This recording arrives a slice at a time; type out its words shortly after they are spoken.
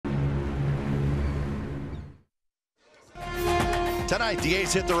Tonight, the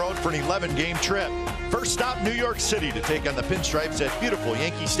A's hit the road for an 11-game trip. First stop, New York City to take on the Pinstripes at beautiful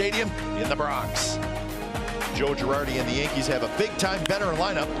Yankee Stadium in the Bronx. Joe Girardi and the Yankees have a big-time veteran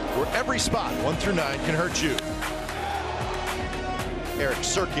lineup where every spot, 1 through 9, can hurt you. Eric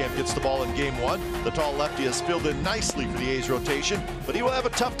Surkamp gets the ball in game 1. The tall lefty has filled in nicely for the A's rotation, but he will have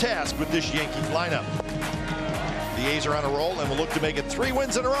a tough task with this Yankees lineup. The A's are on a roll and will look to make it 3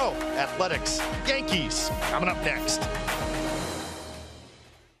 wins in a row. Athletics, Yankees, coming up next.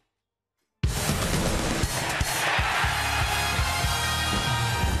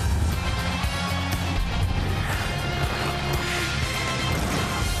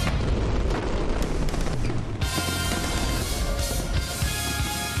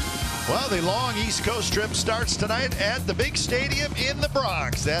 Well, the long East Coast trip starts tonight at the big stadium in the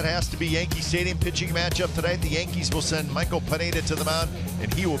Bronx. That has to be Yankee Stadium pitching matchup tonight. The Yankees will send Michael Pineda to the mound,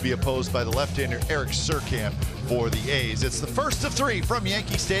 and he will be opposed by the left-hander Eric Surkamp for the A's. It's the first of 3 from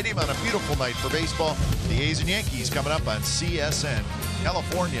Yankee Stadium on a beautiful night for baseball. The A's and Yankees coming up on CSN,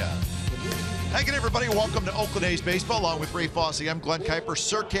 California. Hi again, everybody. Welcome to Oakland A's Baseball. Along with Ray Fosse, I'm Glenn Kuiper.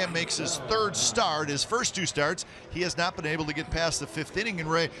 Surkamp makes his 3rd start. His first 2 starts, he has not been able to get past the 5th inning. And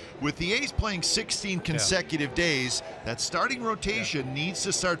Ray, with the A's playing 16 consecutive days, that starting rotation needs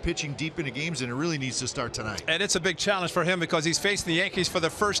to start pitching deep into games, and it really needs to start tonight. And it's a big challenge for him because he's facing the Yankees for the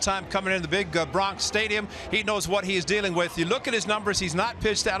first time coming in the big Bronx Stadium. He knows what he is dealing with. You look at his numbers, he's not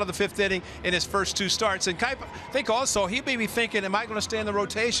pitched out of the 5th inning in his first 2 starts. And Kuiper, I think also he may be thinking, am I going to stay in the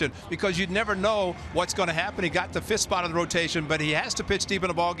rotation? Because you'd never know what's going to happen. He got the 5th spot of the rotation, but he has to pitch deep in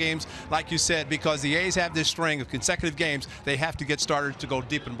the ball games, like you said, because the A's have this string of consecutive games. They have to get started to go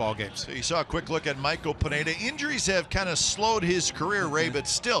deep in ball games. So you saw a quick look at Michael Pineda. Injuries have kind of slowed his career, Ray, but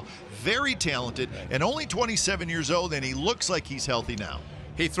still very talented and only 27 years old, and he looks like he's healthy now.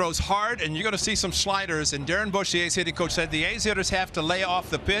 He throws hard, and you're going to see some sliders. And Darren Bush, the A's hitting coach, said the A's hitters have to lay off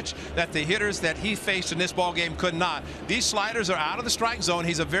the pitch that the hitters that he faced in this ball game could not. These sliders are out of the strike zone.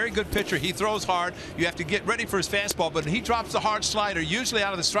 He's a very good pitcher. He throws hard. You have to get ready for his fastball, but he drops the hard slider, usually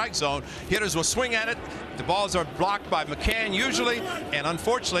out of the strike zone. Hitters will swing at it. The balls are blocked by McCann usually, and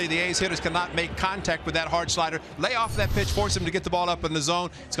unfortunately, the A's hitters cannot make contact with that hard slider. Lay off that pitch, force him to get the ball up in the zone.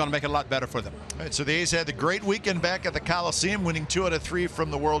 It's going to make it a lot better for them. All right, so the A's had a great weekend back at the Coliseum, winning 2 out of 3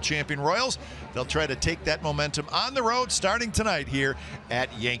 from the world champion Royals. They'll try to take that momentum on the road starting tonight here at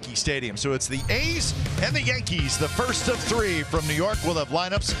Yankee Stadium. So it's the A's and the Yankees, the first of 3 from New York. We'll have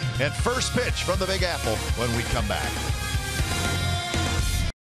lineups and first pitch from the Big Apple when we come back.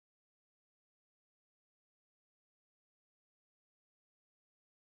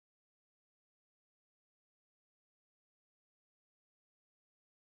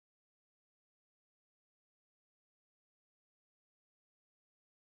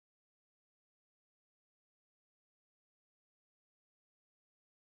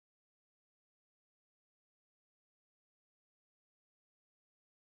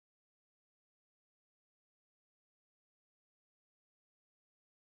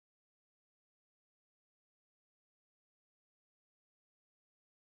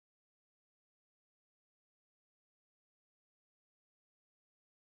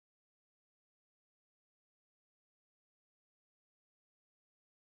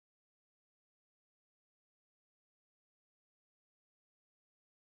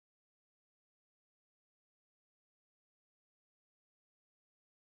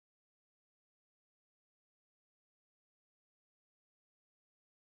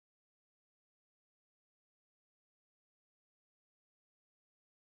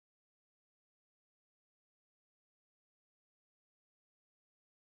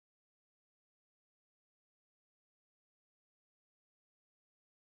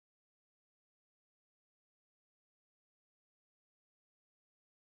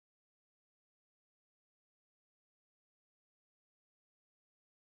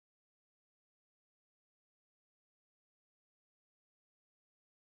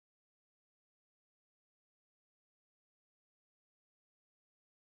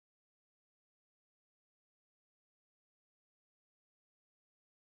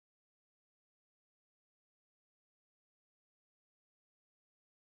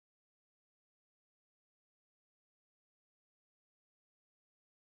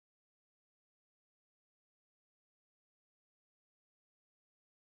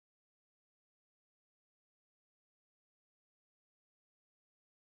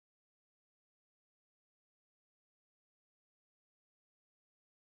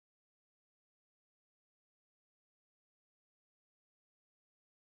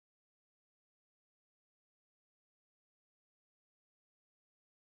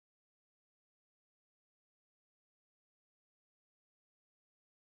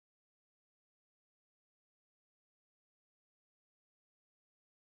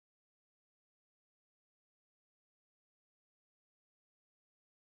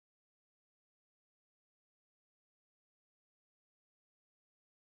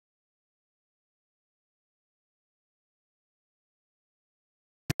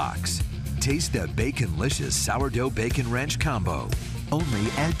 Box. Taste the Baconlicious Sourdough Bacon Ranch Combo.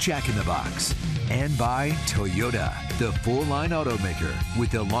 Only at Jack in the Box. And by Toyota, the full-line automaker with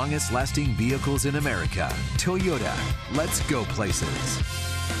the longest-lasting vehicles in America. Toyota, let's go places.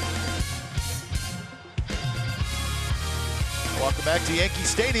 Welcome back to Yankee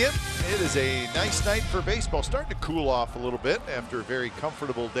Stadium. It is a nice night for baseball. Starting to cool off a little bit after a very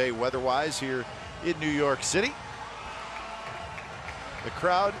comfortable day weather-wise here in New York City. The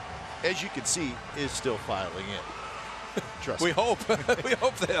crowd, as you can see, is still filing in. Trust we me. hope. We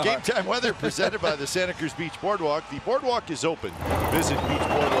hope they are. Game time weather presented by the Santa Cruz Beach Boardwalk. The boardwalk is open. Visit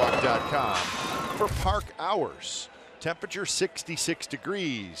beachboardwalk.com for park hours. Temperature 66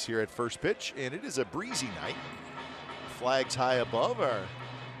 degrees here at first pitch, and it is a breezy night. Flags high above are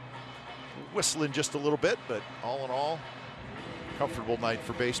whistling just a little bit, but all in all, comfortable night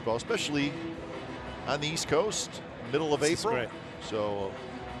for baseball, especially on the East Coast, middle of April. So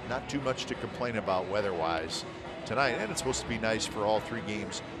not too much to complain about weather-wise tonight, and it's supposed to be nice for all 3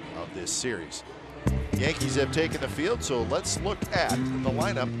 games of this series. The Yankees have taken the field, so let's look at the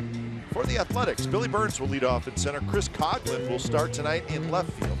lineup for the Athletics. Billy Burns will lead off in center. Chris Coughlin will start tonight in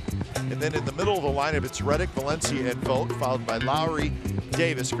left field. And then in the middle of the lineup, it's Reddick, Valencia, and Vogt, followed by Lowry,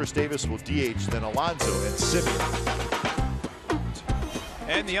 Davis. Chris Davis will DH, then Alonso and Simeon.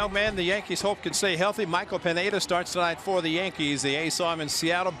 And the young man the Yankees hope can stay healthy, Michael Pineda, starts tonight for the Yankees. The A's saw him in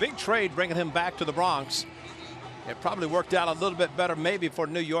Seattle. Big trade bringing him back to the Bronx. It probably worked out a little bit better maybe for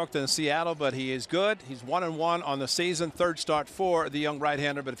New York than Seattle, but he is good. He's 1-1 on the season, 3rd start for the young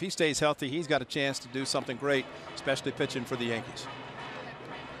right-hander. But if he stays healthy, he's got a chance to do something great, especially pitching for the Yankees.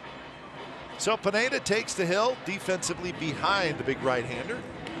 So Pineda takes the hill defensively behind the big right-hander.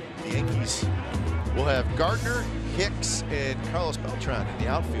 The Yankees will have Gardner, Hicks, and Carlos Beltran in the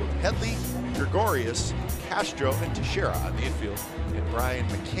outfield. Headley, Gregorius, Castro, and Teixeira on the infield. And Brian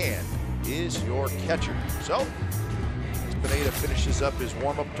McCann is your catcher. So as Pineda finishes up his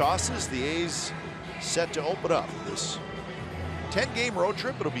warm-up tosses, the A's set to open up this 10-game road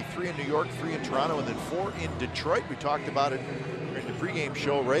trip. It'll be 3 in New York, 3 in Toronto, and then 4 in Detroit. We talked about it in the pregame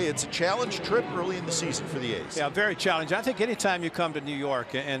show, Ray. It's a challenge trip early in the season for the A's. Yeah, very challenging. I think anytime you come to New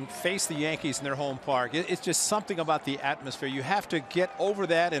York and face the Yankees in their home park, it's just something about the atmosphere. You have to get over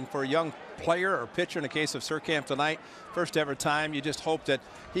that, and for a young player or pitcher, in the case of Surkamp tonight, first ever time, you just hope that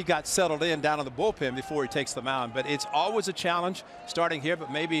he got settled in down in the bullpen before he takes the mound. But it's always a challenge starting here,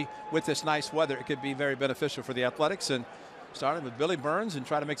 but maybe with this nice weather, it could be very beneficial for the Athletics. And starting with Billy Burns and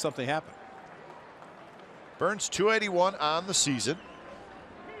try to make something happen. Burns 281 on the season.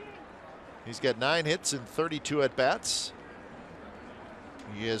 He's got 9 hits and 32 at-bats.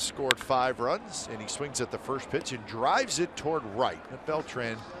 He has scored 5 runs, and he swings at the first pitch and drives it toward right.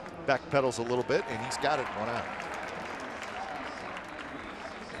 Beltran backpedals a little bit, and he's got it 1 out.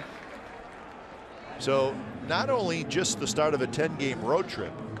 So not only just the start of a 10-game road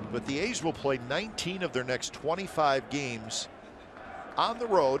trip, but the A's will play 19 of their next 25 games on the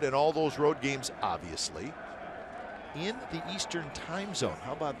road, and all those road games, obviously, in the Eastern time zone.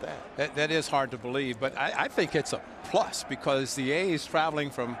 How about that? That is hard to believe, but I think it's a plus because the A's traveling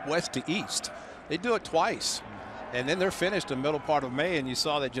from west to east, they do it twice. And then they're finished in the middle part of May, and you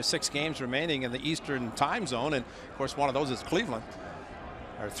saw that just 6 games remaining in the Eastern time zone. And, of course, one of those is Cleveland.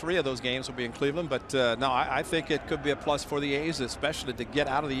 Or 3 of those games will be in Cleveland. But, no, I think it could be a plus for the A's, especially to get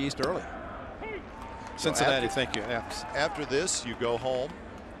out of the East early. Cincinnati, thank you. Yeah. After this, you go home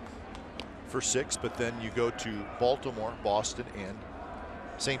for 6, but then you go to Baltimore, Boston, and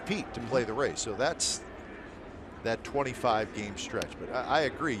St. Pete to play the Rays. So that's that 25-game stretch. But I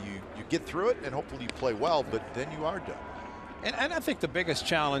agree. You get through it, and hopefully you play well, but then you are done. And I think the biggest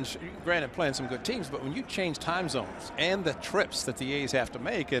challenge, granted playing some good teams, but when you change time zones and the trips that the A's have to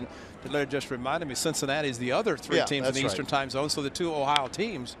make, and Larry just reminded me, Cincinnati is the other 3 teams in the Eastern time zone, so the 2 Ohio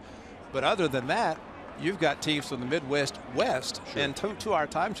teams. But other than that, you've got teams from the Midwest West, and 2-hour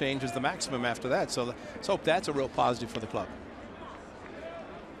time change is the maximum after that. So let's hope that's a real positive for the club.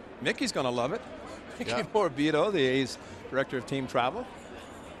 Mickey's going to love it. Mickey Morabito, the A's director of team travel.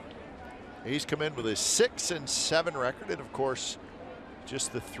 He's come in with a 6-7 record, and of course,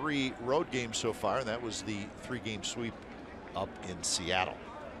 just the 3 road games so far, and that was the 3-game sweep up in Seattle.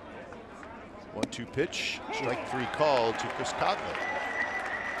 1-2 pitch, strike 3 called to Chris Coughlin.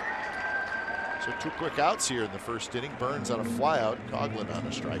 So 2 quick outs here in the first inning. Burns on a flyout, Coughlin on a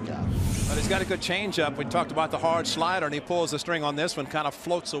strikeout. But he's got a good changeup. We talked about the hard slider, and he pulls the string on this one, kind of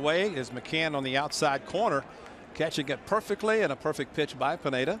floats away as McCann on the outside corner, catching it perfectly, and a perfect pitch by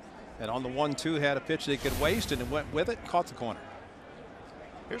Pineda. And on the 1-2 had a pitch that he could waste, and it went with it, caught the corner.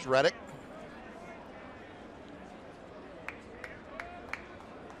 Here's Reddick.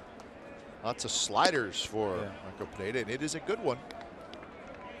 Lots of sliders for Michael Pineda, and it is a good one.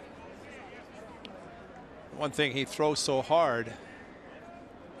 One thing, he throws so hard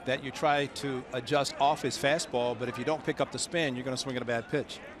that you try to adjust off his fastball, but if you don't pick up the spin, you're going to swing at a bad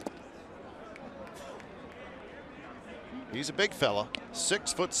pitch. He's a big fella,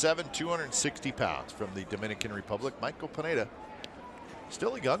 6'7", 260 pounds, from the Dominican Republic. Michael Pineda,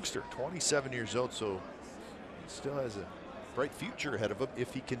 still a youngster, 27 years old, so he still has a bright future ahead of him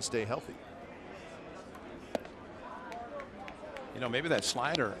if he can stay healthy. You know, maybe that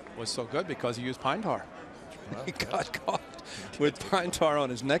slider was so good because he used pine tar. Well, he got caught with pine tar on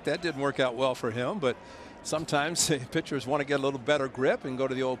his neck. That didn't work out well for him, but sometimes pitchers want to get a little better grip and go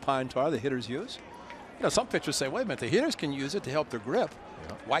to the old pine tar the hitters use. You know, some pitchers say, wait a minute, the hitters can use it to help their grip.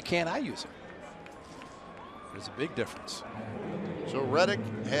 Yeah. Why can't I use it? There's a big difference. So Reddick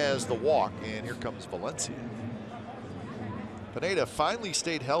has the walk, and here comes Valencia. Pineda finally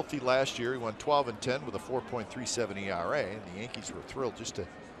stayed healthy last year. He went 12-10 with a 4.37 ERA, and the Yankees were thrilled just to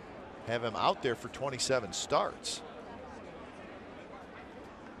have him out there for 27 starts.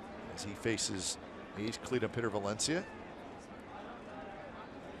 As he faces ace cleanup hitter Valencia.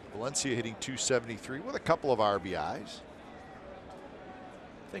 Valencia hitting .273 with a couple of RBIs.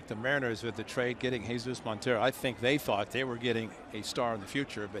 I think the Mariners, with the trade getting Jesus Montero, I think they thought they were getting a star in the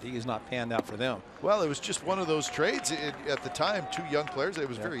future, but he has not panned out for them. Well, it was just one of those trades at the time, two young players. It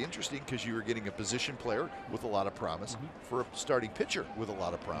was very interesting because you were getting a position player with a lot of promise for a starting pitcher with a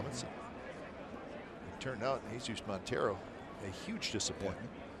lot of promise. It turned out Jesus Montero, a huge disappointment.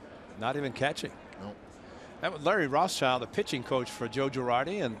 Not even catching. No. That was Larry Rothschild, the pitching coach for Joe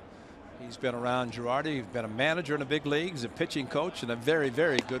Girardi, and he's been around Girardi. He's been a manager in the big leagues, a pitching coach, and a very,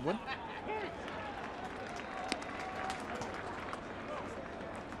 very good one.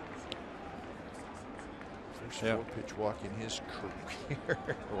 First 4-pitch walk in his career.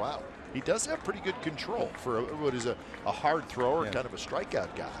 Wow. He does have pretty good control for what is a hard thrower, kind of a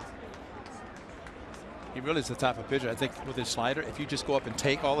strikeout guy. He really is the type of pitcher, I think, with his slider, if you just go up and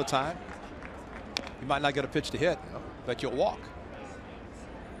take all the time, you might not get a pitch to hit, but you'll walk.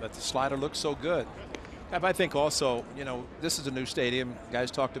 But the slider looks so good. And I think also, you know, this is a new stadium. Guys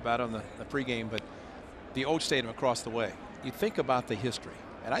talked about it on the pregame, but the old stadium across the way. You think about the history.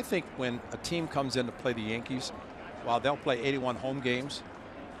 And I think when a team comes in to play the Yankees, while they'll play 81 home games,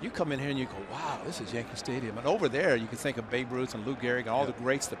 you come in here and you go, wow, this is Yankee Stadium. And over there, you can think of Babe Ruth and Lou Gehrig and all the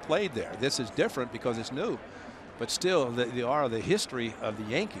greats that played there. This is different because it's new. But still, the history of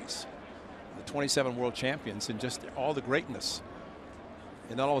the Yankees, the 27 world champions, and just all the greatness.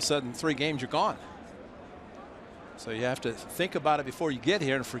 And then all of a sudden, 3 games, you're gone. So you have to think about it before you get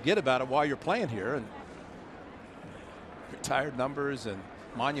here and forget about it while you're playing here. And retired numbers and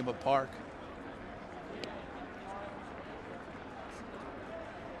Monument Park.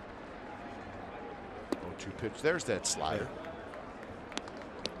 0-2 pitch. There's that slider.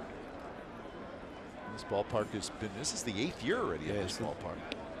 This ballpark has been, this is the 8th year already at this ballpark.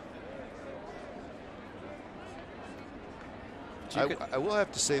 I will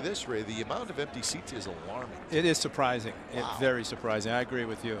have to say this, Ray, the amount of empty seats is alarming. It is surprising. Wow. It's very surprising. I agree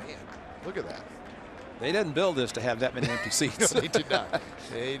with you. Man, look at that. They didn't build this to have that many empty seats. No, they did not.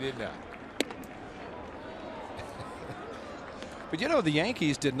 They did not. But you know, the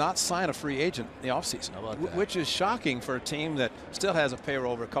Yankees did not sign a free agent in the offseason, which is shocking for a team that still has a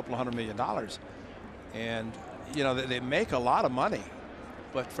payroll over $200 million. And, you know, they make a lot of money.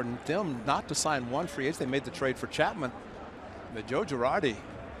 But for them not to sign one free agent, they made the trade for Chapman. But Joe Girardi,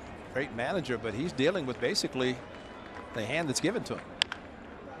 great manager, but he's dealing with basically the hand that's given to him.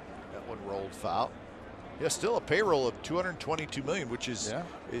 That one rolled foul. Yeah, still a payroll of $222 million, which is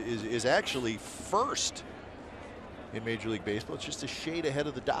actually first in Major League Baseball. It's just a shade ahead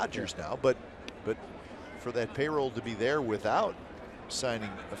of the Dodgers now, but for that payroll to be there without signing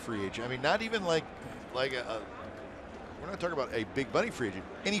a free agent, I mean, not even like a we're not talking about a big money free agent,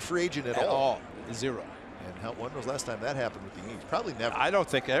 any free agent at all. Zero. And when was the last time that happened with the Yankees? Probably never. I don't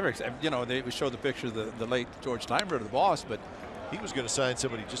think ever. You know, we showed the picture of the late George Steinbrenner, the boss, but he was going to sign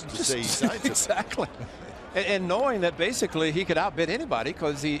somebody just to say he signed somebody. Exactly. and knowing that basically he could outbid anybody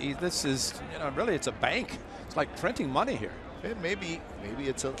because this is, you know, really it's a bank. It's like printing money here. And maybe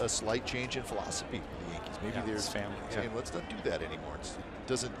it's a slight change in philosophy for the Yankees. Maybe there's family saying, let's not do that anymore. It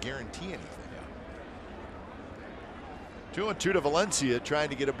doesn't guarantee anything. 2-2 to Valencia, trying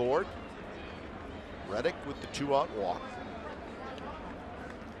to get aboard. Reddick with the 2-out walk.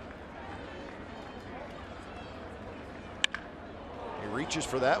 He reaches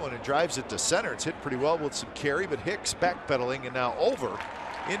for that one and drives it to center. It's hit pretty well with some carry, but Hicks backpedaling and now over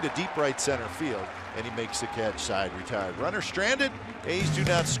into deep right center field, and he makes the catch, side retired. Runner stranded. A's do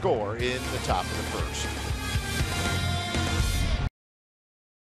not score in the top of the first.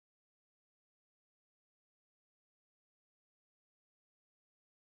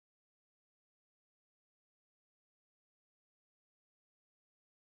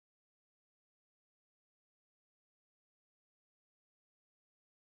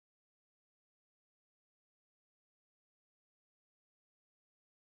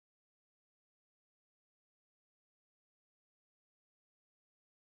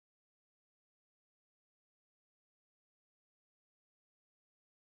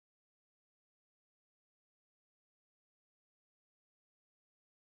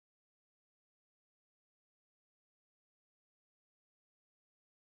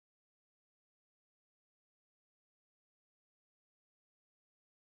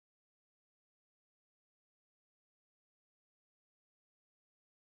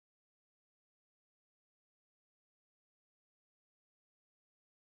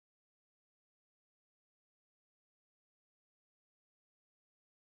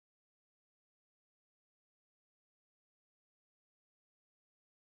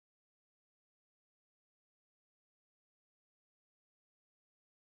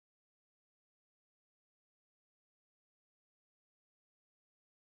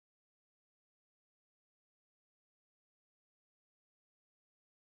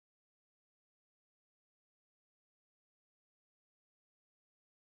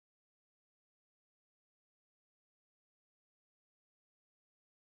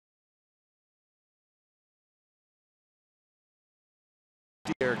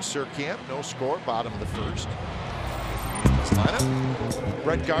 Eric Surkamp, no score, bottom of the first. This lineup: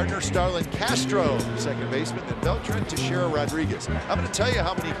 Brett Gardner, Starlin Castro, second baseman, then Beltran, Teixeira, Rodriguez. I'm going to tell you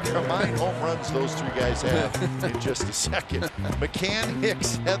how many combined home runs those three guys have in just a second. McCann,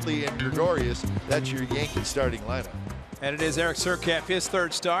 Hicks, Headley, and Gregorius. That's your Yankee starting lineup. And it is Eric Surkamp, his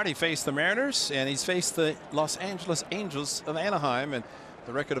third start. He faced the Mariners, and he's faced the Los Angeles Angels of Anaheim, and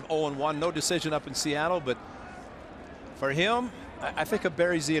the record of 0-1. No decision up in Seattle, but for him, I think of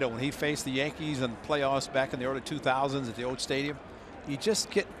Barry Zito when he faced the Yankees in the playoffs back in the early 2000s at the old stadium. You just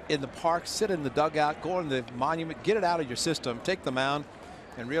get in the park, sit in the dugout, go in the monument, get it out of your system, take the mound,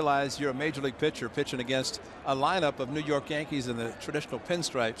 and realize you're a major league pitcher pitching against a lineup of New York Yankees in the traditional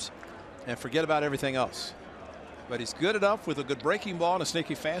pinstripes, and forget about everything else. But he's good enough with a good breaking ball and a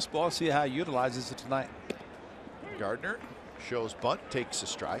sneaky fastball. See how he utilizes it tonight. Gardner shows bunt, takes a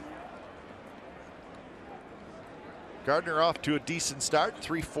strike. Gardner off to a decent start,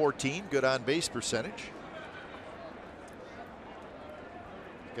 .314, good on base percentage.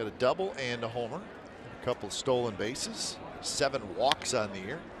 Got a double and a homer, a couple stolen bases, 7 walks on the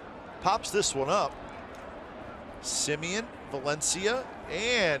year. Pops this one up. Simeon, Valencia,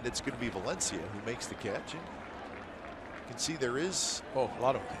 and it's going to be Valencia who makes the catch. And you can see there is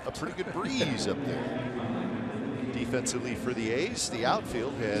a pretty good breeze up there. Defensively for the A's, the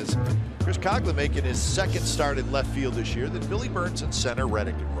outfield has Chris Coughlin making his second start in left field this year. Then Billy Burns in center,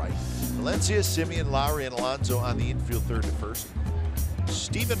 Reddick in right. Valencia, Simeon, Lowry, and Alonso on the infield, third to first.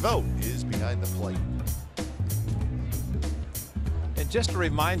 Stephen Vogt is behind the plate. And just a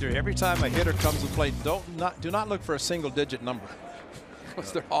reminder, every time a hitter comes to the plate, do not look for a single-digit number,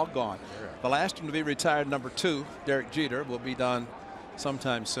 because they're all gone. The last one to be retired, number 2, Derek Jeter, will be done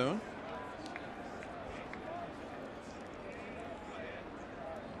sometime soon.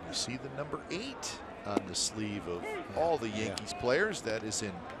 You see the number 8 on the sleeve of all the Yankees players. That is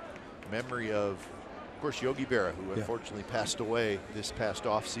in memory of course, Yogi Berra, who unfortunately passed away this past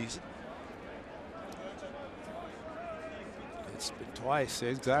offseason. It's been twice,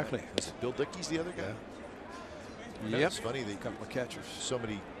 exactly. Was Bill Dickey's the other guy? Yep. It's funny, they couple of catchers. So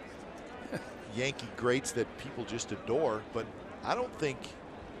many Yankee greats that people just adore, but I don't think.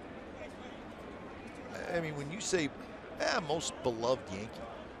 I mean, when you say most beloved Yankee,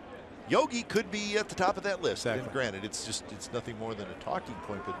 Yogi could be at the top of that list. Exactly. And granted, it's nothing more than a talking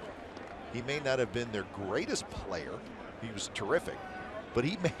point, but he may not have been their greatest player. He was terrific, but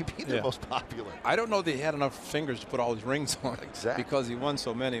he may be their most popular. I don't know that he had enough fingers to put all his rings on. Exactly. Because he won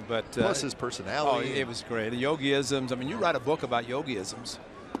so many. But plus his personality. Oh, it was great. The Yogiisms. I mean, you write a book about Yogiisms,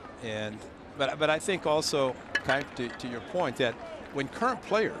 and but I think also, kind of to your point, that when current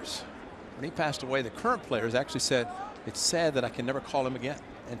players, when he passed away, the current players actually said, "It's sad that I can never call him again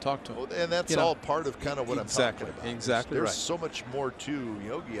and talk to him." Well, and that's all part of kind of what I'm talking about. Exactly. There's so much more to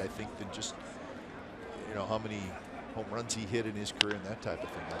Yogi, I think, than just how many home runs he hit in his career and that type of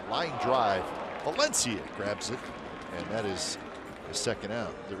thing. A line drive, Valencia grabs it, and that is the second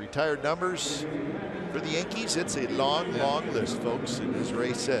out. The retired numbers for the Yankees, it's a long, long list, folks. And as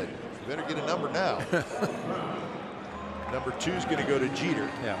Ray said, you better get a number now. Number 2 is going to go to Jeter.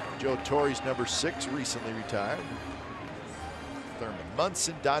 Yeah. Joe Torre's number 6, recently retired. Thurman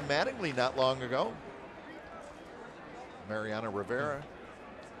Munson, Don Mattingly not long ago. Mariano Rivera,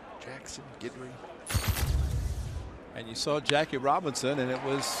 Jackson, Guidry. And you saw Jackie Robinson, and it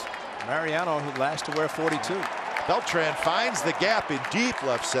was Mariano who last to wear 42. Beltran finds the gap in deep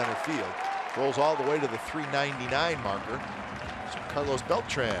left center field. Rolls all the way to the 399 marker. So Carlos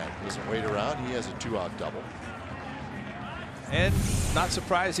Beltran doesn't wait around. He has a 2-out double. And not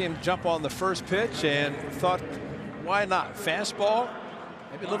surprised him jump on the first pitch and thought, why not? Fastball,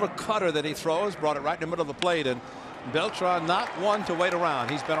 maybe a little cutter that he throws, brought it right in the middle of the plate. And Beltran not one to wait around.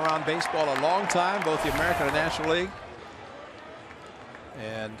 He's been around baseball a long time, both the American and National League.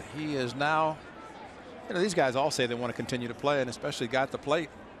 And he is now, you know, these guys all say they want to continue to play, and especially got the plate.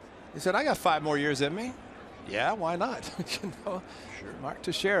 He said, I got 5 more years in me. Yeah, why not? You know, sure. Mark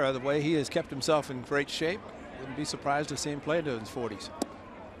Teixeira, the way he has kept himself in great shape, wouldn't be surprised to see him play into his 40s.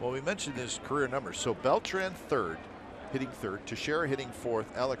 Well, we mentioned his career numbers. So Beltran third, hitting 3rd, Teixeira hitting 4th,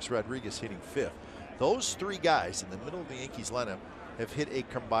 Alex Rodriguez hitting 5th. Those 3 guys in the middle of the Yankees lineup have hit a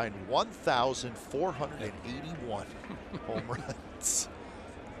combined 1,481 home runs.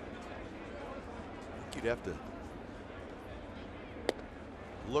 You'd have to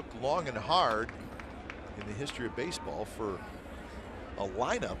look long and hard in the history of baseball for a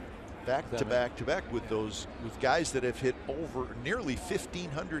lineup back to back with those, with guys that have hit over nearly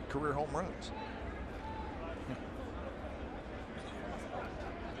 1,500 career home runs.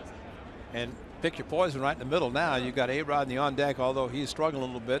 And pick your poison right in the middle now. You've got A-Rod in the on deck, although he's struggling a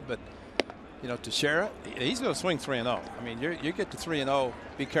little bit, but you know, Teixeira, he's going to swing 3-0. I mean, you get to 3-0,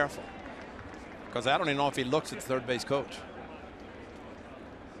 be careful, because I don't even know if he looks at the third base coach.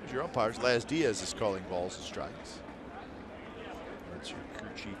 Here's your umpires. Laz Diaz is calling balls and strikes. That's your crew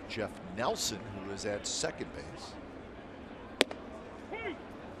chief Jeff Nelson, who is at second base.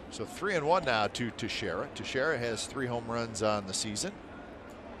 So 3-1 now to Teixeira. Teixeira has 3 home runs on the season.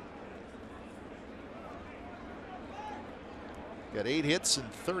 Got 8 hits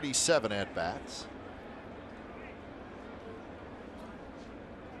and 37 at bats.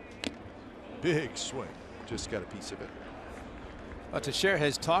 Big swing. Just got a piece of it. Teixeira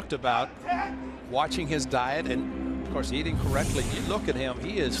has talked about watching his diet and, of course, eating correctly. You look at him,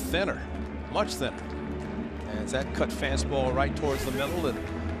 he is thinner, much thinner. And that cut fastball right towards the middle and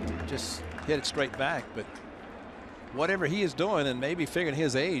just hit it straight back. But whatever he is doing, and maybe figuring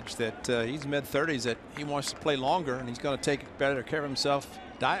his age that he's mid-30s, that he wants to play longer and he's going to take better care of himself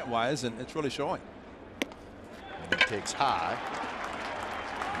diet-wise, and it's really showing. And he takes high.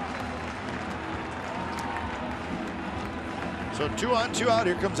 So 2 on, 2 out.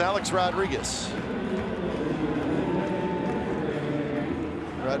 Here comes Alex Rodriguez.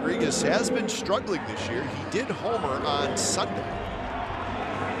 Rodriguez has been struggling this year. He did homer on Sunday.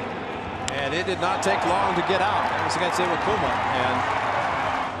 And it did not take long to get out. That was against Iwakuma. And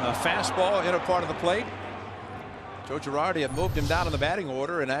a fastball inner part of the plate. Joe Girardi had moved him down in the batting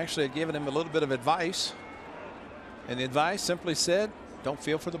order and actually had given him a little bit of advice. And the advice simply said, don't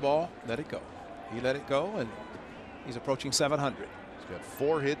feel for the ball, let it go. He let it go, and he's approaching 700. He's got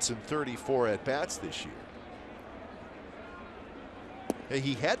 4 hits and 34 at bats this year.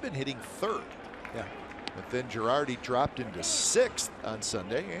 He had been hitting 3rd. Yeah. But then Girardi dropped into 6th on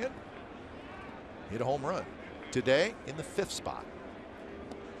Sunday and hit a home run. Today in the 5th spot.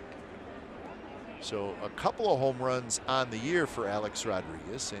 So a couple of home runs on the year for Alex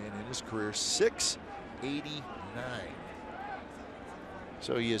Rodriguez, and in his career 689.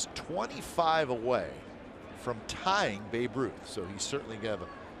 So he is 25 away from tying Babe Ruth. So he certainly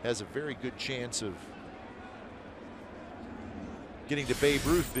has a very good chance of getting to Babe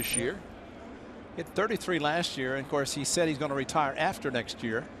Ruth this year. He hit 33 last year, and of course he said he's going to retire after next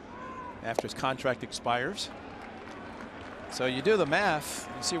year, after his contract expires. So you do the math,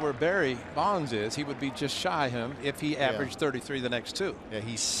 you see where Barry Bonds is. He would be just shy of him if he averaged 33 the next 2. Yeah,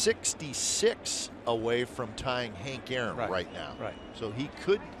 he's 66 away from tying Hank Aaron right now. Right. So he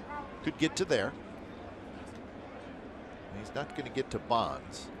could get to there. He's not going to get to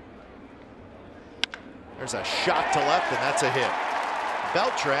Bonds. There's a shot to left, and that's a hit.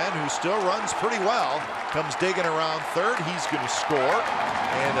 Beltran, who still runs pretty well, comes digging around 3rd. He's going to score.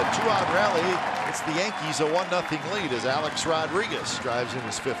 And a 2-out rally. It's the Yankees a 1-0 lead as Alex Rodriguez drives in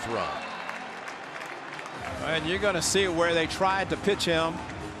his 5th run. And you're going to see where they tried to pitch him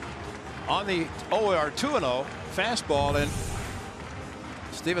on the 2-0 fastball, and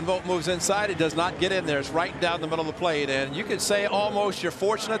Stephen Vogt moves inside. It does not get in there. It's right down the middle of the plate. And you could say almost you're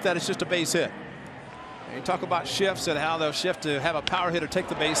fortunate that it's just a base hit. And you talk about shifts and how they'll shift to have a power hitter take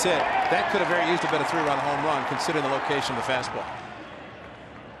the base hit. That could have very easily been a 3-run home run considering the location of the fastball.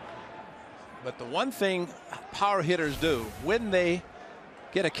 But the one thing power hitters do when they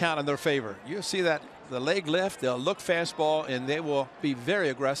get a count in their favor, you'll see that the leg lift, they'll look fastball, and they will be very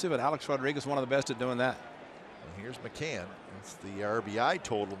aggressive. And Alex Rodriguez is one of the best at doing that. And here's McCann. It's the RBI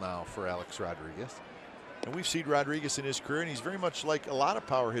total now for Alex Rodriguez. And we've seen Rodriguez in his career, and he's very much like a lot of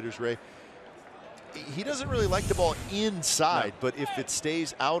power hitters, Ray. He doesn't really like the ball inside, but if it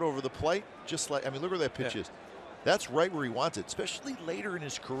stays out over the plate, just like, I mean, look where that pitch is. That's right where he wants it, especially later in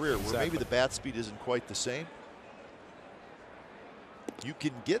his career where maybe the bat speed isn't quite the same. You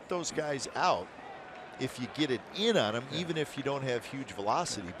can get those guys out if you get it in on them, even if you don't have huge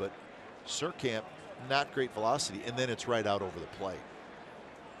velocity. But Surkamp, not great velocity, and then it's right out over the plate.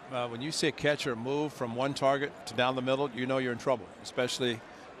 When you see a catcher move from one target to down the middle, you know you're in trouble, especially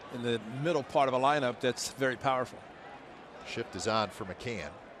in the middle part of a lineup that's very powerful. Shift is on for McCann.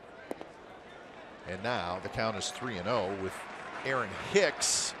 And now the count is 3-0 with Aaron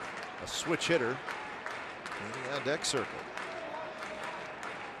Hicks, a switch hitter, in the on-deck circle.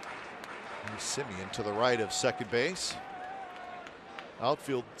 Here's Simeon to the right of second base.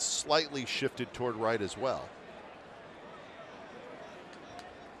 Outfield slightly shifted toward right as well.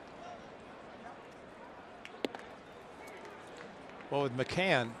 Well, with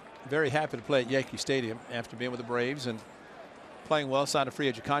McCann, very happy to play at Yankee Stadium after being with the Braves and playing well, signed a free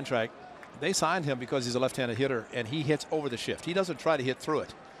agent contract. They signed him because he's a left-handed hitter, and he hits over the shift. He doesn't try to hit through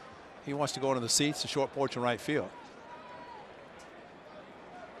it. He wants to go into the seats, the short porch, and right field.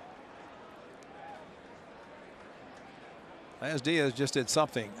 As Diaz just did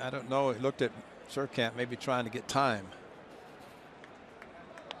something. I don't know. He looked at Surkamp, maybe trying to get time.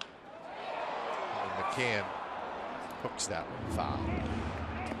 And McCann hooks that one foul.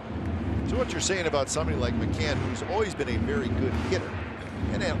 So what you're saying about somebody like McCann, who's always been a very good hitter,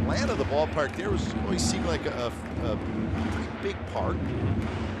 in Atlanta, the ballpark there always seemed like a pretty big park.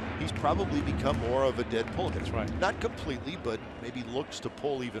 He's probably become more of a dead pull hitter. That's right. Not completely, but maybe looks to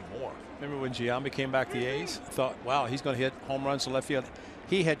pull even more. Remember when Giambi came back to the A's? Thought, wow, he's going to hit home runs to left field.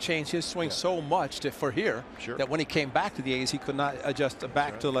 He had changed his swing so much for here that when he came back to the A's, he could not adjust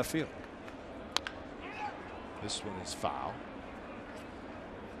back to left field. This one is foul.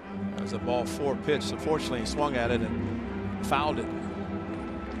 That was a ball 4 pitch. Unfortunately, he swung at it and fouled it.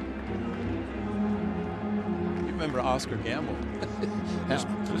 You remember Oscar Gamble? This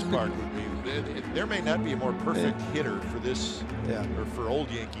park would be. There may not be a more perfect hitter for this, or for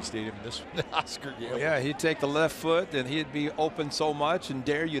old Yankee Stadium than this Oscar Gamble. Yeah, he'd take the left foot, and he'd be open so much and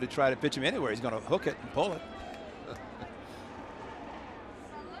dare you to try to pitch him anywhere. He's going to hook it and pull it.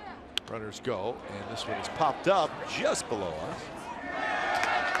 Runners go, and this one is popped up just below us.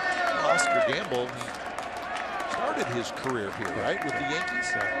 Oscar Gamble started his career here, right, with the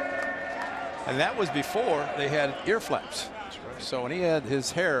Yankees. And that was before they had ear flaps. That's right. So when he had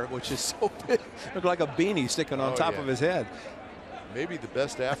his hair, which is so big, looked like a beanie sticking on top of his head. Maybe the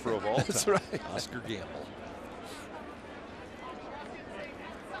best afro of all time. That's right. Oscar Gamble.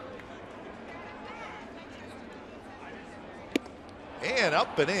 And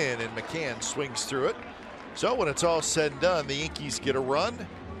up and in, and McCann swings through it. So when it's all said and done, the Yankees get a run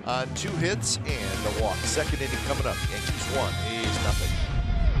on 2 hits and a walk. Second inning coming up. Yankees 1, A's nothing.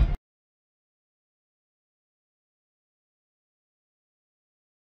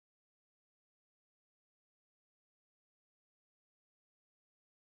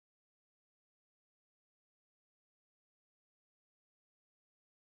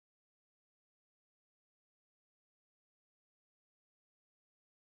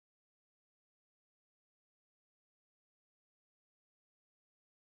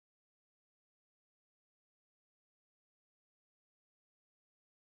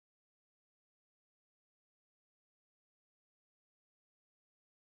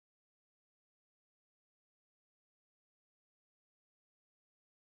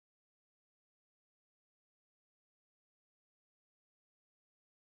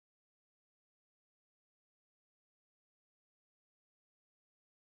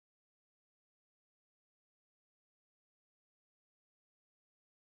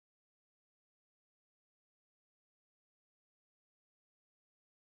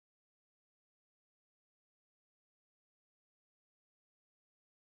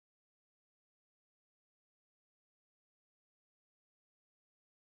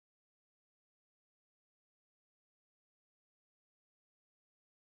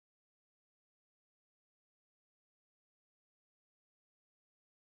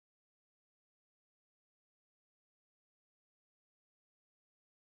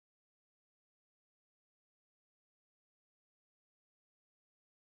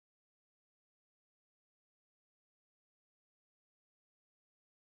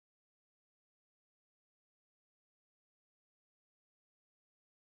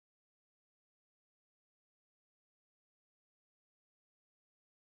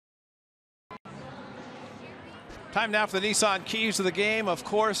 Time now for the Nissan keys to the game. Of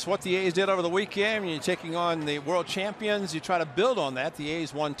course, what the A's did over the weekend. You're taking on the world champions. You try to build on that. The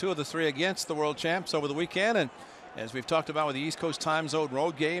A's won 2 of the 3 against the world champs over the weekend. And as we've talked about with the East Coast time zone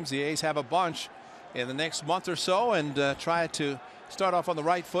road games, the A's have a bunch in the next month or so, and try to start off on the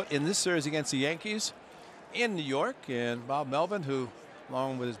right foot in this series against the Yankees in New York. And Bob Melvin, who,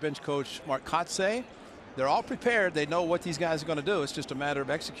 along with his bench coach Mark Kotsay, they're all prepared. They know what these guys are going to do. It's just a matter of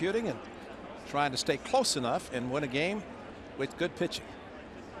executing and trying to stay close enough and win a game with good pitching.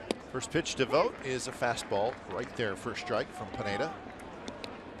 First pitch to Vogt is a fastball right there, first strike from Pineda.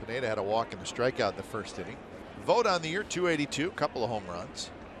 Pineda had a walk and a strikeout in the first inning. Vogt on the year, 282, couple of home runs.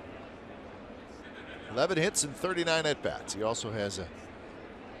 11 hits and 39 at bats. He also has a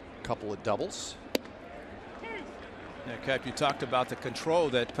couple of doubles. Yeah, Cap, you talked about the control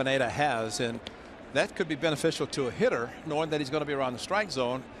that Pineda has, and that could be beneficial to a hitter, knowing that he's going to be around the strike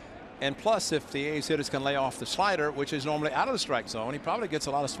zone. And plus, if the A's hitters can lay off the slider, which is normally out of the strike zone, he probably gets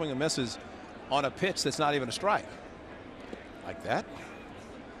a lot of swing and misses on a pitch that's not even a strike. Like that.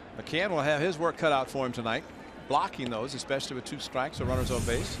 McCann will have his work cut out for him tonight, blocking those, especially with 2 strikes or runners on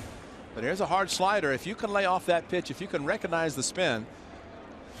base. But here's a hard slider. If you can lay off that pitch, if you can recognize the spin,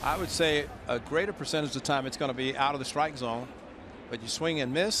 I would say a greater percentage of the time it's going to be out of the strike zone. But you swing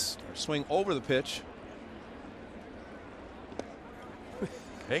and miss, or swing over the pitch.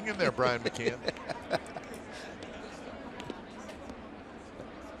 Hang in there, Brian McCann.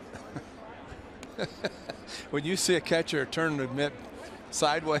 When you see a catcher turn the mitt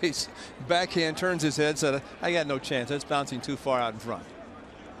sideways, backhand, turns his head, said, I got no chance. That's bouncing too far out in front.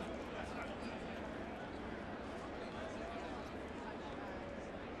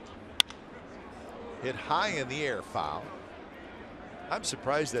 Hit high in the air, foul. I'm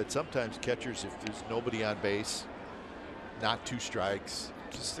surprised that sometimes catchers, if there's nobody on base, not 2 strikes,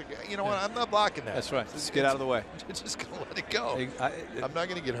 just, you know what, I'm not blocking that. That's right. Just get out of the way. Just going to let it go. I'm not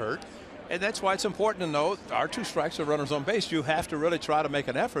going to get hurt. And that's why it's important to know our 2 strikes are runners on base. You have to really try to make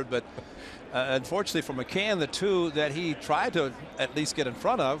an effort. But unfortunately for McCann, the 2 that he tried to at least get in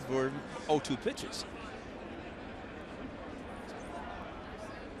front of were 0-2 pitches.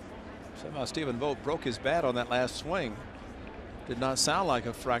 Somehow Stephen Vogt broke his bat on that last swing. Did not sound like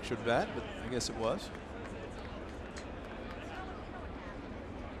a fractured bat, but I guess it was.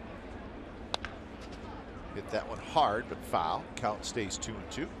 Hit that one hard, but foul. Count stays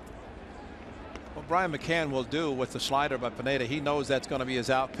 2-2. What Brian McCann will do with the slider by Pineda, he knows that's going to be his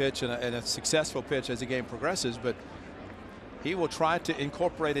out pitch and a successful pitch as the game progresses, but he will try to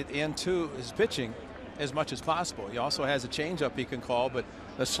incorporate it into his pitching as much as possible. He also has a changeup he can call, but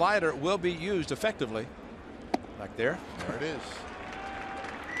the slider will be used effectively. Like there. There it is.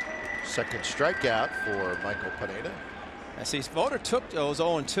 Second strikeout for Michael Pineda. I see Vogt took those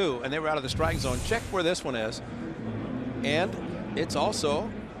 0-2 and they were out of the strike zone. Check where this one is. And it's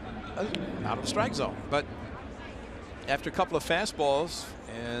also out of the strike zone. But after a couple of fastballs,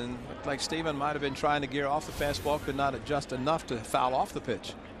 and looked like Steven might have been trying to gear off the fastball, could not adjust enough to foul off the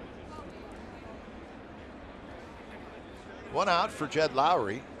pitch. 1 out for Jed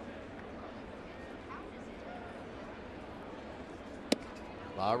Lowry.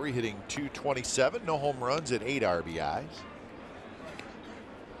 Lowry hitting .227, no home runs at 8 RBIs.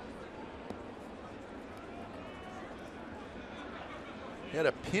 He had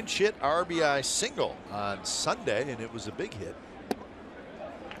a pinch hit RBI single on Sunday, and it was a big hit.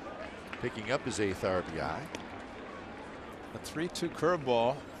 Picking up his 8th RBI. A 3-2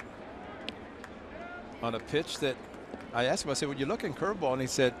 curveball on a pitch that I asked him, I said, "Would you look in curveball?" And he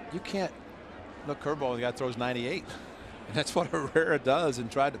said, "You can't look curveball, the guy throws 98. And that's what Herrera does, and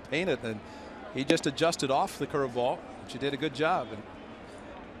tried to paint it. And he just adjusted off the curveball, which he did a good job.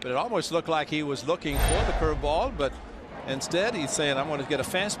 But it almost looked like he was looking for the curveball, but instead he's saying, I'm going to get a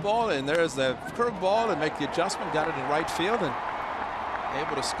fastball, and there's the curveball, and make the adjustment, got it in right field, and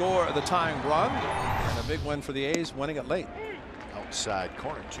able to score the tying run. And a big win for the A's, winning it late. Outside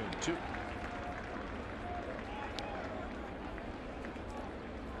corner, 2-2.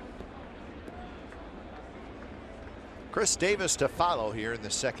 Chris Davis to follow here in the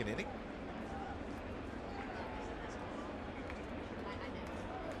second inning.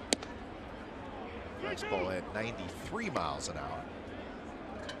 Fastball at 93 miles an hour.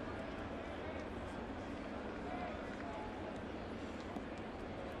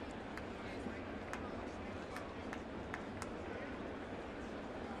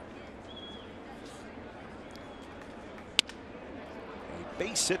 A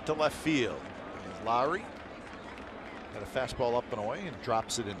base hit to left field. There's Lowry. Got a fastball up and away and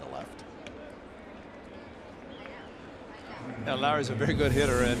drops it into left. Now Larry's a very good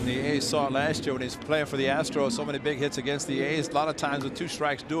hitter, and the A's saw it last year when he's playing for the Astros. So many big hits against the A's. A lot of times with 2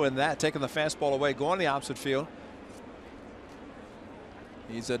 strikes doing that, taking the fastball away, going the opposite field.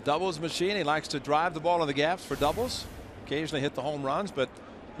 He's a doubles machine. He likes to drive the ball in the gaps for doubles. Occasionally hit the home runs, but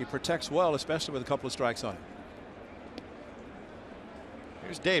he protects well, especially with a couple of strikes on him.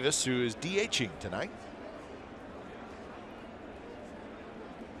 Here's Davis, who is DHing tonight.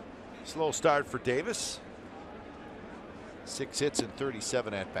 Slow start for Davis. 6 hits and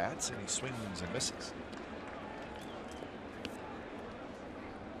 37 at bats, and he swings and misses.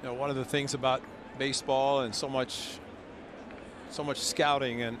 You know, one of the things about baseball and so much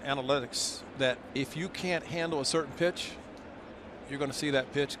scouting and analytics, that if you can't handle a certain pitch, you're going to see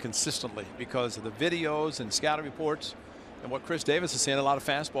that pitch consistently because of the videos and scouting reports. And what Chris Davis is seeing, a lot of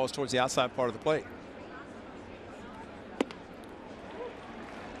fastballs towards the outside part of the plate.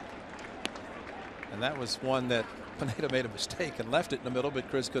 And that was one that Pineda made a mistake and left it in the middle, but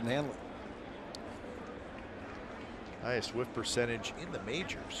Chris couldn't handle it. Highest whiff percentage in the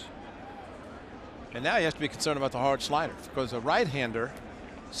majors. And now he has to be concerned about the hard slider, because a right-hander,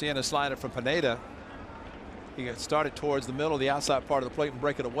 seeing a slider from Pineda, he gets started towards the middle, the outside part of the plate, and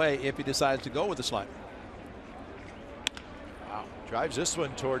break it away if he decides to go with the slider. Wow. Drives this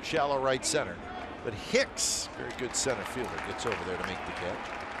one toward shallow right center. But Hicks, very good center fielder, gets over there to make the catch.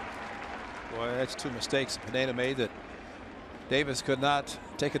 Boy, that's 2 mistakes Pineda made that Davis could not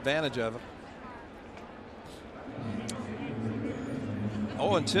take advantage of.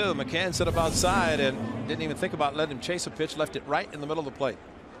 0-2. McCann set up outside and didn't even think about letting him chase a pitch, left it right in the middle of the plate.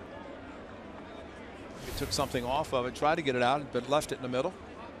 He took something off of it, tried to get it out, but left it in the middle.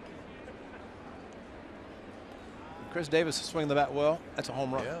 Chris Davis is swinging the bat well. That's a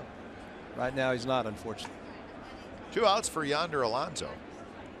home run. Yeah. Right now he's not, unfortunately. 2 outs for Yonder Alonso.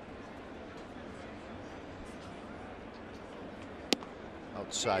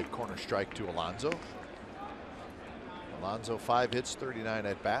 Outside corner strike to Alonso. Alonso 5 hits, 39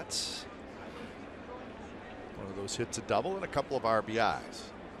 at bats. One of those hits a double and a couple of RBIs.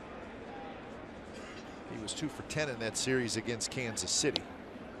 He was 2 for 10 in that series against Kansas City.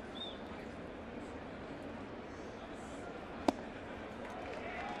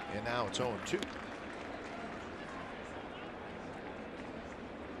 And now it's 0-2.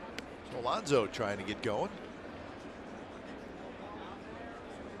 So Alonso trying to get going.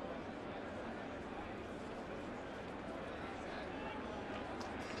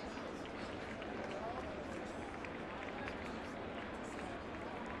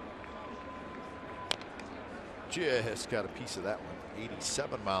 Just got a piece of that one.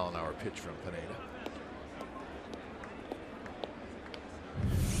 87-mile-an-hour pitch from Pineda.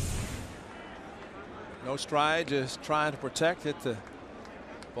 No stride, just trying to protect. Hit the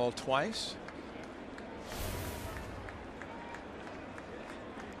ball twice.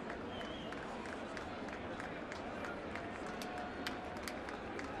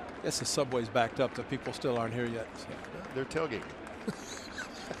 Guess the subway's backed up. The people still aren't here yet. So. They're tailgating.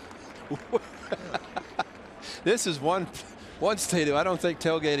 This is one stadium. I don't think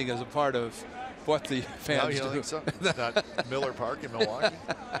tailgating is a part of what the fans no, you don't do. think so? It's not Miller Park in Milwaukee.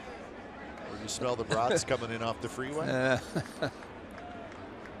 Where you smell the brats coming in off the freeway.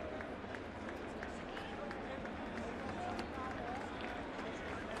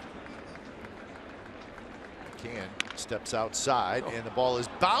 McCann steps outside, and the ball is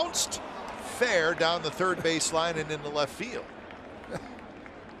bounced fair down the third base line and into left field.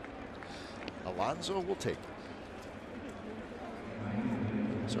 Alonso will take it.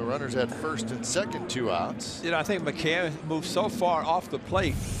 So runners at first and second, 2 outs. You know, I think McCann moved so far off the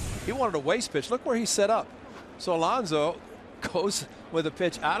plate. He wanted a waste pitch. Look where he's set up. So Alonso goes with a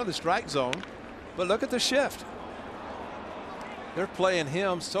pitch out of the strike zone. But look at the shift. They're playing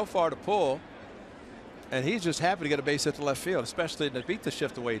him so far to pull. And he's just happy to get a base hit to left field, especially to beat the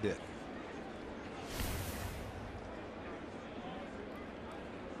shift the way he did.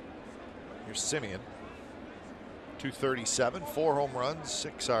 Here's Simeon. 237, 4 home runs,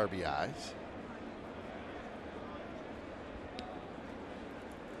 6 RBIs.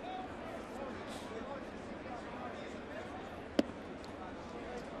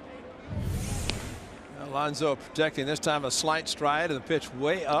 Alonso protecting this time a slight stride and the pitch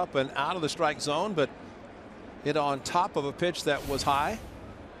way up and out of the strike zone, but hit on top of a pitch that was high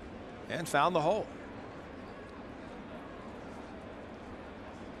and found the hole.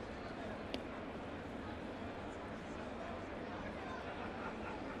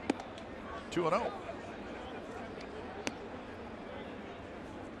 Two and 0.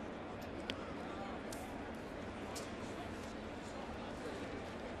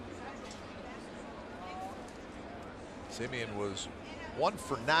 Semien was 1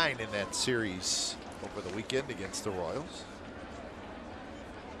 for 9 in that series over the weekend against the Royals.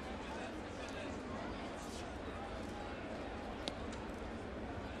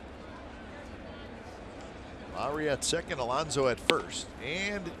 Lowry at second, Alonso at first,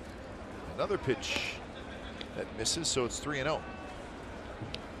 and another pitch that misses, so it's 3-0.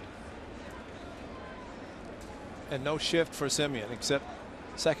 And no shift for Semien except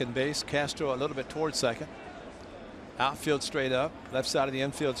second base. Castro a little bit towards second. Outfield straight up, left side of the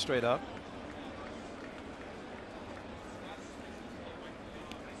infield straight up.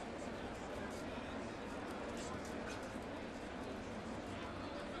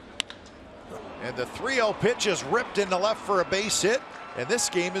 And the 3-0 pitch is ripped into left for a base hit, and this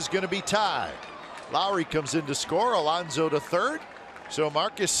game is going to be tied. Lowry comes in to score, Alonso to third. So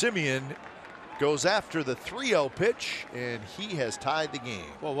Marcus Semien goes after the 3-0 pitch, and he has tied the game.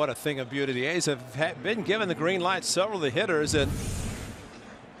 Well, what a thing of beauty. The A's have been given the green light, several of the hitters, and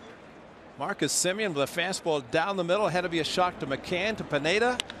Marcus Semien with a fastball down the middle. Had to be a shock to McCann, to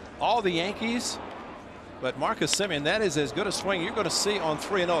Pineda, all the Yankees. But Marcus Semien, that is as good a swing you're going to see on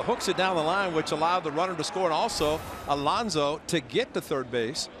 3-0. Hooks it down the line, which allowed the runner to score, and also Alonso to get to third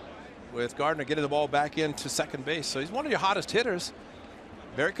base, with Gardner getting the ball back into second base. So he's one of your hottest hitters.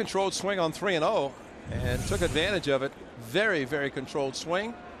 Very controlled swing on 3-0, and took advantage of it. Very, very controlled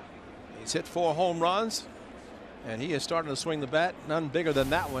swing. He's hit 4 home runs, and he is starting to swing the bat. None bigger than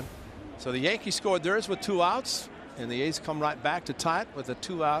that one. So the Yankees scored theirs with 2 outs, and the A's come right back to tie it with a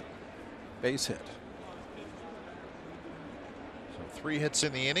 2-out base hit. 3 hits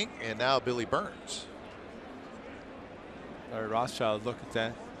in the inning, and now Billy Burns. Larry Rothschild, look at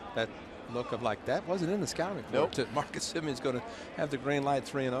that. That look of like that wasn't in the scouting report. Nope. That Marcus Semien's going to have the green light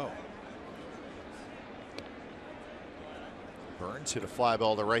 3-0. Burns hit a fly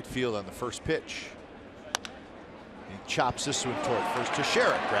ball to right field on the first pitch. He chops this one toward first to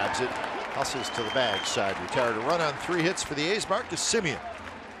Sherritt. Grabs it, hustles to the bag side. Retired a run on 3 hits for the A's. Marcus Semien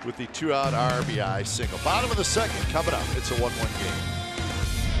with the 2-out RBI single. Bottom of the second coming up. It's a 1-1 game.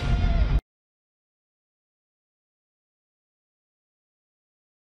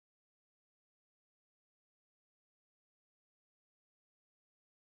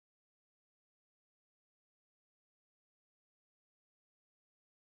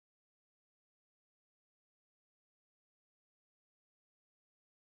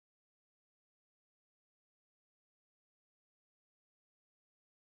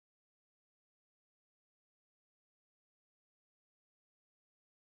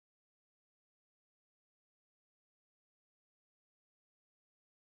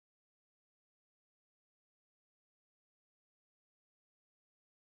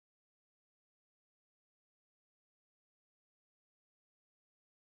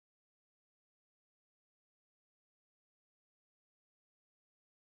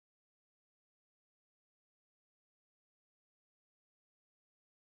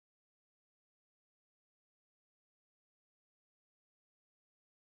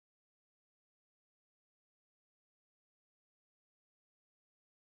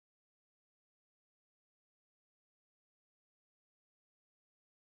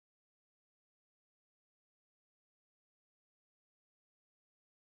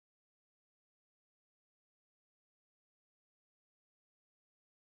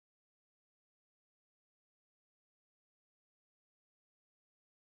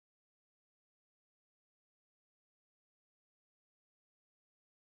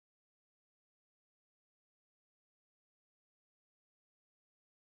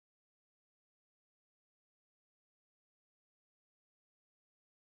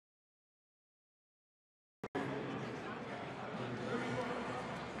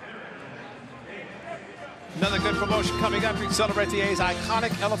 Another good promotion coming up. You can celebrate the A's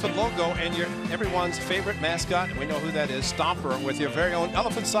iconic elephant logo and your everyone's favorite mascot. And we know who that is, Stomper, with your very own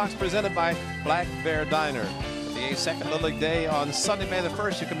elephant socks presented by Black Bear Diner. At the A's second Little League Day on Sunday, May the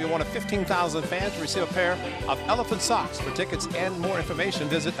 1st, you can be one of 15,000 fans to receive a pair of elephant socks. For tickets and more information,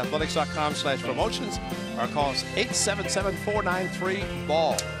 visit athletics.com/promotions or call us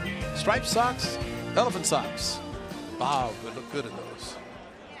 877-493-BALL. Striped socks, elephant socks. Wow, would look good in those.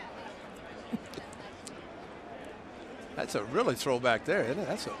 That's a really throwback there, isn't it?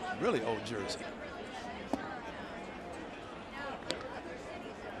 That's a really old jersey.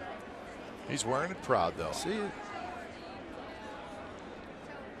 He's wearing it proud, though. See it?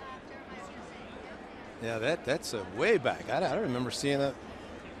 Yeah, that's a way back. I don't remember seeing that.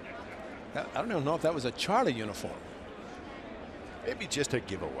 I don't even know if that was a Charlie uniform. Maybe just a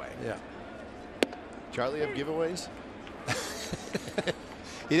giveaway. Yeah. Charlie have giveaways?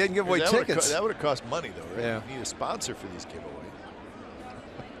 He didn't give away tickets. That would have cost money, though, right? Yeah. You need a sponsor for these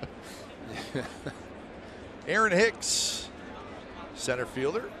giveaways. Aaron Hicks, center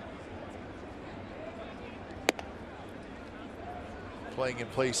fielder. Playing in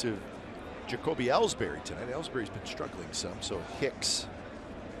place of Jacoby Ellsbury tonight. Ellsbury's been struggling some, so Hicks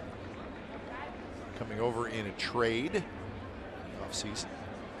coming over in a trade offseason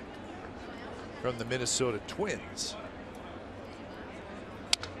from the Minnesota Twins.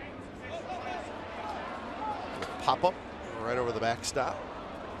 Pop up right over the backstop.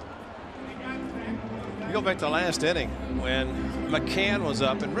 You go back to last inning when McCann was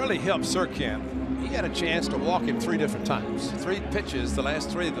up and really helped Surkamp. He had a chance to walk him 3 different times. 3 pitches, the last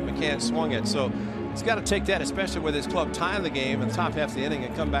 3 that McCann swung at. So he's got to take that, especially with his club tying the game in the top half of the inning,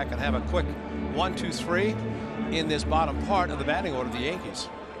 and come back and have a quick 1, 2, 3 in this bottom part of the batting order of the Yankees.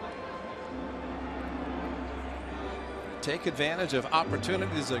 Take advantage of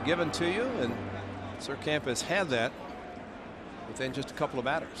opportunities that are given to you, and Surkamp has had that within just a couple of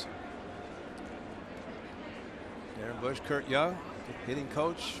batters. Darren Bush, Kurt Young, hitting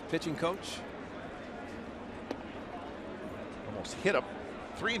coach, pitching coach. Almost hit him.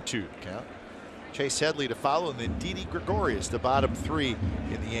 3-2 count. Chase Headley to follow, and then Didi Gregorius, the bottom 3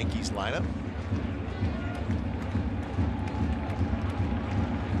 in the Yankees lineup.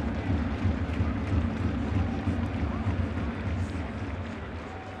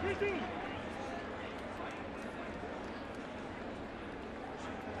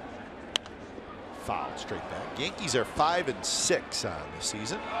 Foul straight back. Yankees are 5-6 on the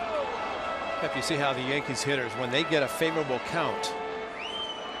season. If you see how the Yankees hitters, when they get a favorable count,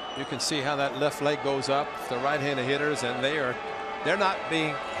 you can see how that left leg goes up. The right-handed hitters, and they're not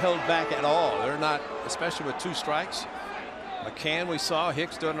being held back at all. They're not, especially with 2 strikes. McCann, we saw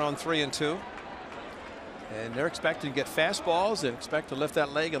Hicks doing it on 3 and 2, and they're expecting to get fastballs and expect to lift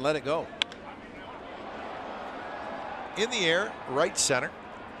that leg and let it go. In the air, right center.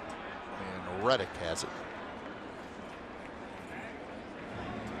 And Reddick has it.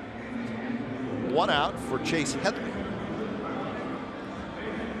 1 out for Chase Headley.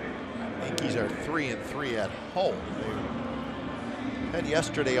 Yankees are 3-3 at home. They had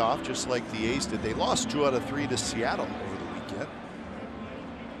yesterday off, just like the A's did. They lost 2 out of 3 to Seattle over the weekend.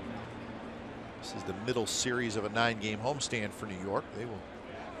 This is the middle series of a 9-game homestand for New York. They will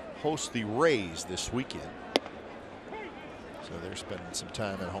host the Rays this weekend. So they're spending some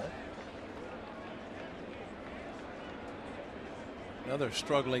time at home. Another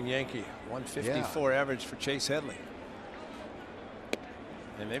struggling Yankee. 154 average for Chase Headley.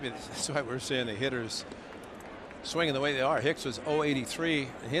 And maybe that's why we're seeing the hitters swinging the way they are. Hicks was 083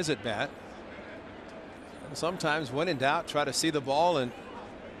 in his at bat. And sometimes, when in doubt, try to see the ball and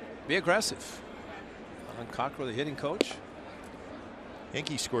be aggressive. Alan Cockrell, the hitting coach.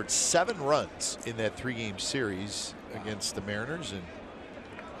 Yankees scored 7 runs in that 3-game series against the Mariners, and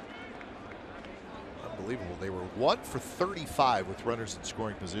unbelievable. They were 1 for 35 with runners in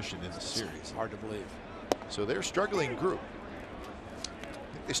scoring position in the series. Hard to believe. So they're a struggling group.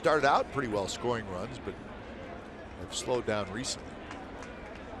 I think they started out pretty well scoring runs, but have slowed down recently.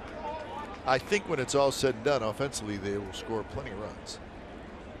 I think when it's all said and done, offensively, they will score plenty of runs.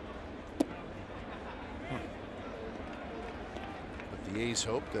 But the A's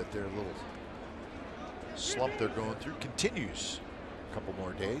hope that their little slump they're going through continues a couple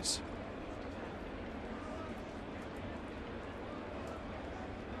more days.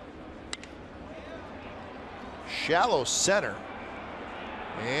 Shallow center,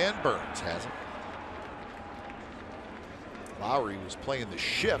 and Burns has it. Lowry was playing the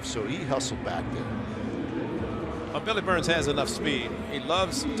shift, so he hustled back there. Well, Billy Burns has enough speed. He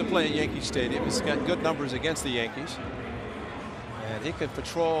loves to play at Yankee Stadium. He's got good numbers against the Yankees, and he can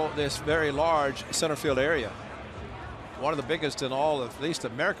patrol this very large center field area. One of the biggest in all of at least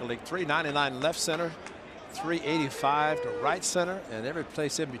American League. 399 left center, 385 to right center, and every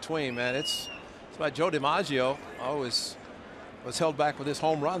place in between. Man, it's why Joe DiMaggio always was held back with his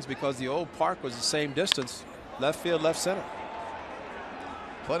home runs, because the old park was the same distance, left field, left center.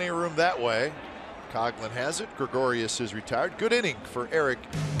 Plenty of room that way. Coughlin has it. Gregorius is retired. Good inning for Eric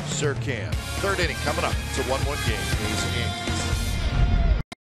Surkamp. 3rd inning coming up. It's a 1-1 game. A's and Yankees.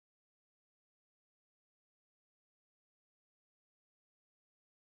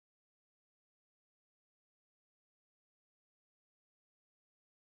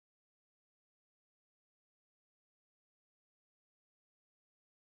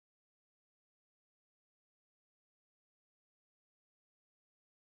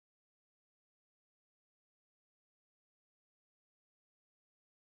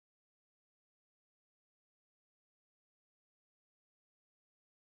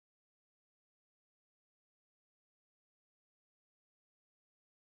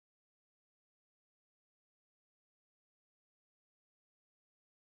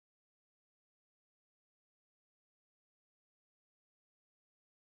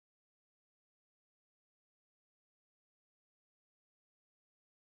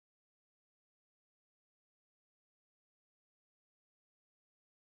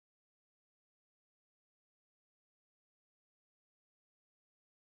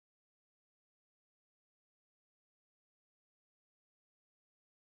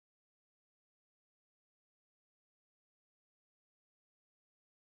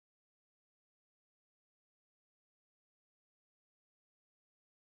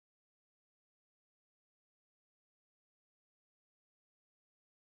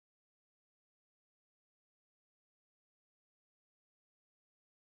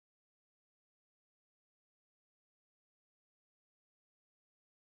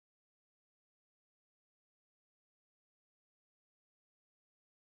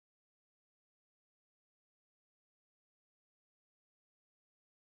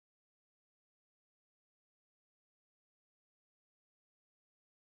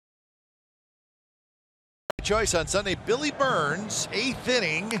 choice on Sunday. Billy Burns, 8th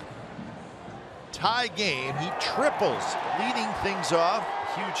inning, tie game. He triples, leading things off.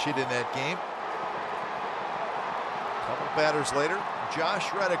 Huge hit in that game. A couple batters later,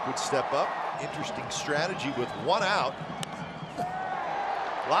 Josh Reddick would step up. Interesting strategy with 1 out.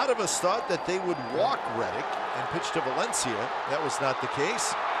 A lot of us thought that they would walk Reddick and pitch to Valencia. That was not the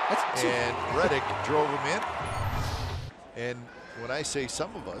case. And Reddick drove him in. And when I say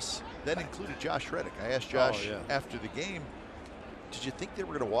some of us, that included Josh Reddick. I asked Josh after the game, did you think they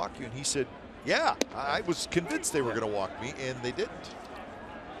were going to walk you? And he said, yeah, I was convinced they were going to walk me, and they didn't.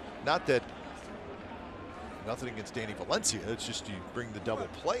 Not that, nothing against Danny Valencia. It's just you bring the double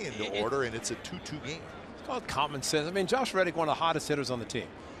play into order, and it's a 2-2 game. It's called common sense. I mean, Josh Reddick, one of the hottest hitters on the team.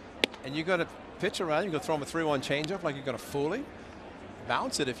 And you're going to pitch around, you're going to throw him a 3-1 changeup like you're going to fool him.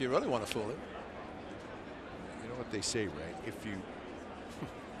 Bounce it if you really want to fool him. You know what they say, right? If you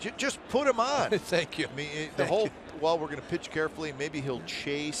just put him on. Thank you. I mean, the whole, well, we're going to pitch carefully. Maybe he'll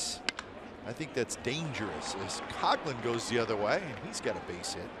chase. I think that's dangerous as Coughlin goes the other way, and he's got a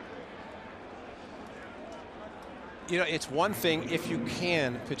base hit. You know, it's one thing if you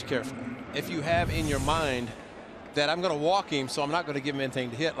can pitch carefully. If you have in your mind that I'm going to walk him, so I'm not going to give him anything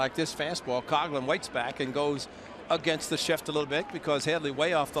to hit, like this fastball, Coughlin waits back and goes against the shift a little bit because Headley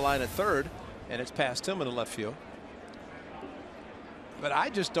way off the line at third, and it's past him in the left field. But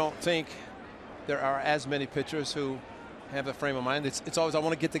I just don't think there are as many pitchers who have a frame of mind. It's always I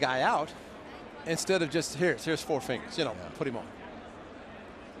want to get the guy out instead of just here's 4 fingers, you know, put him on.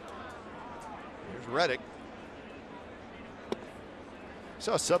 Here's Reddick.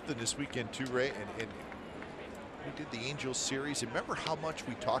 Saw something this weekend too, Ray, and we did the Angels series. And remember how much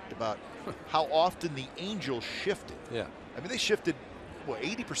we talked about how often the Angels shifted. Yeah. I mean, they shifted, what,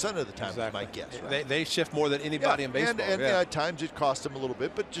 80% of the time, exactly. my guess. Right? They shift more than anybody in baseball. And at times it cost them a little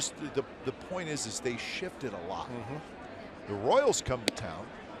bit, but just the point is they shifted a lot. The Royals come to town,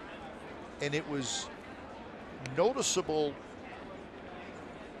 and it was noticeable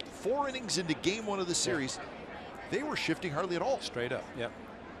 4 innings into game 1 of the series. They were shifting hardly at all. Straight up, yep.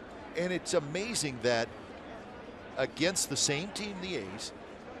 And it's amazing that against the same team, the A's,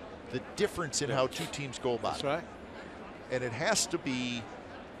 the difference in how 2 teams go about it. That's right. And it has to be,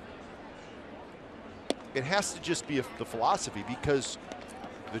 it has to just be the philosophy, because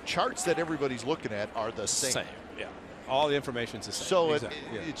the charts that everybody's looking at are the same. Yeah. All the information's the same. So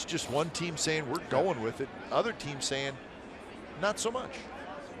it's just one team saying we're going with it, other teams saying not so much.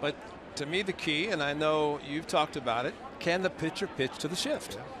 But to me, the key, and I know you've talked about it, can the pitcher pitch to the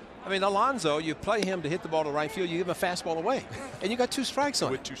shift? Yeah. I mean, Alonso, you play him to hit the ball to right field, you give him a fastball away, and you got 2 strikes on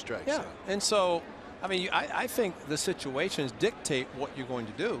it. With 2 strikes. Yeah. And so, I mean, I think the situations dictate what you're going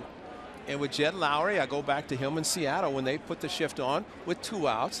to do. And with Jed Lowry, I go back to him in Seattle when they put the shift on with 2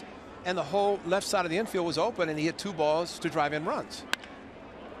 outs, and the whole left side of the infield was open, and he hit 2 balls to drive in runs.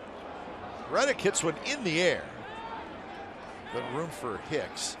 Reddick hits one in the air. Good room for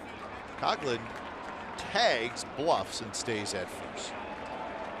Hicks. Coughlin tags, bluffs, and stays at first.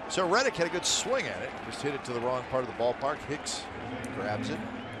 So Reddick had a good swing at it. Just hit it to the wrong part of the ballpark. Hicks grabs it.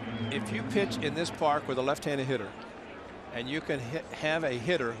 If you pitch in this park with a left-handed hitter, and you can have a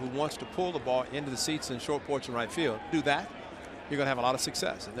hitter who wants to pull the ball into the seats in short porch and right field, do that, you're going to have a lot of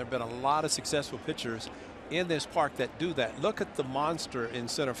success. And there have been a lot of successful pitchers in this park that do that. Look at the monster in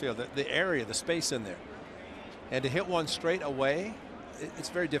center field, the area, the space in there. And to hit one straight away, it's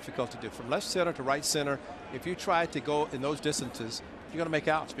very difficult to do. From left center to right center, if you try to go in those distances, you're going to make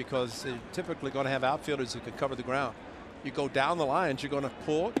outs because you're typically going to have outfielders who can cover the ground. You go down the lines, you're going to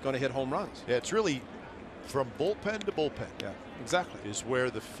pull, you're going to hit home runs. Yeah, it's really from bullpen to bullpen. Yeah, exactly. Is where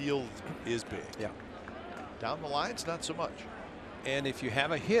the field is big. Yeah. Down the lines, not so much. And if you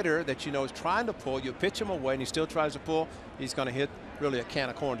have a hitter that you know is trying to pull, you pitch him away and he still tries to pull, he's going to hit really a can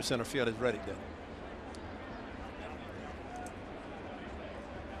of corn to center field as Reddick did.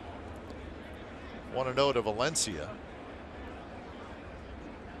 Want to know to Valencia.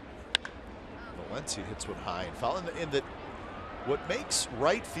 Valencia hits one high and foul. In that, what makes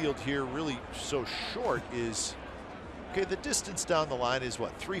right field here really so short is, okay, the distance down the line is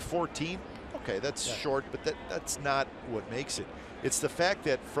what, 314? Okay, that's short, but that's not what makes it. It's the fact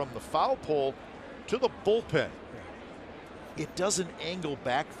that from the foul pole to the bullpen, it doesn't angle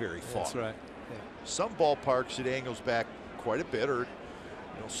back very far. That's right. Yeah. Some ballparks it angles back quite a bit, or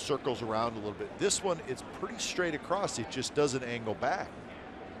circles around a little bit. This one, it's pretty straight across. It just doesn't angle back.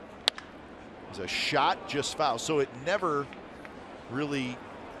 It's a shot, just foul. So it never really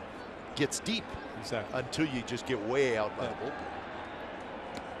gets deep until you just get way out by the bullpen.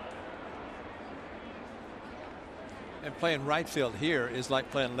 And playing right field here is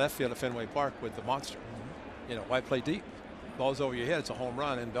like playing left field at Fenway Park with the monster. You know, why play deep? Ball's over your head, it's a home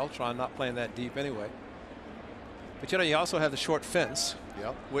run, and Beltran not playing that deep anyway. But you know, you also have the short fence,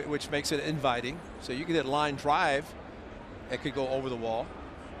 yep, which makes it inviting. So you can hit line drive, it could go over the wall.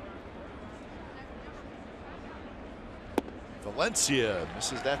 Valencia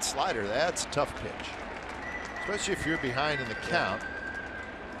misses that slider. That's a tough pitch, especially if you're behind in the count.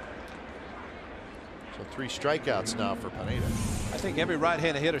 So 3 strikeouts now for Pineda. I think every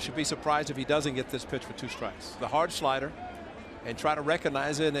right-handed hitter should be surprised if he doesn't get this pitch for 2 strikes. The hard slider, and try to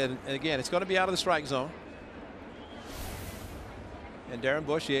recognize it. And again, it's going to be out of the strike zone. And Darren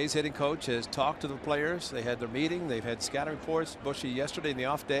Bush, the A's hitting coach, has talked to the players. They had their meeting. They've had scouting reports. Bushy yesterday in the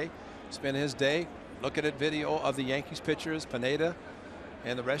off day spent his day looking at video of the Yankees pitchers, Pineda,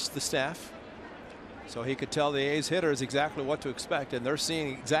 and the rest of the staff. So he could tell the A's hitters exactly what to expect, and they're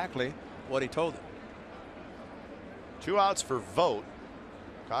seeing exactly what he told them. 2 outs for Vogt.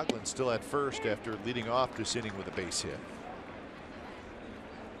 Coghlan still at first after leading off this inning with a base hit.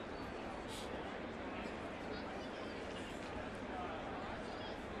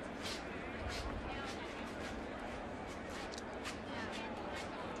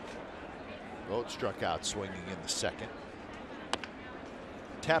 Vogt struck out swinging in the second.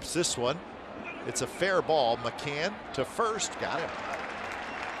 Taps this one. It's a fair ball. McCann to first. Got him.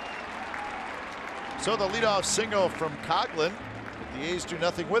 So the leadoff single from Coghlan. But the A's do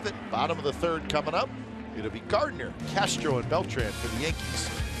nothing with it. Bottom of the 3rd coming up. It'll be Gardner, Castro, and Beltran for the Yankees.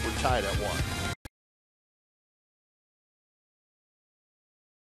 We're tied at 1.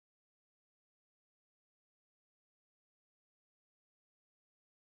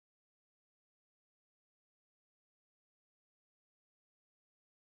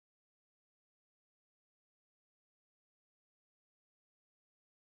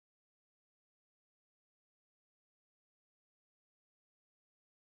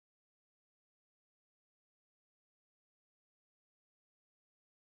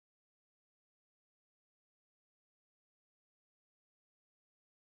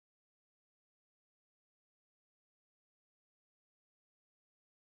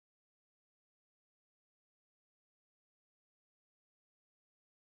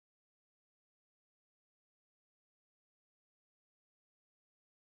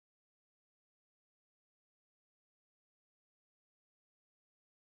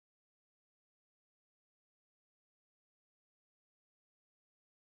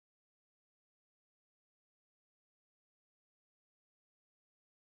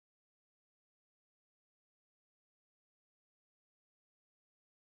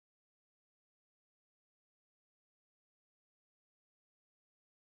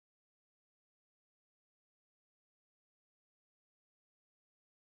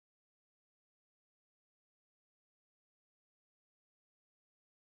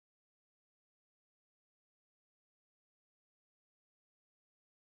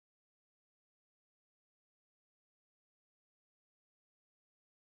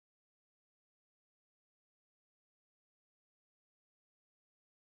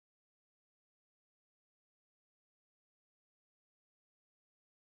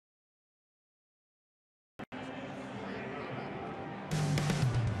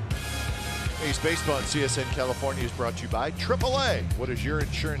 Ace Baseball on CSN California is brought to you by AAA. What does your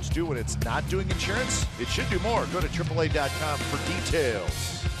insurance do when it's not doing insurance? It should do more. Go to AAA.com for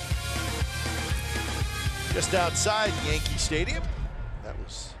details. Just outside Yankee Stadium. That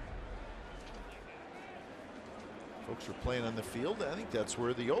was... Folks were playing on the field. I think that's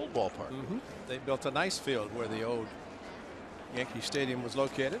where the old ballpark. They built a nice field where the old Yankee Stadium was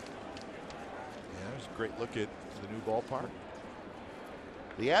located. Yeah, it was a great look at the new ballpark.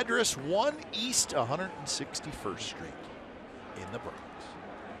 The address 1 East 161st Street in the Bronx.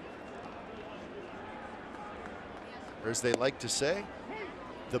 Or as they like to say,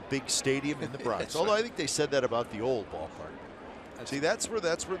 the big stadium in the Bronx. Although I think they said that about the old ballpark. See, that's where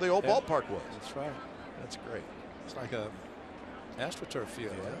the old ballpark was. That's right. That's great. It's like a AstroTurf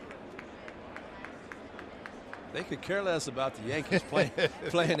field. Yeah. Right? They could care less about the Yankees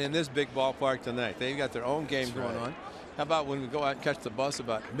playing in this big ballpark tonight. They've got their own game going on. How about when we go out and catch the bus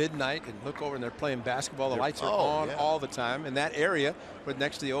about midnight and look over and they're playing basketball? The lights are on all the time in that area, but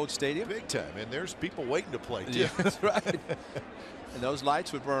next to the old stadium. Big time, and there's people waiting to play too. Yeah, that's right. And those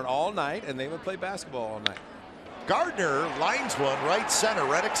lights would burn all night, and they would play basketball all night. Gardner lines one right center.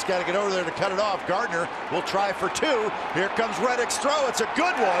 Reddick's got to get over there to cut it off. Gardner will try for 2. Here comes Reddick's throw. It's a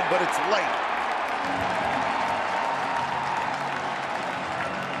good one, but it's late.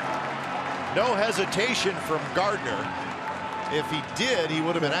 No hesitation from Gardner. If he did, he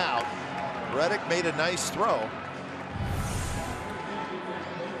would have been out. Reddick made a nice throw.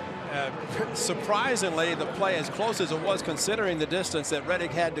 Surprisingly, the play as close as it was considering the distance that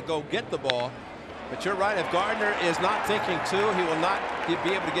Reddick had to go get the ball. But you're right, if Gardner is not thinking to, he will not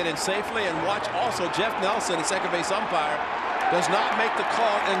be able to get in safely. And watch also Jeff Nelson, the second base umpire, does not make the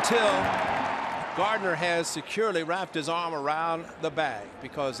call until Gardner has securely wrapped his arm around the bag,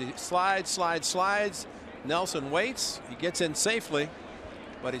 because he slides. Nelson waits, he gets in safely,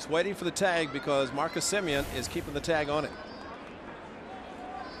 but he's waiting for the tag because Marcus Semien is keeping the tag on it.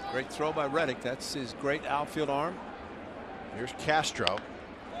 Great throw by Reddick. That's his great outfield arm. Here's Castro.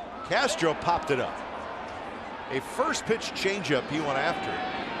 Castro popped it up. A first pitch changeup he went after.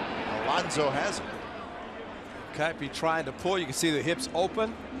 Alonso has it. Cappy trying to pull. You can see the hips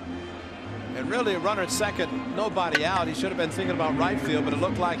open. And really a runner at second, nobody out. He should have been thinking about right field, but it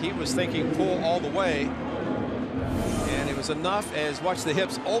looked like he was thinking pull all the way. And it was enough as watch the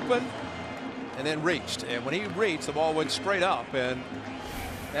hips open and then reached. And when he reached, the ball went straight up. And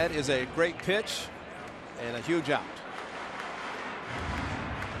that is a great pitch and a huge out.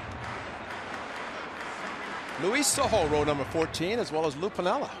 Luis Sojo, row number 14, as well as Lou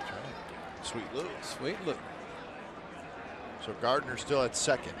Piniella. Sweet Lou. Sweet Lou. So Gardner still at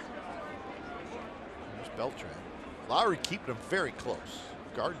second. There's Beltran. Lowry keeping him very close.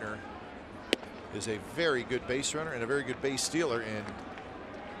 Gardner is a very good base runner and a very good base stealer, and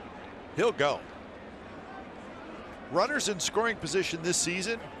he'll go. Runners in scoring position this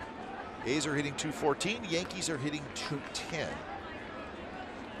season. A's are hitting .214. Yankees are hitting .210.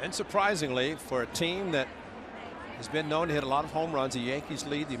 And surprisingly, for a team that has been known to hit a lot of home runs, the Yankees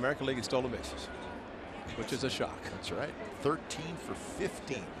lead the American League in stolen bases, which is a shock. That's right. 13 for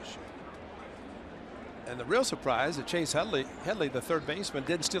 15. And the real surprise that Chase Headley, the third baseman,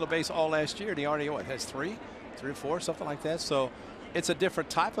 didn't steal a base all last year. And he already has three or four, something like that. So it's a different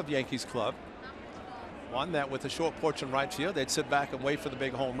type of Yankees club. One that with a short porch in right field, they'd sit back and wait for the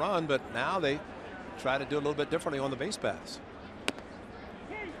big home run. But now they try to do a little bit differently on the base paths.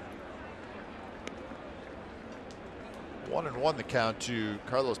 1-1 the count to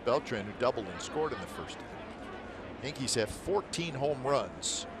Carlos Beltran, who doubled and scored in the first inning. Yankees have 14 home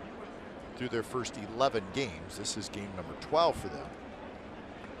runs through their first 11 games. This is game number 12 for them.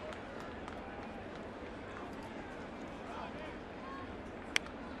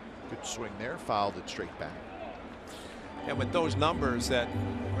 Good swing there, fouled it straight back. And with those numbers that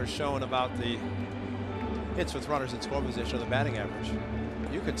were shown about the hits with runners in scoring position or the batting average,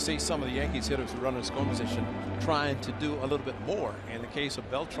 you can see some of the Yankees hitters with runners in scoring position trying to do a little bit more. In the case of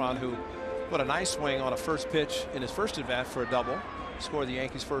Beltran, who put a nice swing on a first pitch in his first at bat for a double, scored the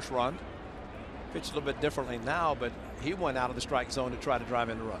Yankees' first run. Pitched a little bit differently now, but he went out of the strike zone to try to drive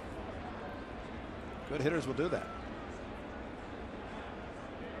in the run. Good hitters will do that.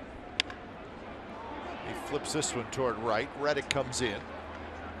 He flips this one toward right. Reddick comes in.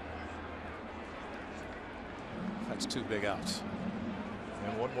 That's two big outs.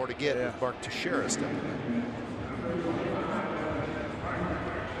 And one more to get with Mark Teixeira stepping in.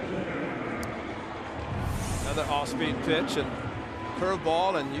 Another off-speed pitch and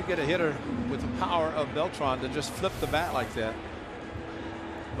curveball, and you get a hitter with the power of Beltran to just flip the bat like that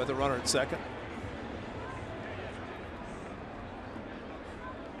with a runner at second.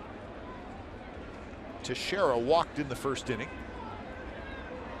 Teixeira walked in the first inning.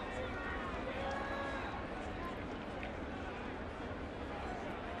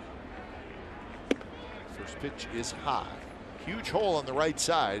 First pitch is high. Huge hole on the right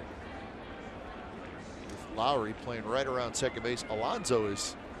side. With Lowry playing right around second base. Alonso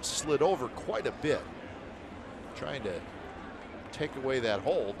is slid over quite a bit, trying to take away that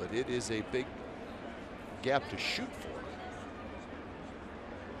hole, but it is a big gap to shoot for.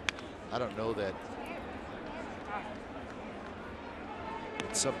 I don't know that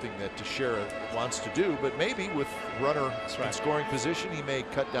it's something that Teixeira wants to do, but maybe with runner in scoring position, he may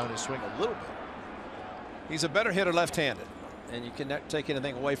cut down his swing a little bit. He's a better hitter left-handed, and you cannot take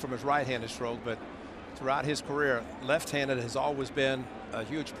anything away from his right-handed stroke, but throughout his career, left-handed has always been a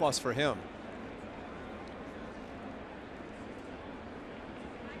huge plus for him.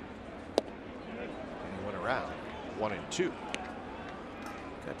 And he went around 1-2.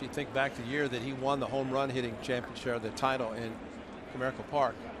 If you think back the year that he won the home run hitting championship, the title in Comerica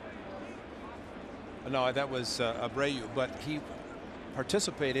Park. No, that was Abreu, but he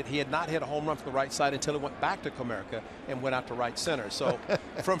participated. He had not hit a home run from the right side until he went back to Comerica and went out to right center. So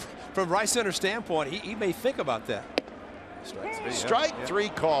from right center standpoint, he may think about that. Strike three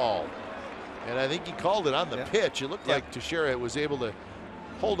call. And I think he called it on the pitch. It looked like Teixeira was able to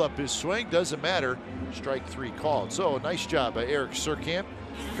hold up his swing. Doesn't matter. Strike three called. So a nice job by Eric Surkamp.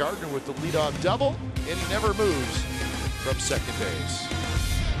 Gardner with the leadoff double, and he never moves from second base.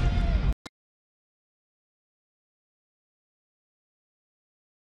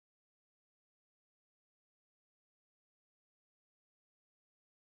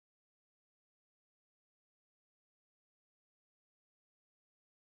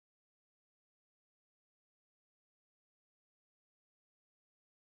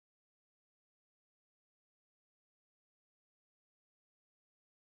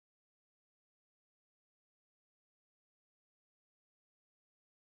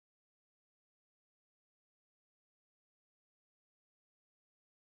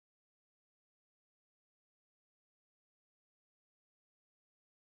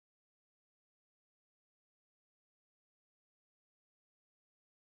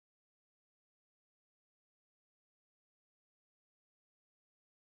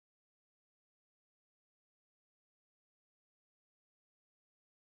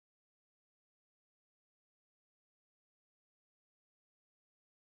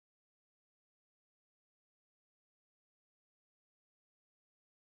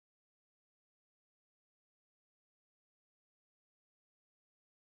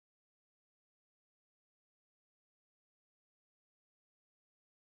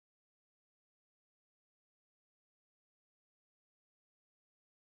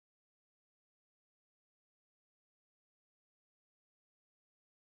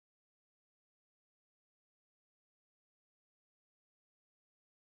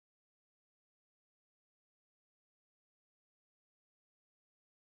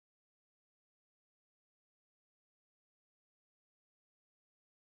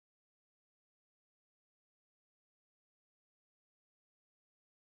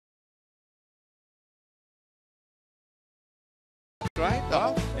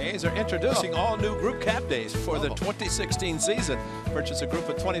 Well, A's are introducing all new group cap days for the 2016 season. Purchase a group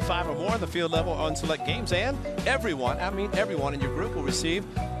of 25 or more in the field level on select games, and everyone, I mean everyone in your group will receive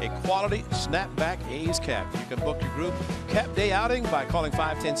a quality snapback A's cap. You can book your group cap day outing by calling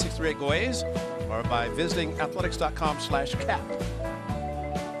 510-638-GO-A's or by visiting athletics.com/cap.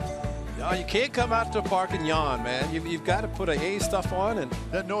 No, you can't come out to the park and yawn, man. You've got to put a A's stuff on. And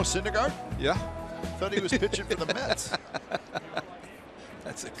that Noah Syndergaard? Yeah. Thought he was pitching for the Mets.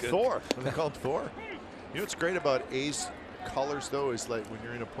 That's a good Thor. They call him Thor. You know what's great about A's colors, though, is like when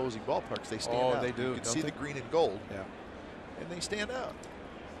you're in opposing ballparks, they stand out. Oh, they do. You can see the green and gold. Yeah. And they stand out.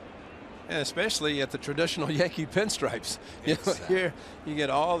 And especially at the traditional Yankee pinstripes. You know, Exactly. here you get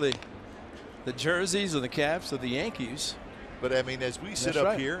all the jerseys and the caps of the Yankees. But I mean, as we sit That's up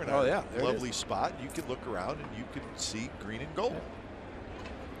right. here in Oh, our yeah, there it lovely spot, you can look around and you can see green and gold.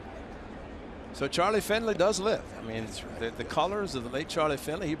 So Charlie Finley does live. I mean, right. the colors of the late Charlie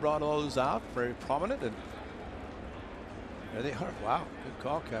Finley, he brought all those out, very prominent, and there they are. Wow, good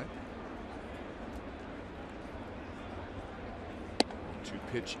call, Cat. To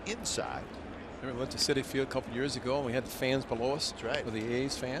pitch inside. Remember, we went to Citi Field a couple years ago, and we had the fans below us. That's right. With the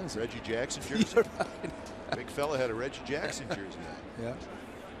A's fans. Reggie Jackson jersey. Yeah, right. Big fella had a Reggie Jackson jersey. Yeah.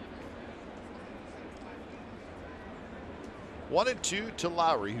 1-2 to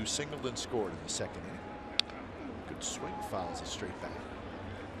Lowry, who singled and scored in the second inning. Good swing, fouls it straight back.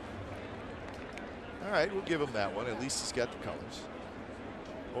 All right, we'll give him that one. At least he's got the colors.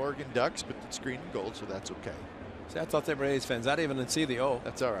 Oregon Ducks, but it's green and gold, so that's okay. See, I thought they were A's fans. I didn't even see the O.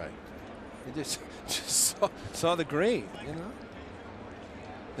 That's all right. They just saw the green, you know.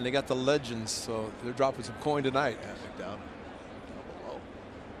 And they got the legends, so they're dropping some coin tonight. Yeah, down below.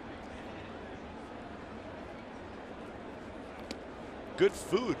 Good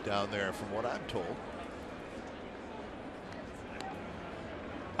food down there, from what I'm told.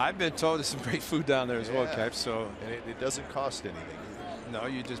 I've been told there's some great food down there as well, Yeah. Cap. So And it doesn't cost anything. no,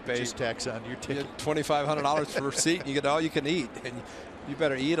 you just pay Just tax on your ticket. $2,500 for a seat. And you get all you can eat, and you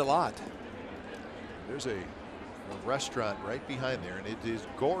better eat a lot. There's a restaurant right behind there, and it is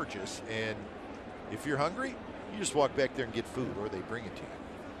gorgeous. And if you're hungry, you just walk back there and get food, or they bring it to you.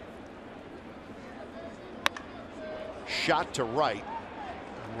 Shot to right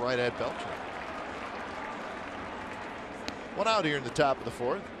at Beltran. One out here in the top of the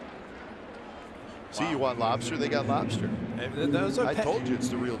fourth. See, you want lobster? They got lobster. Those are I told you it's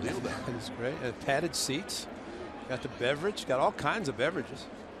the real deal there. That's great. Padded seats. Got the beverage. Got all kinds of beverages.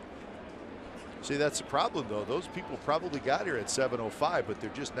 See, that's the problem, though. Those people probably got here at 7:05, but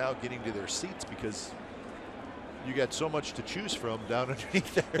they're just now getting to their seats because you got so much to choose from down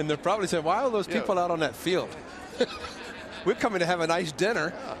underneath there. And they're probably saying, why are those Yeah. people out on that field? We're coming to have a nice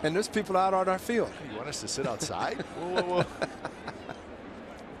dinner, and there's people out on our field. You want us to sit outside? Whoa, whoa, whoa.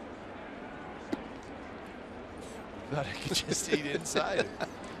 Thought I could just eat inside.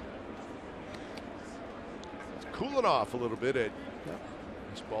 It's cooling off a little bit at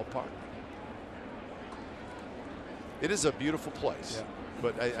this ballpark. It is a beautiful place, Yeah.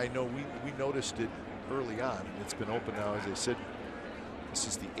 but I know we noticed it early on, and it's been open now, as I said, this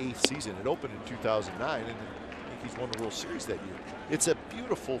is the 8th season. It opened in 2009, and the Yankees won the World Series that year. It's a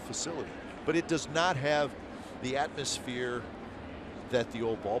beautiful facility, but it does not have the atmosphere that the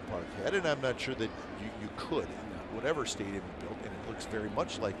old ballpark had, and I'm not sure that you could in whatever stadium you built, and it looks very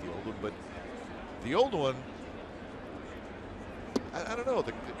much like the old one, but the old one, I don't know,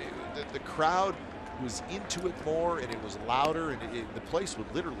 the crowd was into it more, and it was louder, and the place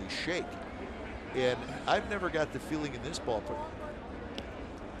would literally shake. And I've never got the feeling in this ballpark.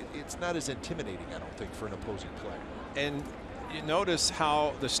 It's not as intimidating, I don't think, for an opposing player. And you notice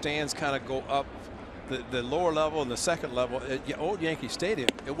how the stands kind of go up, the lower level and the second level at old Yankee Stadium.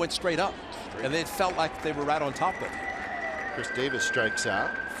 It went straight up, and it felt like they were right on top of it. Chris Davis strikes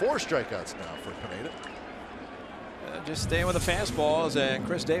out. 4 strikeouts now for Pineda. Just staying with the fastballs, and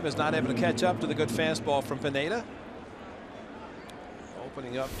Chris Davis not able to catch up to the good fastball from Pineda.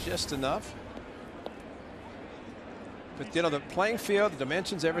 Opening up just enough. But you know, the playing field, the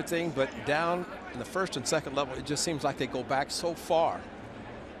dimensions, everything, but down in the first and second level, it just seems like they go back so far.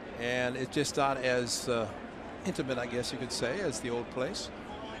 And it's just not as intimate, I guess you could say, as the old place.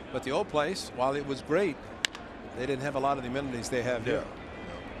 But the old place, while it was great, they didn't have a lot of the amenities they have here.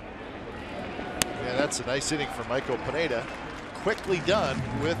 Yeah, that's a nice inning for Michael Pineda. Quickly done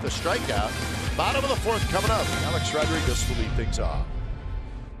with a strikeout. Bottom of the 4th coming up. Alex Rodriguez will lead things off.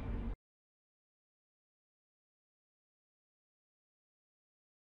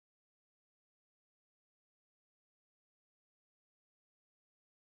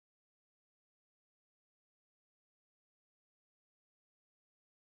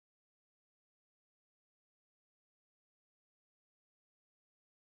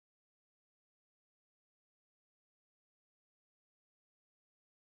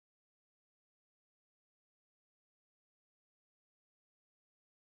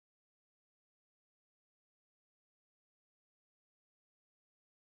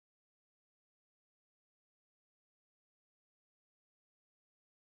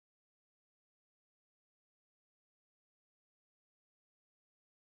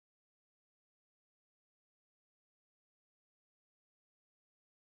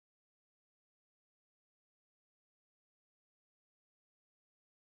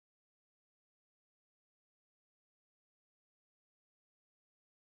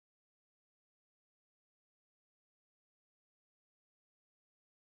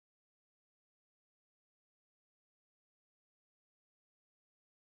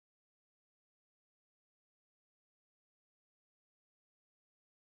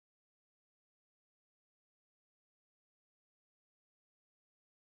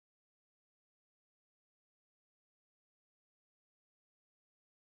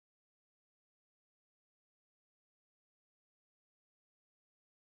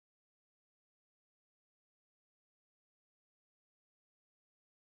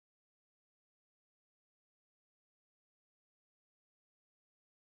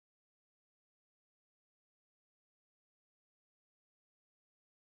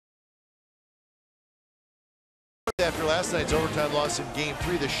 After last night's overtime loss in Game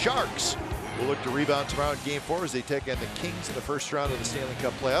 3, the Sharks will look to rebound tomorrow in Game 4 as they take on the Kings in the first round of the Stanley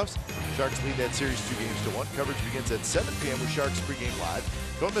Cup playoffs. Sharks lead that series 2-1. Coverage begins at 7 p.m. with Sharks pregame live.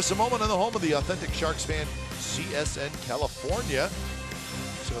 Don't miss a moment on the home of the authentic Sharks fan, CSN California.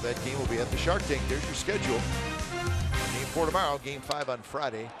 So that game will be at the Shark Tank. There's your schedule. Game 4 tomorrow, Game 5 on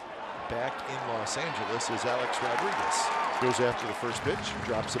Friday. Back in Los Angeles is Alex Rodriguez. Goes after the first pitch,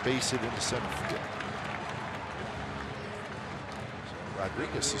 drops a base hit into center field. So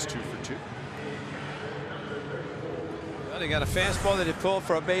Rodriguez is 2 for 2. Well, he got a fastball that he pulled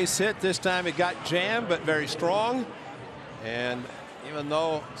for a base hit. This time it got jammed, but very strong. And even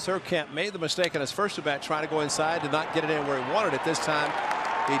though Surkamp made the mistake on his first at bat trying to go inside, did not get it in where he wanted it this time.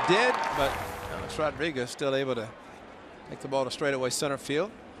 He did, but Alex Rodriguez still able to take the ball to straightaway center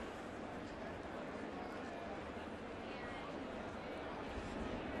field.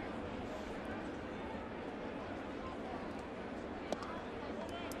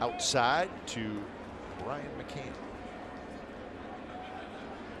 Outside to Brian McCann.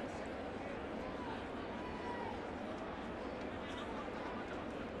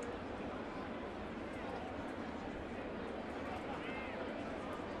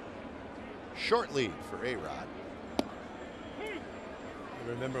 Short lead for A-Rod.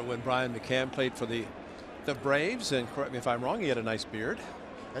 Remember when Brian McCann played for the Braves, and correct me if I'm wrong, he had a nice beard.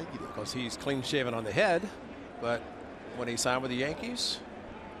 I think he did. Because he's clean shaven on the head, but when he signed with the Yankees,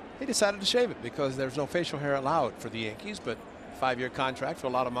 he decided to shave it because there's no facial hair allowed for the Yankees, but 5-year contract for a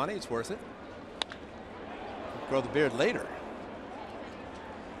lot of money, it's worth it. Grow the beard later.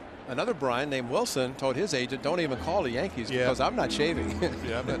 Another Brian named Wilson told his agent, don't even call the Yankees because I'm not shaving.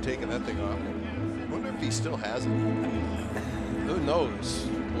 Yeah, I'm not taking that thing off. I wonder if he still has it. Who knows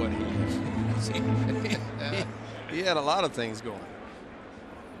what he had a lot of things going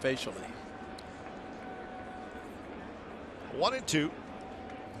facially. 1-2.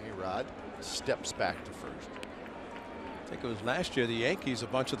 A-Rod steps back to first. I think it was last year the Yankees, a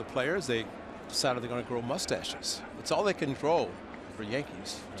bunch of the players, they decided they're going to grow mustaches. It's all they can grow for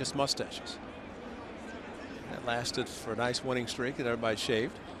Yankees, just mustaches. That lasted for a nice winning streak and everybody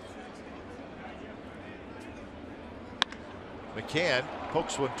shaved. McCann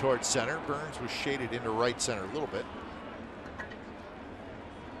pokes one towards center. Burns was shaded into right center a little bit.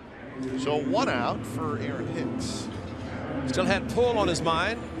 So 1 out for Aaron Hicks. Still had pull on his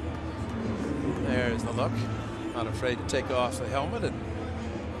mind. There's the look. Not afraid to take off the helmet and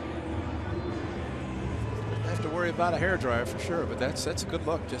have to worry about a hairdryer for sure, but that's a good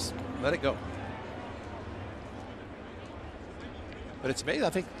look. Just let it go. But it's amazing. I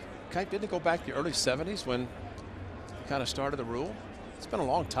think didn't it go back to the early 70s when they kind of started the rule? It's been a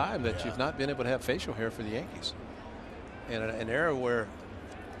long time that you've not been able to have facial hair for the Yankees. In an era where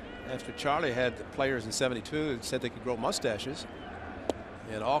after Charlie had the players in '72 that said they could grow mustaches,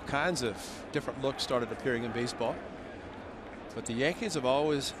 and all kinds of different looks started appearing in baseball. But the Yankees have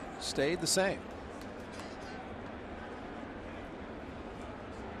always stayed the same.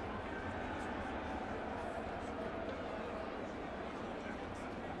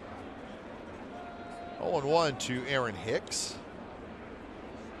 Oh, 1 to Aaron Hicks.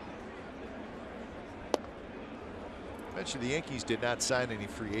 I mentioned the Yankees did not sign any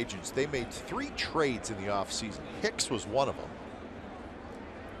free agents. They made 3 trades in the offseason. Hicks was one of them.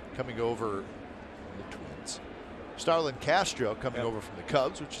 Coming over from the Twins. Starlin Castro coming over from the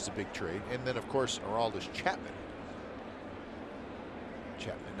Cubs, which is a big trade. And then, of course, Aroldis Chapman.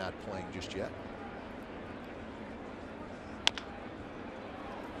 Chapman not playing just yet.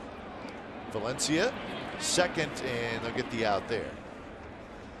 Valencia, second, and they'll get the out there.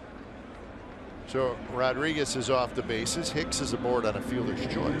 So Rodriguez is off the bases. Hicks is aboard on a fielder's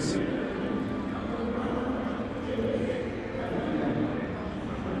choice.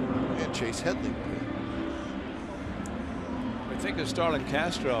 And Chase Headley. We think of Starlin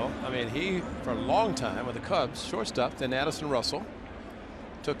Castro. I mean, he, for a long time with the Cubs, shortstop, then Addison Russell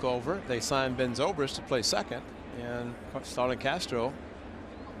took over. They signed Ben Zobrist to play second, and Starlin Castro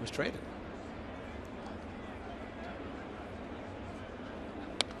was traded.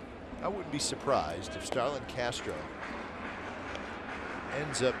 I wouldn't be surprised if Starlin Castro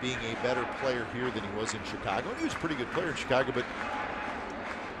ends up being a better player here than he was in Chicago. He was a pretty good player in Chicago, but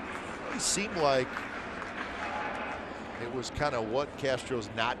he seemed like it was kind of what Castro's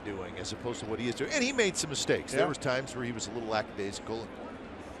not doing as opposed to what he is doing. And he made some mistakes. There was times where he was a little lackadaisical. And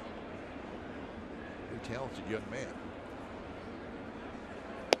very talented young man.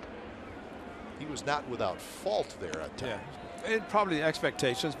 He was not without fault there at times. And probably the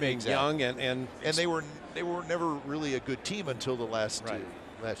expectations being young and they were never really a good team until the last year.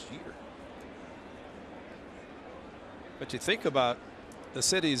 But you think about the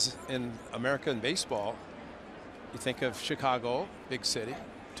cities in American baseball. You think of Chicago, big city,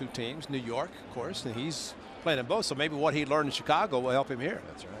 2 teams, New York, of course, and he's playing in both. So maybe what he learned in Chicago will help him here.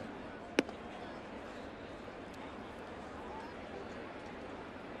 That's right.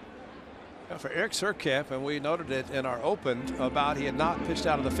 Now for Eric Surkamp, and we noted it in our open about he had not pitched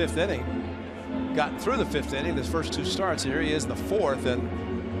out of the 5th inning, gotten through the 5th inning, his first 2 starts. Here he is in the 4th and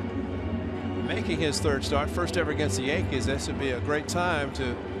making his 3rd start, first ever against the Yankees. This would be a great time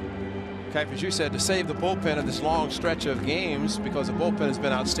to, as you said, to save the bullpen in this long stretch of games, because the bullpen has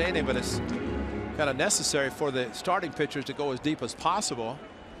been outstanding, but it's kind of necessary for the starting pitchers to go as deep as possible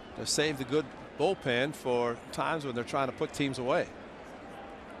to save the good bullpen for times when they're trying to put teams away.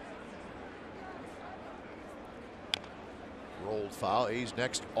 Rolled foul. A's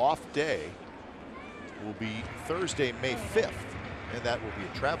next off day will be Thursday, May 5th, and that will be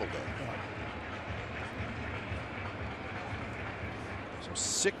a travel day. So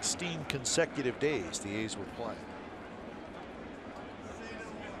 16 consecutive days the A's will play.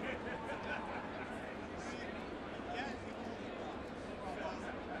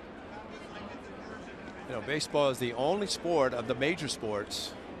 You know, baseball is the only sport of the major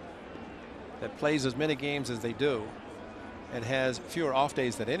sports that plays as many games as they do and has fewer off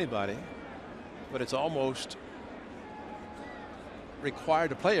days than anybody, but it's almost required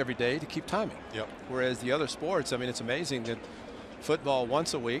to play every day to keep timing. Yep. Whereas the other sports, I mean, it's amazing that football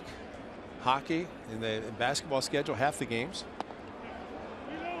once a week, hockey in the basketball schedule half the games.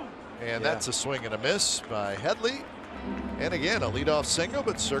 And that's a swing and a miss by Headley, and again a leadoff single,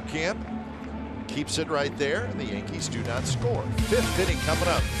 but Surkamp keeps it right there, and the Yankees do not score. 5th inning coming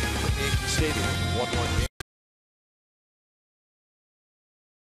up at Yankee Stadium. 1-1 game.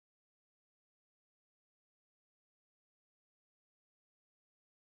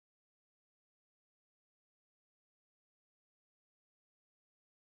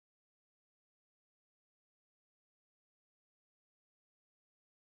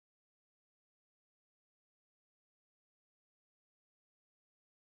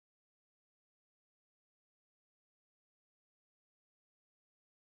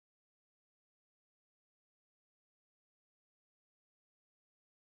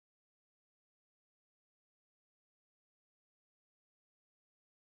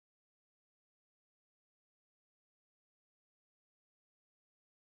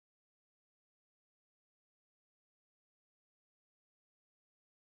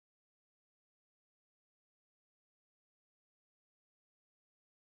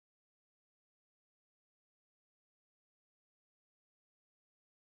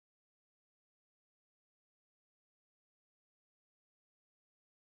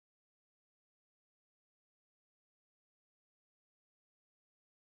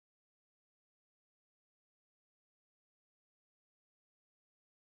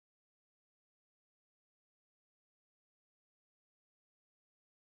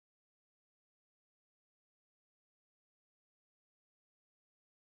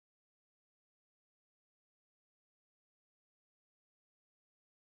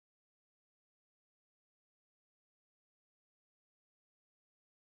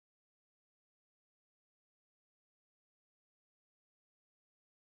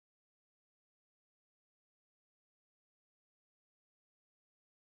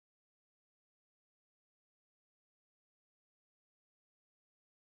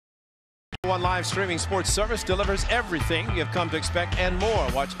 One live streaming sports service delivers everything you've come to expect and more.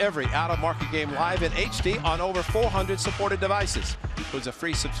 Watch every out-of-market game live in HD on over 400 supported devices. Includes a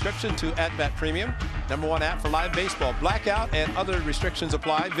free subscription to At-Bat Premium, #1 app for live baseball. Blackout and other restrictions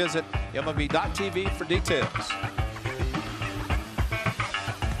apply. Visit MLB.tv for details.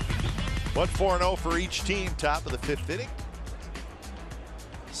 1-4-0 for each team, top of the 5th inning.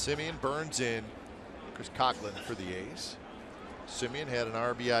 Simeon, Burns, and Chris Coughlin for the A's. Simeon had an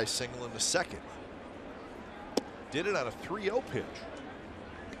RBI single in the 2nd. Did it on a 3-0 pitch.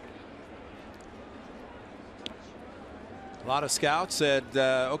 A lot of scouts said,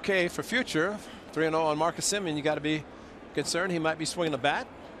 okay, for future, 3-0 on Marcus Simeon, you got to be concerned he might be swinging the bat.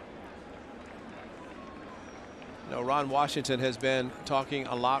 You know, Ron Washington has been talking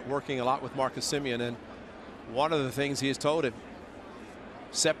a lot, working a lot with Marcus Simeon, and one of the things he has told him,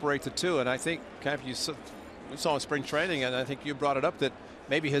 separate the two. And I think we saw in spring training, and I think you brought it up, that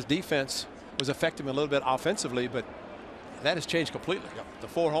maybe his defense was affecting him a little bit offensively, but that has changed completely. Yep. The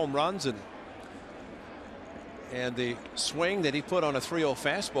 4 home runs and the swing that he put on a 3-0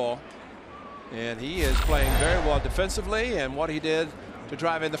 fastball, and he is playing very well defensively. And what he did to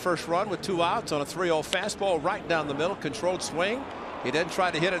drive in the first run with 2 outs on a 3-0 fastball right down the middle, controlled swing. He didn't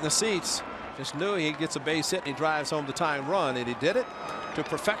try to hit it in the seats. Just knew he gets a base hit and he drives home the tying run, and he did it to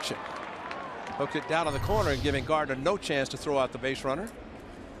perfection. Hooked it down on the corner and giving Gardner no chance to throw out the base runner.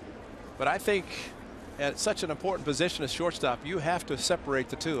 But I think at such an important position as shortstop, you have to separate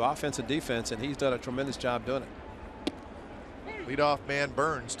the two, offense and defense, and he's done a tremendous job doing it. Leadoff man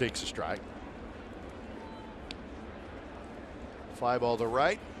Burns takes a strike. Fly ball to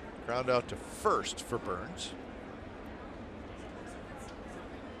right. Ground out to first for Burns.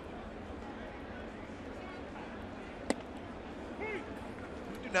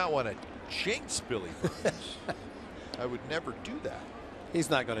 We do not want to jinx Billy Burns. I would never do that. He's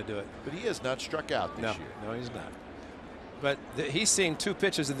not going to do it. But he has not struck out this year. No, he's not. But he's seeing 2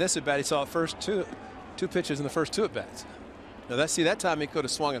 pitches in this at bat. He saw first two pitches in the first 2 at bats. Now that time he could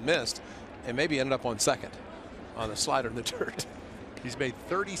have swung and missed, and maybe ended up on second on the slider in the dirt. He's made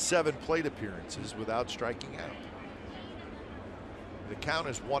 37 plate appearances without striking out. The count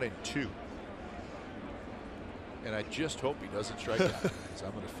is 1-2. And I just hope he doesn't strike out, because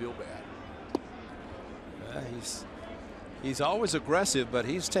I'm going to feel bad. He's always aggressive, but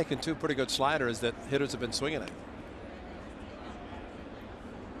he's taken 2 pretty good sliders that hitters have been swinging at.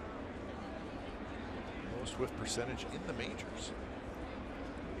 Most whiff percentage in the majors.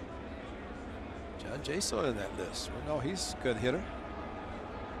 John Jason in that list. No, he's a good hitter.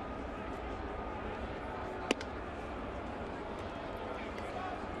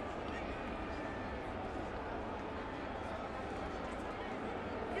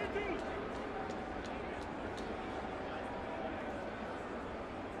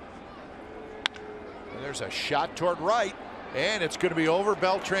 There's a shot toward right, and it's going to be over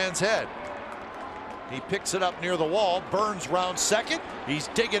Beltran's head. He picks it up near the wall. Burns rounds second. He's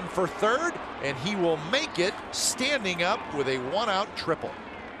digging for third, and he will make it standing up with a 1-out triple.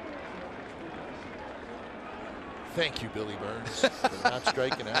 Thank you, Billy Burns, for not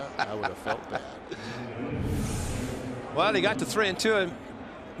striking out. I would have felt bad. Well, he got to 3-2, and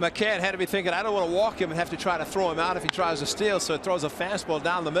McCann had to be thinking, I don't want to walk him and have to try to throw him out if he tries to steal. So it throws a fastball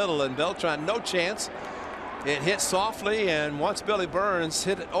down the middle, and Beltran no chance. It hit softly, and once Billy Burns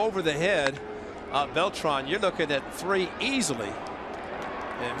hit it over the head of Beltran, you're looking at 3 easily.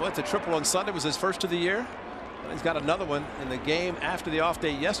 And what, the triple on Sunday was his first of the year. He's got another one in the game after the off day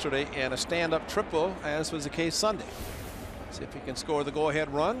yesterday, and a stand-up triple, as was the case Sunday. See if he can score the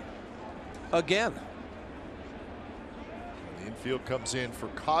go-ahead run again. The infield comes in for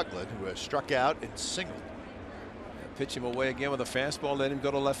Coughlin, who has struck out and singled. And pitch him away again with a fastball, let him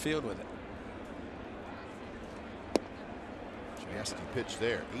go to left field with it. Nasty pitch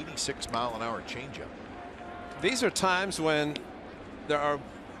there. 86-mile-an-hour changeup. These are times when there's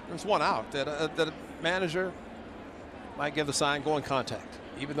 1 out that a manager might give the sign, go in contact,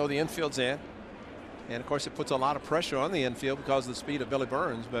 even though the infield's in. And of course, it puts a lot of pressure on the infield because of the speed of Billy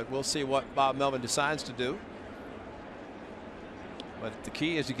Burns. But we'll see what Bob Melvin decides to do. But the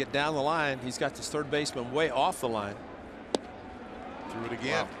key is you get down the line. He's got this third baseman way off the line. Threw it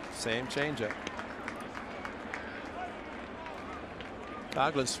again. Wow. Same changeup.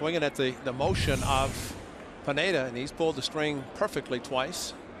 Coughlin swinging at the motion of Pineda, and he's pulled the string perfectly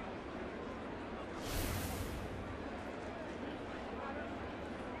twice.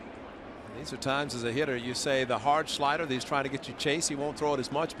 And these are times as a hitter you say the hard slider that he's trying to get you chase, he won't throw it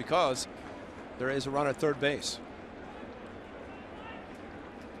as much because there is a runner at third base.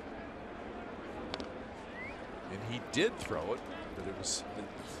 And he did throw it, but it was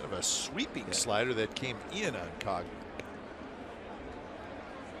a sweeping slider that came in on Coughlin.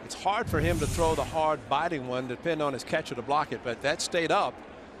 It's hard for him to throw the hard biting one, depending on his catcher to block it, but that stayed up,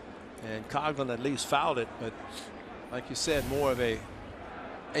 and Coughlin at least fouled it. But like you said, more of a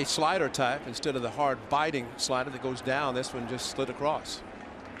slider type instead of the hard biting slider that goes down. This one just slid across.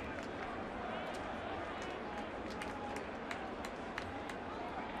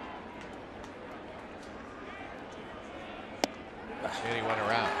 And he went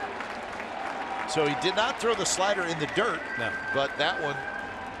around. So he did not throw the slider in the dirt, no. But that one,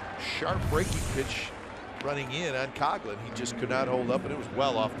 sharp breaking pitch running in on Coughlin. He just could not hold up, and it was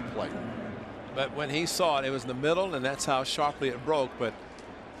well off the plate. But when he saw it, it was in the middle, and that's how sharply it broke. But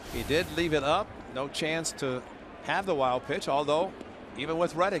he did leave it up. No chance to have the wild pitch, although even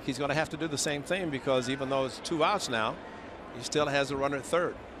with Reddick, he's going to have to do the same thing, because even though it's 2 outs now, he still has a runner at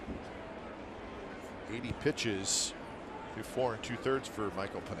third. 80 pitches through 4 2/3 for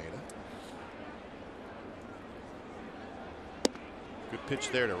Michael Pineda. Good pitch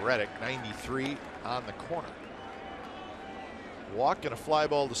there to Reddick. 93 on the corner. Walk and a fly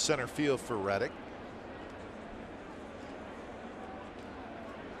ball to center field for Reddick.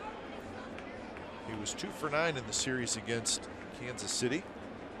 He was 2 for 9 in the series against Kansas City.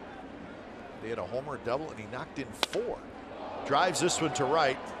 They had a homer, a double, and he knocked in 4. Drives this one to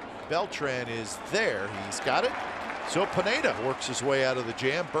right. Beltran is there. He's got it. So Pineda works his way out of the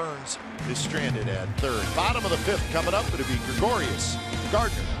jam. Burns is stranded at third. Bottom of the 5th coming up. It'll be Gregorius,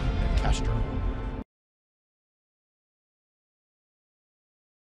 Gardner, and Castro.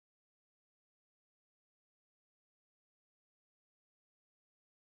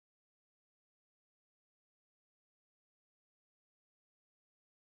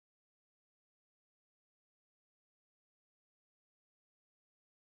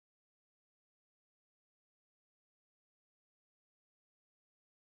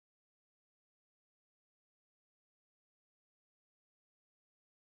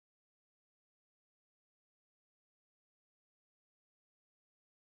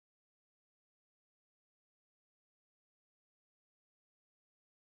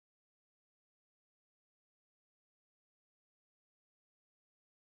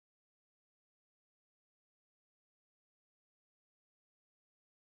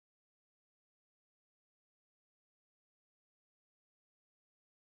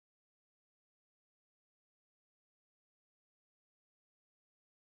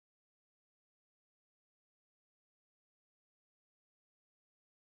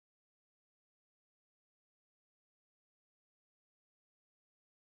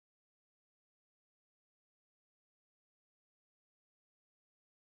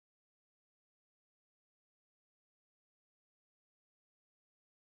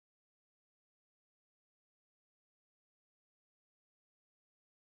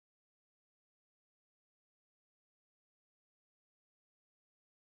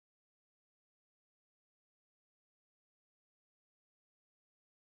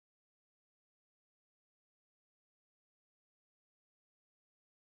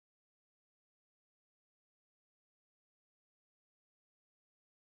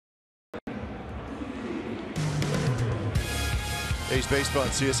 A's Baseball on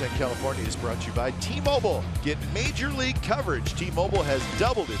CSN California is brought to you by T-Mobile. Get major league coverage. T-Mobile has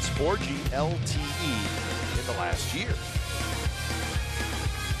doubled its 4G LTE in the last year.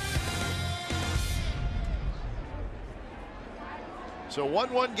 So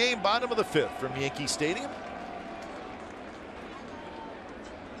 1-1 game, bottom of the 5th from Yankee Stadium.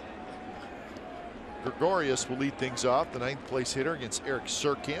 Gregorius will lead things off, the 9th place hitter against Eric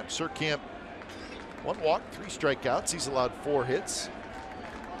Surkamp. Surkamp, 1 walk, 3 strikeouts. He's allowed 4 hits.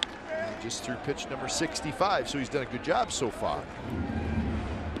 And he just threw pitch number 65, so he's done a good job so far.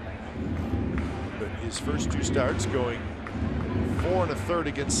 But his first 2 starts going 4 1/3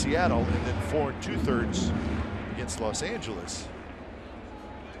 against Seattle and then 4 2/3 against Los Angeles.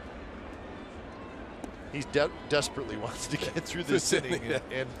 He desperately wants to get through this inning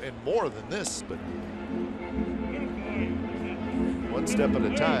and more than this, but one step at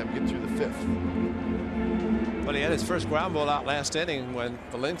a time, get through the 5th. Well, he had his first ground ball out last inning when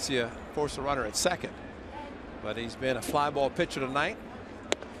Valencia forced a runner at second. But he's been a fly ball pitcher tonight.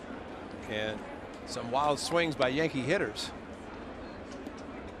 And some wild swings by Yankee hitters.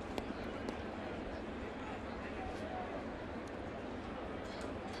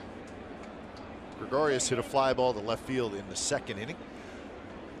 Gregorius hit a fly ball to left field in the 2nd inning.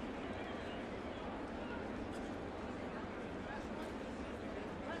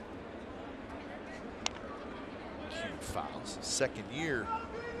 Fouls. 2nd year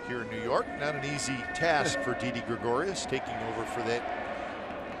here in New York. Not an easy task for Didi Gregorius, taking over for that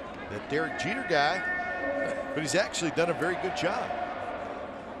Derek Jeter guy, but he's actually done a very good job.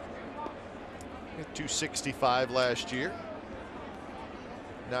 Hit 265 last year.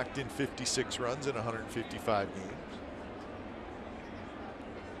 Knocked in 56 runs in 155 games.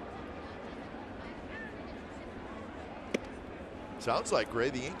 Sounds like, Ray,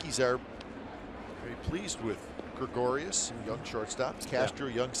 the Yankees are very pleased with Gregorius, young shortstop, Castro,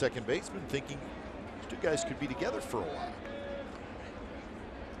 young second baseman, thinking these 2 guys could be together for a while.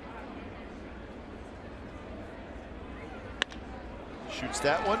 Shoots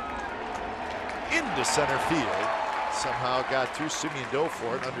that one into center field. Somehow got through. Simeon Doe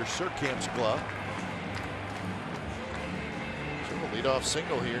for it under Surkamp's glove. So a leadoff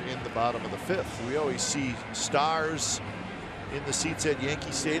single here in the bottom of the 5th. We always see stars in the seats at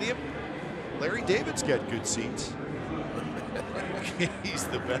Yankee Stadium. Larry David's got good seats. He's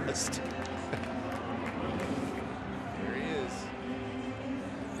the best. There he is.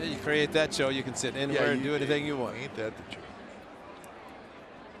 Yeah, you create that show, you can sit anywhere and do anything you want. Ain't that the truth?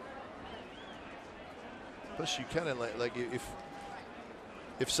 Plus, you kind of like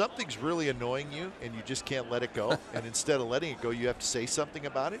if something's really annoying you and you just can't let it go, and instead of letting it go, you have to say something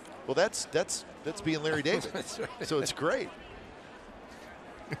about it. Well, that's being Larry David. That's right. So it's great.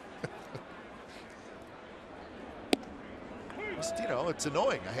 just, you know, it's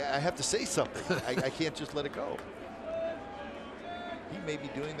annoying. I have to say something. I can't just let it go. He may be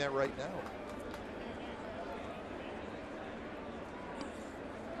doing that right now.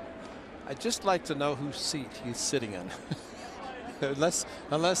 I'd just like to know whose seat he's sitting in.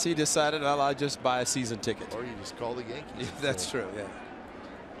 unless he decided, well, I'll just buy a season ticket. Or you just call the Yankees. Yeah, that's true, yeah.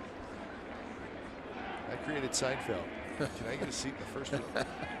 I created Seinfeld. Can I get a seat in the first row? There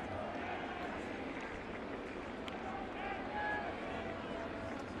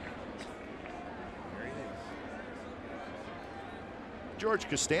he is. George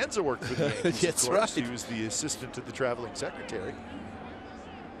Costanza worked for the Yankees. That's of course. right. He was the assistant to the traveling secretary.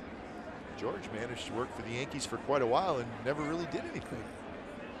 George managed to work for the Yankees for quite a while and never really did anything.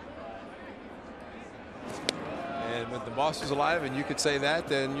 And when the boss was alive and you could say that,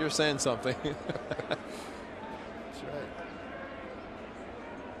 then you're saying something. That's right.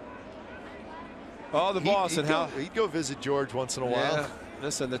 Oh, the boss and how he'd go visit George once in a while. Yeah,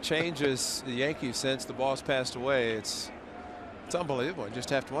 listen, the changes the Yankees since the boss passed away, it's unbelievable. You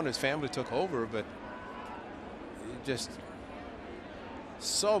just have to wonder, his family took over, but just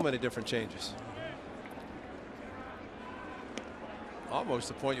so many different changes. Almost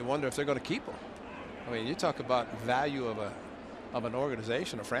the point you wonder if they're going to keep him. I mean, you talk about value of an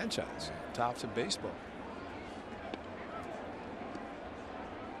organization, a franchise, tops in baseball.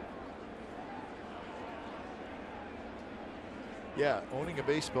 Yeah, owning a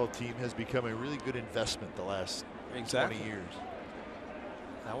baseball team has become a really good investment the last 20 years.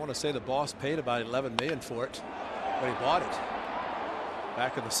 I want to say the boss paid about $11 million for it when he bought it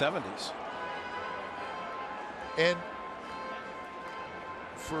back in the 70s. And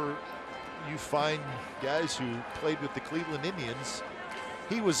for you find guys who played with the Cleveland Indians,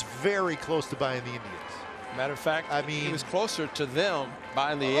 he was very close to buying the Indians. Matter of fact, I mean, he was closer to them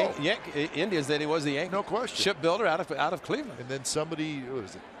buying the Indians than he was the Yankees. No question. Shipbuilder out of Cleveland. And then somebody, what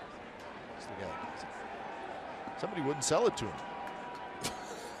was it? Somebody wouldn't sell it to him.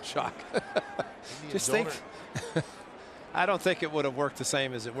 Shock. Just think. I don't think it would have worked the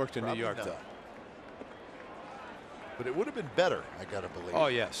same as it worked in New York, though. But it would have been better, I gotta believe. Oh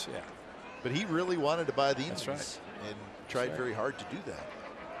yes, yeah. But he really wanted to buy the Indians. That's right. And tried very hard to do that.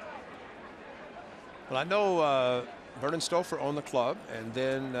 Well, I know Vernon Stouffer owned the club, and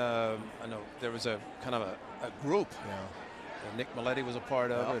then I know there was a kind of a group. Yeah. And Nick Milletti was a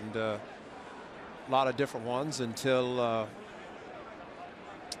part of, and a lot of different ones until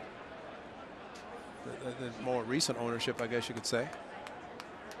the more recent ownership, I guess you could say.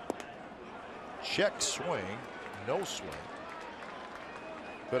 Check swing, no swing.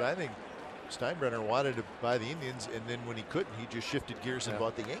 But I think Steinbrenner wanted to buy the Indians, and then when he couldn't, he just shifted gears and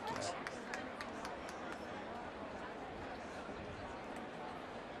bought the Yankees.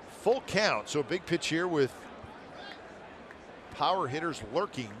 Full count, so a big pitch here with power hitters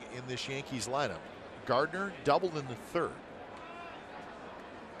lurking in this Yankees lineup. Gardner doubled in the third.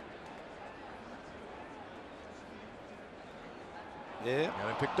 Yeah. And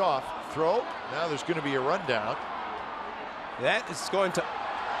it picked off. Throw. Now there's going to be a rundown. That is going to.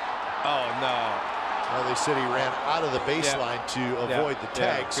 Oh no. Well, they said he ran out of the baseline to avoid the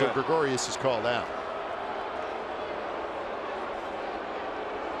tag, so Gregorius is called out.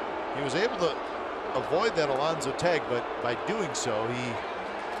 He was able to avoid that Alonso tag, but by doing so, he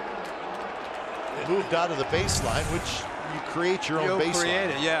moved out of the baseline, which you create your own baseline.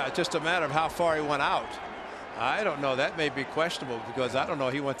 Create it, yeah. It's just a matter of how far he went out. I don't know. That may be questionable because I don't know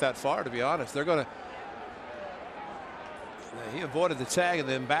he went that far, to be honest. They're going to. He avoided the tag and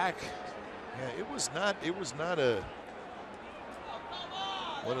then back. Yeah, it was not a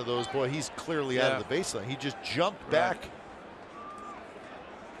one of those. Boy, he's clearly out of the baseline. He just jumped back.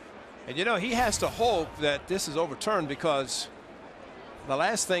 And you know, he has to hope that this is overturned, because the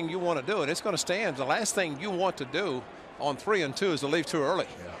last thing you want to do, and it's going to stand, the last thing you want to do on 3-2 is to leave too early.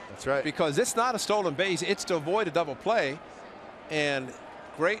 Yeah, that's right. Because it's not a stolen base, it's to avoid a double play. And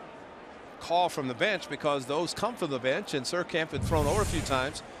great call from the bench, because those come from the bench, and Surkamp had thrown over a few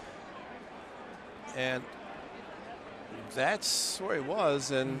times. And that's where he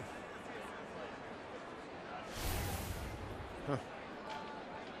was. And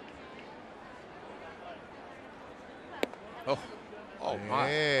oh my.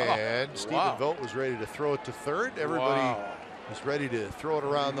 And Stephen Vogt was ready to throw it to third. Everybody was ready to throw it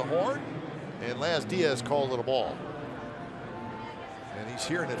around the horn. And Laz Diaz called it a ball. And he's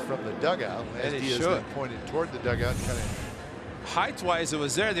hearing it from the dugout. Laz Diaz pointed toward the dugout. Kind of height-wise, it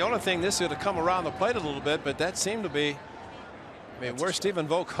was there. The only thing, this would have come around the plate a little bit, but that seemed to be, I mean, where Stephen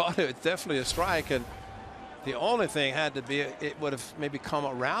Vogt caught it, it's definitely a strike. And the only thing had to be, it would have maybe come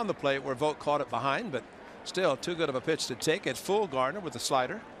around the plate where Vogt caught it behind, but Still too good of a pitch to take at full. Gardner with the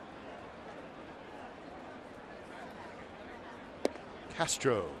slider.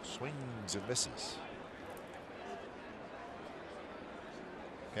 Castro swings and misses.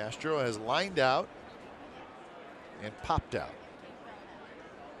 Castro has lined out and popped out.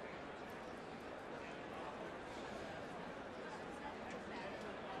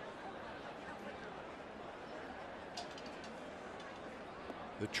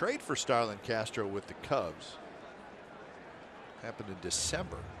 The trade for Starlin Castro with the Cubs happened in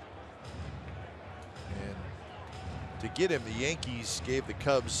December. And to get him, the Yankees gave the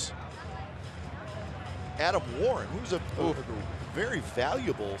Cubs Adam Warren, who's a very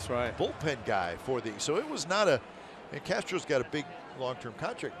valuable bullpen guy for the. So it was not a. And Castro's got a big long-term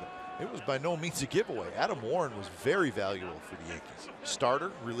contract, but it was by no means a giveaway. Adam Warren was very valuable for the Yankees.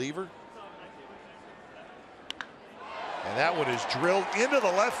 Starter, reliever. And that one is drilled into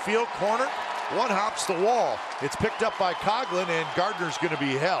the left field corner. One hops the wall. It's picked up by Coghlan, and Gardner's going to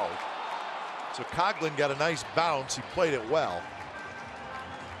be held. So Coghlan got a nice bounce. He played it well.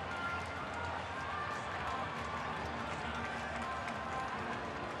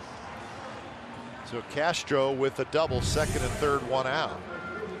 So Castro with a double, second and third, one out.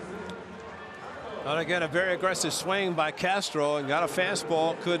 And again, a very aggressive swing by Castro, and got a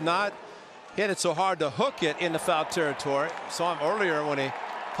fastball. Could not hit it so hard to hook it in the foul territory. Saw him earlier when he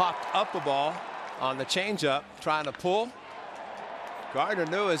popped up a ball on the changeup, trying to pull. Gardner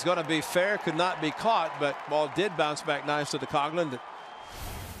knew it was going to be fair, could not be caught, but ball did bounce back nice to the Coghlan.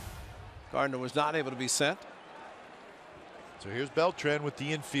 Gardner was not able to be sent. So here's Beltran with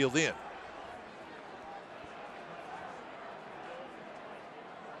the infield in.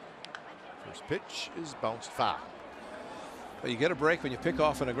 First pitch is bounced foul. Well, you get a break when you pick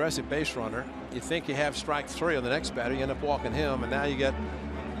off an aggressive base runner. You think you have strike three on the next batter. You end up walking him, and now you get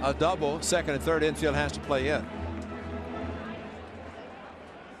a double. Second and third infield has to play in.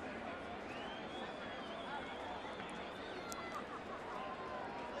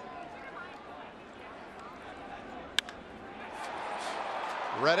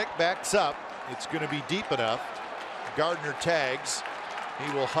 Reddick backs up. It's going to be deep enough. Gardner tags.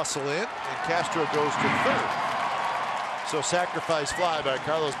 He will hustle in, and Castro goes to third. So sacrifice fly by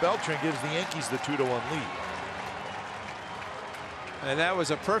Carlos Beltran gives the Yankees the 2-1 lead. And that was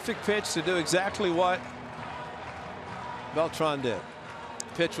a perfect pitch to do exactly what Beltran did.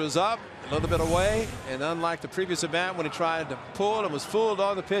 Pitch was up, a little bit away, and unlike the previous at bat when he tried to pull and was fooled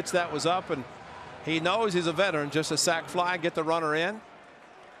on the pitch, that was up, and he knows he's a veteran. Just a sac fly, get the runner in,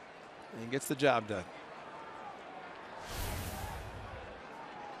 and he gets the job done.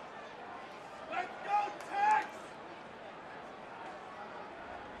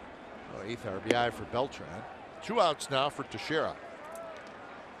 Eighth RBI for Beltran. 2 outs now for Teixeira.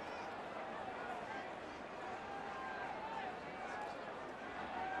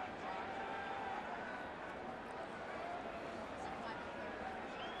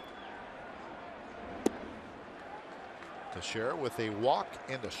 Teixeira with a walk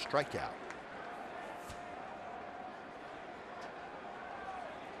and a strikeout.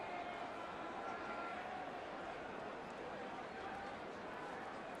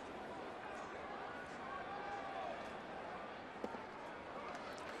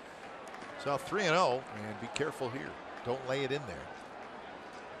 So 3-0, and be careful here. Don't lay it in there.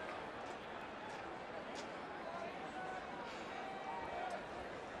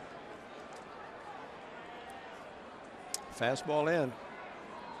 Fastball in.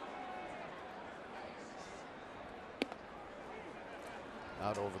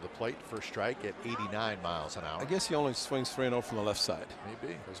 Out over the plate for strike at 89 miles an hour. I guess he only swings 3-0 from the left side.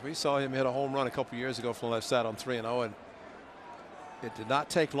 Maybe. Because we saw him hit a home run a couple years ago from the left side on 3-0, and it did not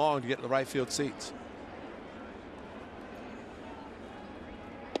take long to get to the right field seats.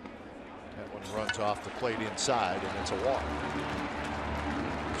 That one runs off the plate inside, and it's a walk.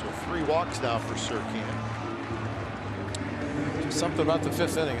 So 3 walks now for Sirkin. Just something about the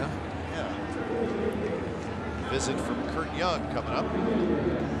fifth inning, huh? Yeah. Visit from Kurt Young coming up.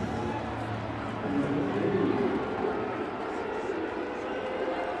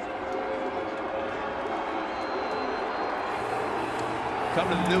 Come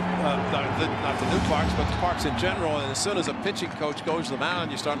to the new, not the new parks, but the parks in general. And as soon as a pitching coach goes to the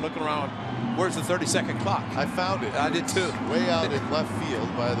mound, you start looking around. Where's the 30-second clock? I found it. I did too. Way out in left field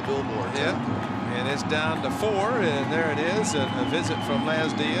by the billboard. Yeah. And it's down to 4, and there it is. A visit from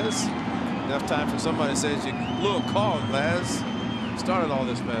Laz Diaz. Enough time for somebody to say, you blew a call, Laz. Started all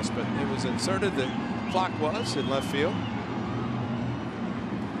this mess, but it was inserted. The clock was in left field.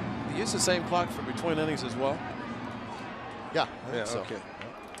 They use the same clock for between innings as well. Yeah, I think so. Okay.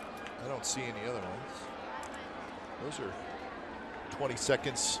 I don't see any other ones. Those are 20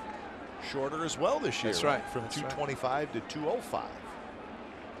 seconds shorter as well this year. That's right. From 225 to 205.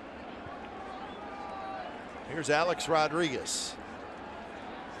 Here's Alex Rodriguez.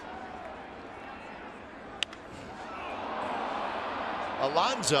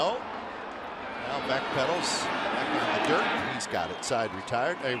 Alonso now backpedals back on the dirt. He's got it. Side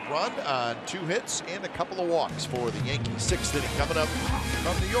retired. A run on 2 hits and a couple of walks for the Yankees. 6th inning coming up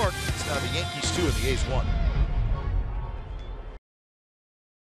from New York. It's now the Yankees 2 and the A's 1.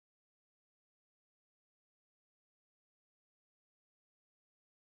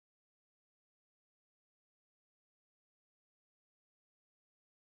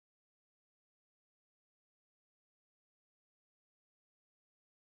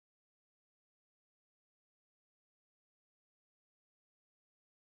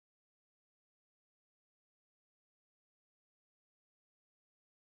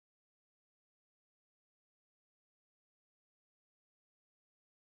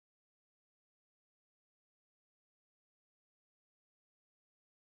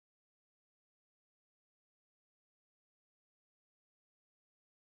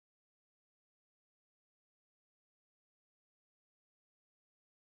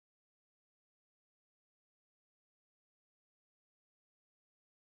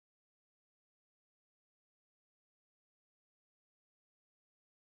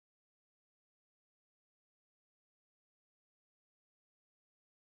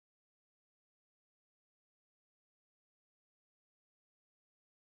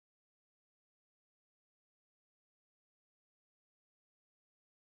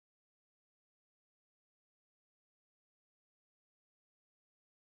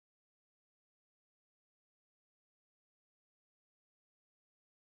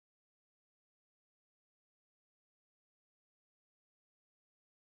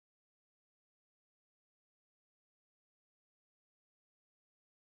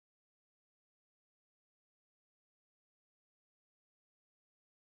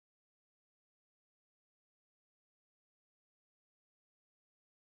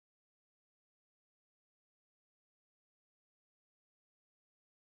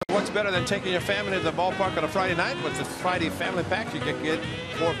 What's better than taking your family to the ballpark on a Friday night? With the Friday Family Pack, you can get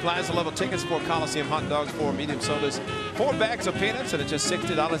 4 Plaza level tickets, 4 Coliseum hot dogs, 4 medium sodas, 4 bags of peanuts, and it's just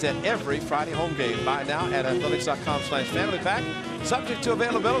 $60 at every Friday home game. Buy now at athletics.com/family pack. Subject to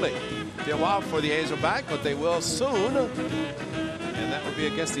availability. Be a while before the A's are back, but they will soon. And that would be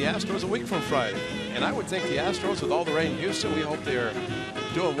against the Astros a week from Friday. And I would think the Astros, with all the rain in Houston, we hope they're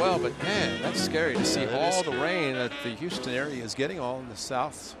doing well. But man, that's scary to see all the rain that the Houston area is getting, all in the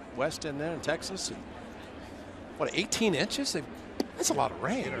southwest in there in Texas. And what, 18 inches? That's a lot of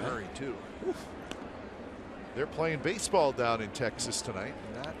rain. In a hurry too. Oof. They're playing baseball down in Texas tonight.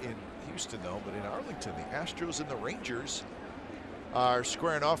 Not in Houston though, but in Arlington. The Astros and the Rangers are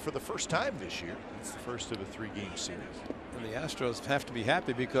squaring off for the first time this year. It's the first of a 3-game series. And the Astros have to be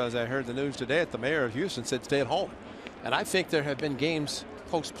happy, because I heard the news today that the mayor of Houston said stay at home. And I think there have been games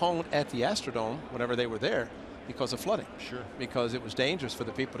postponed at the Astrodome whenever they were there because of flooding. Sure. Because it was dangerous for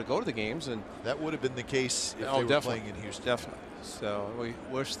the people to go to the games. And that would have been the case if they were playing in Houston. Definitely. So we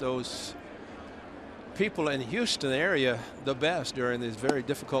wish those people in the Houston area the best during these very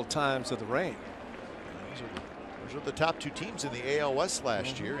difficult times of the rain. Those are the top 2 teams in the AL West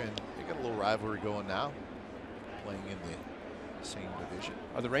last year, and they got a little rivalry going now, playing in the same division.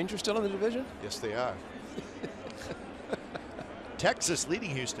 Are the Rangers still in the division? Yes, they are. Texas leading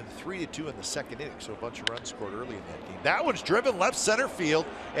Houston 3-2 in the 2nd inning, so a bunch of runs scored early in that game. That one's driven left center field,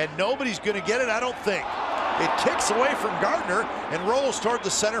 and nobody's going to get it, I don't think. It kicks away from Gardner and rolls toward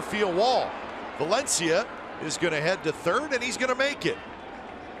the center field wall. Valencia is going to head to third, and he's going to make it.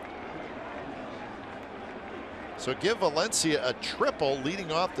 So give Valencia a triple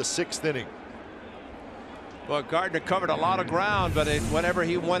leading off the 6th inning. Well, Gardner covered a lot of ground, but whenever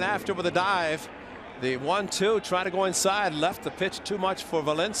he went after with a dive, the 1-2 trying to go inside left the pitch too much for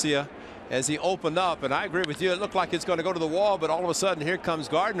Valencia as he opened up. And I agree with you. It looked like it's going to go to the wall, but all of a sudden here comes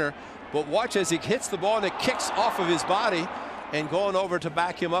Gardner. But watch as he hits the ball and it kicks off of his body, and going over to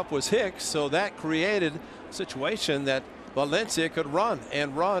back him up was Hicks. So that created a situation that Valencia could run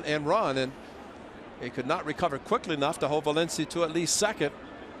and run and run, and he could not recover quickly enough to hold Valencia to at least second.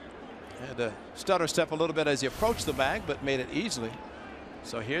 Had to stutter step a little bit as he approached the bag, but made it easily.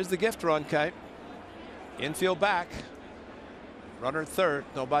 So here's the gift run, Kite. Infield back. Runner at third.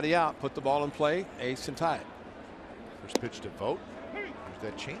 Nobody out. Put the ball in play. Ace can tie it. First pitch to Vogt. There's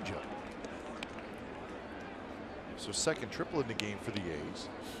that changeup. So second triple in the game for the A's.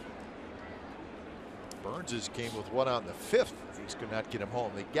 Burns came with 1 out in the 5th. He's going to not get him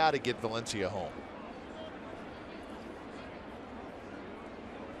home. They got to get Valencia home.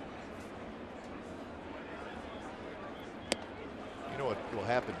 what will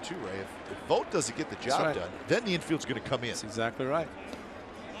happen too, Ray? If Vogt doesn't get the job done, then the infield's going to come in. That's exactly right.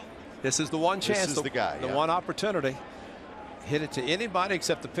 This is the one chance. This is the guy. The one opportunity. Hit it to anybody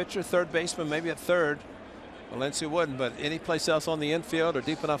except the pitcher, third baseman, maybe at third. Valencia wouldn't, but any place else on the infield or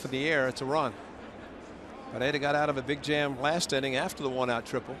deep enough in the air, it's a run. Pineda got out of a big jam last inning after the one-out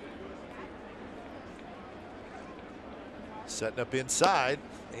triple. Setting up inside,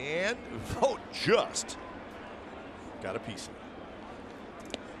 and Vogt just got a piece of it.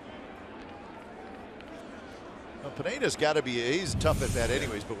 Well, Pineda's got to be, he's tough at bat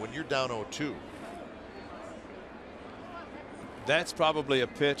anyways, but when you're down 0-2. That's probably a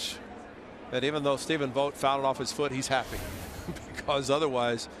pitch that even though Stephen Vogt fouled it off his foot, he's happy because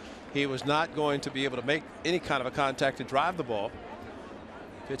otherwise he was not going to be able to make any kind of a contact to drive the ball.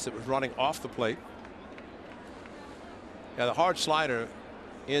 Pitch that was running off the plate. Yeah, the hard slider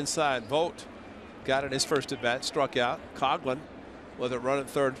inside. Vogt got it his first at bat, struck out. Coughlin with it running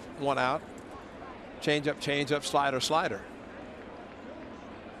third, one out. Change up, slider.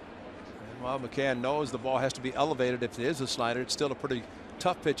 And while McCann knows the ball has to be elevated if it is a slider, it's still a pretty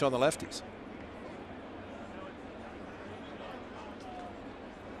tough pitch on the lefties.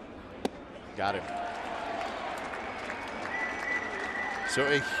 Got him. So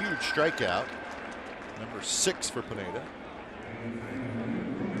a huge strikeout. Number 6 for Pineda.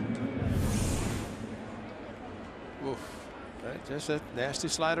 Oof. Just a nasty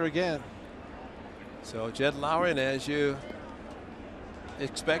slider again. So Jed Lowry, and as you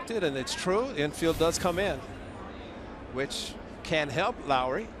expected, and it's true, infield does come in, which can help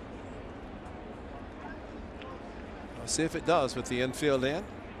Lowry. We'll see if it does with the infield in.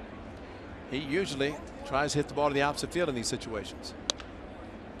 He usually tries to hit the ball to the opposite field in these situations.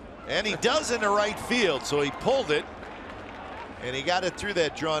 And he does in the right field, so he pulled it. And he got it through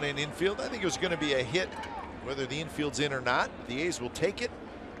that drawn-in infield. I think it was going to be a hit, whether the infield's in or not. The A's will take it.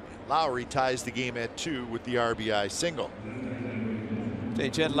 And Lowry ties the game at 2 with the RBI single.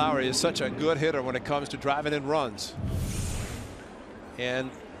 Jed Lowry is such a good hitter when it comes to driving in runs.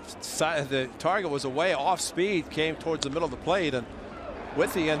 And the target was away off speed, came towards the middle of the plate, and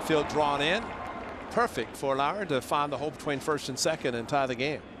with the infield drawn in, perfect for Lowry to find the hole between first and second and tie the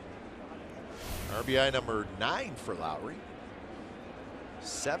game. RBI number 9 for Lowry.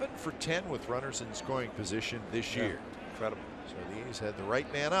 7 for 10 with runners in scoring position this year. Incredible. So the A's had the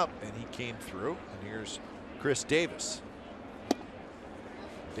right man up, and he came through. And here's Chris Davis.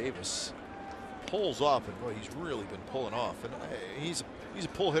 Davis pulls off, and boy, he's really been pulling off. And he's a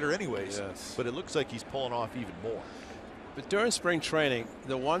pull hitter anyways. Yes. But it looks like he's pulling off even more. But during spring training,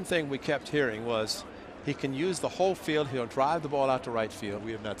 the one thing we kept hearing was he can use the whole field. He'll drive the ball out to right field.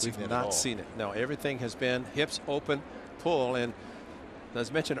 We have not seen that We've at not all. seen it. No, everything has been hips open, pull. And as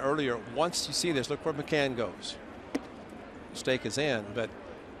mentioned earlier, once you see this, look where McCann goes. Mistake is in. But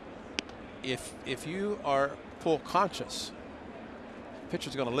if you are pull conscious,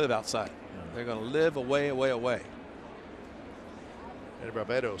 pitcher's going to live outside. They're going to live away. And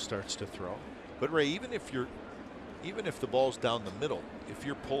Barbato starts to throw. But Ray, even if the ball's down the middle, if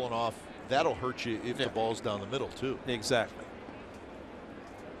you're pulling off, that'll hurt you if the ball's down the middle too. Exactly.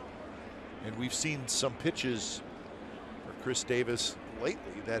 And we've seen some pitches for Chris Davis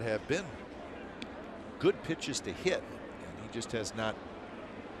lately that have been good pitches to hit, and he just has not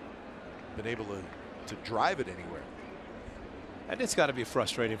been able to drive it anywhere. And it's got to be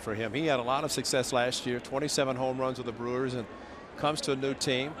frustrating for him. He had a lot of success last year, 27 home runs with the Brewers, and comes to a new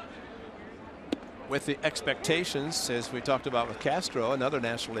team with the expectations, as we talked about with Castro, another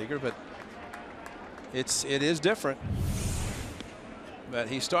National Leaguer, but it is different. But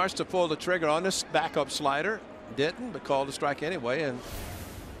he starts to pull the trigger on this backup slider. Didn't, but called a strike anyway, and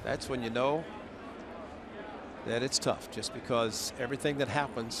that's when you know that it's tough, just because everything that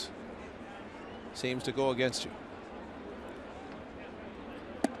happens seems to go against you.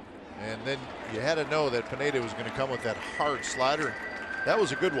 And then you had to know that Pineda was going to come with that hard slider. That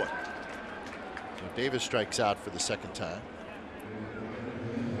was a good one. So Davis strikes out for the second time.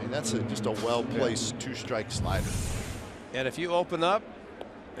 I mean, that's just a well-placed two-strike slider. And if you open up,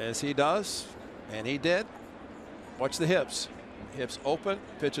 as he does, and he did, watch the hips. Hips open,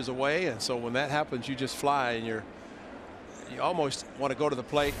 pitches away, and so when that happens, you just fly, and you almost want to go to the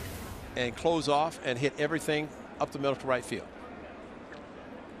plate and close off and hit everything up the middle to right field.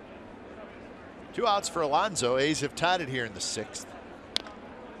 2 outs for Alonso. A's have tied it here in the 6th.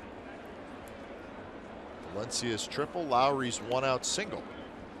 Valencia's triple, Lowry's 1-out single.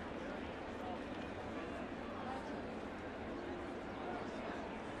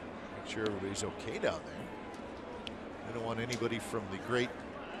 Make sure everybody's okay down there. We don't want anybody from the great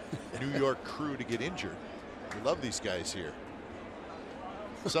New York crew to get injured. We love these guys here.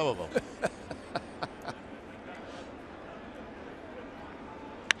 Some of them.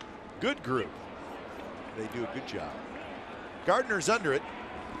 Good group. They do a good job. Gardner's under it.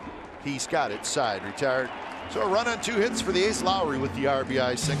 He's got it. Side retired. So a run on 2 hits for the ace. Lowry with the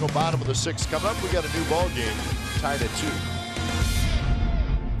RBI single. Bottom of the 6th coming up. We got a new ball game tied at 2.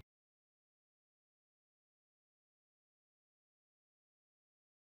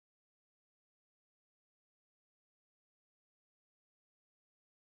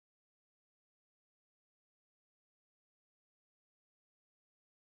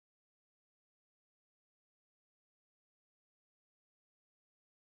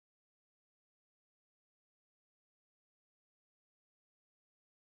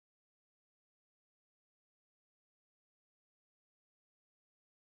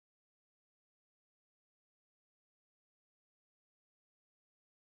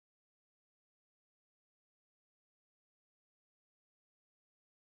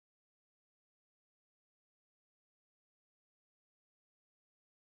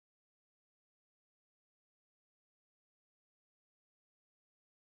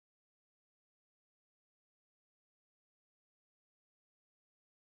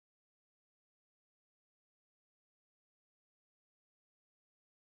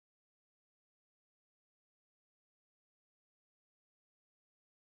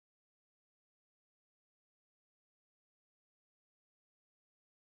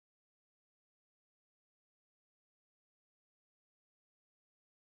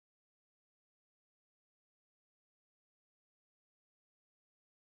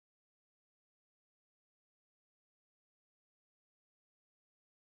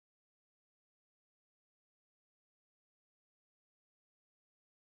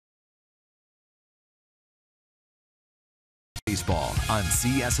 Baseball on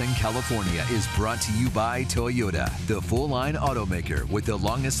CSN California is brought to you by Toyota, the full-line automaker with the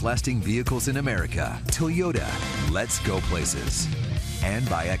longest-lasting vehicles in America. Toyota, let's go places. And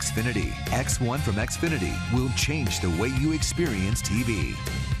by Xfinity. X1 from Xfinity will change the way you experience TV.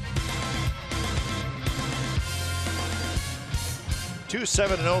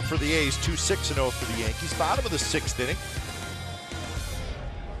 2-7-0 for the A's, 2-6-0 for the Yankees. Bottom of the 6th inning.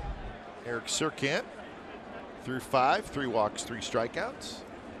 Eric Surkamp through 5, 3 walks, 3 strikeouts.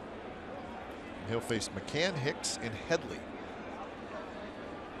 He'll face McCann, Hicks, and Headley.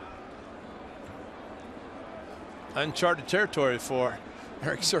 Uncharted territory for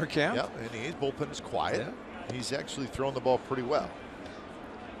Eric Surkamp. Yep, and his bullpen is quiet. Yeah. He's actually thrown the ball pretty well.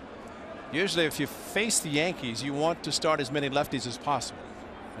 Usually if you face the Yankees, you want to start as many lefties as possible.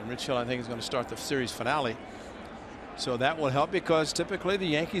 And Rich Hill, I think, is going to start the series finale. So that will help because typically the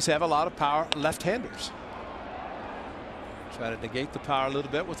Yankees have a lot of power left-handers. Try to negate the power a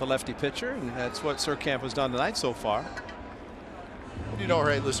little bit with a lefty pitcher, and that's what Surkamp has done tonight so far. You know,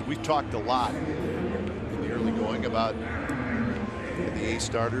 Ray, listen, we've talked a lot in the early going about the A's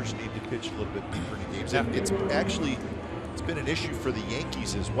starters need to pitch a little bit deeper in the games. Yeah. It's been an issue for the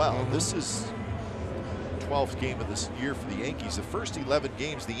Yankees as well. This is 12th game of this year for the Yankees. The first 11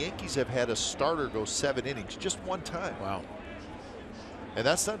 games, the Yankees have had a starter go 7 innings just one time. Wow. And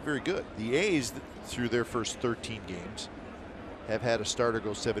that's not very good. The A's, through their first 13 games, have had a starter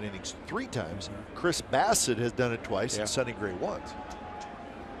go 7 innings 3 times. Chris Bassett has done it twice, and Sonny Gray once.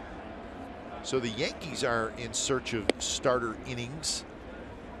 So the Yankees are in search of starter innings,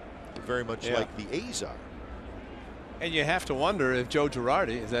 very much like the A's are. And you have to wonder if Joe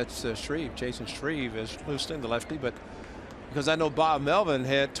Girardi, that's Shreve, Jason Shreve is loosening the lefty, but because I know Bob Melvin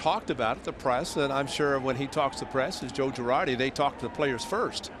had talked about it, the press, and I'm sure when he talks to the press as Joe Girardi, they talk to the players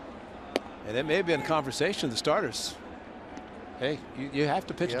first. And it may have been a conversation with the starters. Hey, you have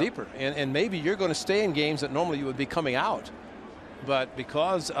to pitch deeper, and maybe you're going to stay in games that normally you would be coming out. But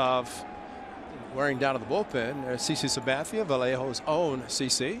because of wearing down of the bullpen, CC Sabathia, Vallejo's own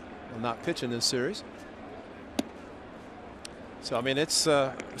CC, will not pitch in this series. So, I mean, it's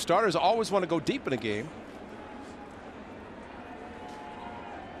starters always want to go deep in a game.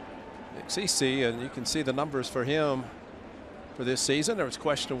 CC, and you can see the numbers for him for this season. There was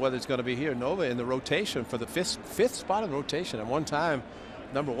question of whether it's going to be here. Nova in the rotation for the fifth spot in the rotation. At one time,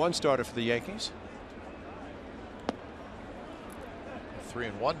 #1 starter for the Yankees.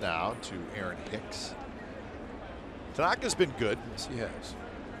 3-1 now to Aaron Hicks. Tanaka's been good. Yes, he has.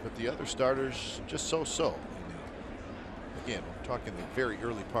 But the other starters just so-so. Again, we're talking the very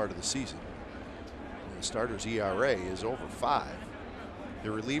early part of the season. The starters' ERA is over 5. The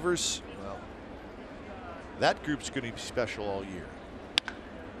relievers, well, that group's going to be special all year.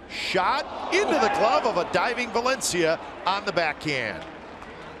 Shot into the glove of a diving Valencia on the backhand.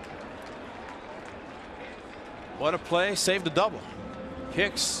 What a play, saved a double.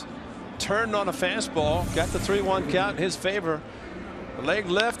 Hicks turned on a fastball, got the 3-1 count in his favor. The leg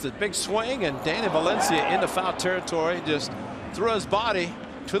lift, a big swing, and Danny Valencia into foul territory, just threw his body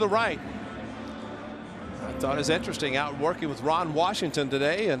to the right. I thought it was interesting out working with Ron Washington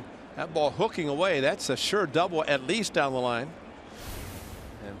today, and that ball hooking away. That's a sure double at least down the line.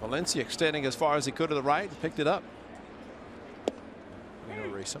 And Valencia extending as far as he could to the right and picked it up. You know,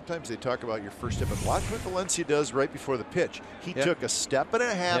 Ray, sometimes they talk about your first step, and watch what Valencia does right before the pitch. He took a step and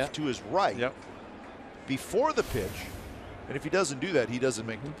a half to his right before the pitch, and if he doesn't do that, he doesn't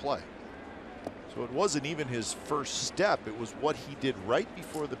make the play. So it wasn't even his first step. It was what he did right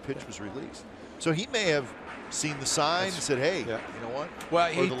before the pitch was released. So he may have seen the sign and said, hey, you know what? Well,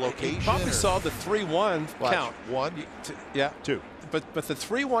 or the location. He probably saw the 3-1 count. 1, 2. But the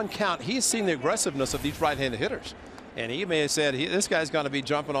 3-1 count, he's seen the aggressiveness of these right-handed hitters. And he may have said, this guy's going to be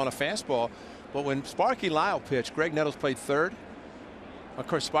jumping on a fastball. But when Sparky Lyle pitched, Greg Nettles played third. Of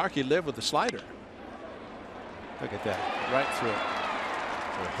course, Sparky lived with the slider. Look at that, right through it.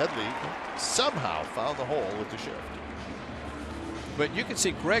 So Headley somehow found the hole with the shift. But you can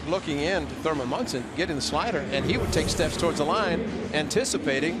see Greg looking in to Thurman Munson, getting the slider, and he would take steps towards the line,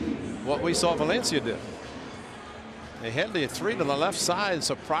 anticipating what we saw Valencia do. And Headley, a 3 to the left side.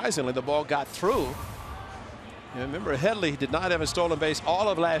 Surprisingly, the ball got through. And remember, Headley did not have a stolen base all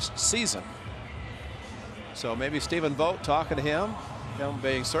of last season. So maybe Stephen Vogt talking to him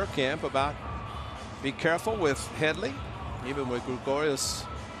being Surkamp about be careful with Headley, even with Gregorius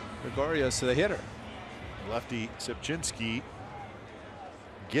the hitter. Lefty Sepchinski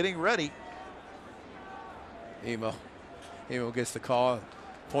getting ready. Emo gets the call,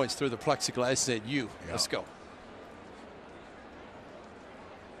 points through the plexiglass, and said, let's go.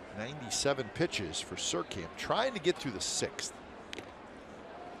 97 pitches for Surkamp, trying to get through the 6th.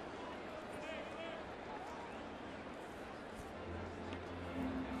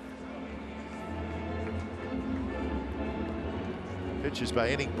 Pitches by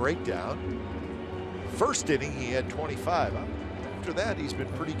inning breakdown. First inning, he had 25. After that, he's been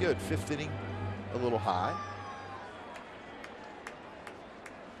pretty good. 5th inning, a little high.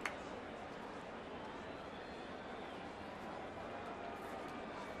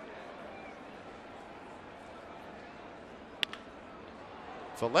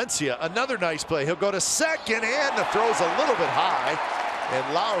 Valencia, another nice play. He'll go to second, and the throw's a little bit high.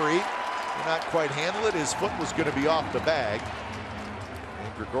 And Lowry did not quite handle it. His foot was going to be off the bag.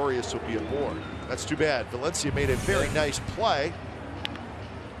 And Gregorius will be aboard. That's too bad. Valencia made a very nice play.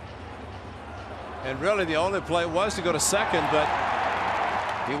 And really the only play was to go to second, but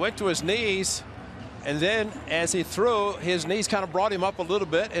he went to his knees, and then as he threw, his knees kind of brought him up a little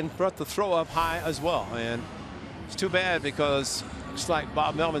bit and brought the throw up high as well. And it's too bad because looks like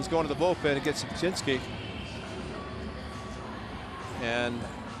Bob Melvin's going to the bullpen to get Sapczynski. And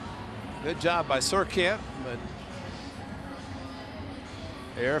good job by Surkamp, but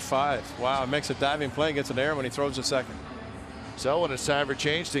air 5. Wow, it makes a diving play, gets an air when he throws a second. So when it's time for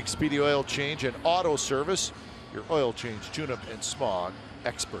change, take Speedy Oil Change and Auto Service. Your oil change, tune-up, and smog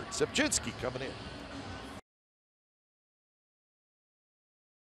expert. Sapczynski coming in.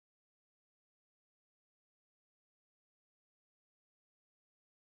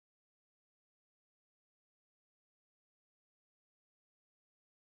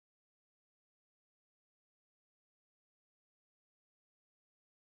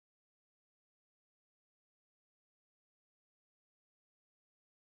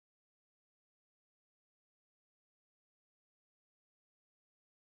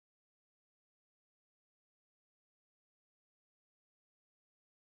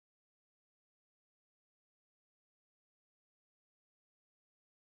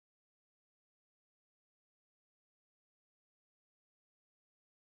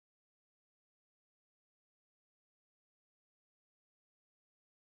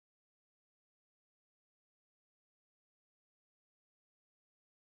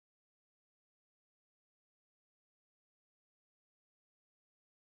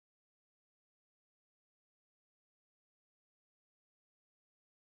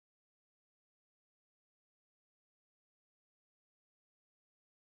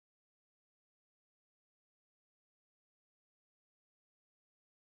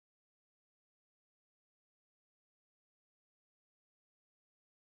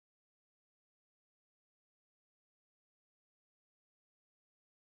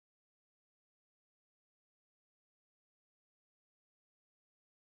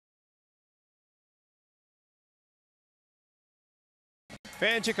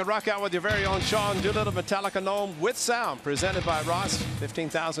 Fans, you can rock out with your very own Sean Doolittle Metallica Gnome with sound, presented by Ross.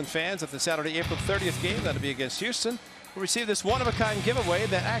 15,000 fans at the Saturday, April 30th game. That'll be against Houston. will receive this one-of-a-kind giveaway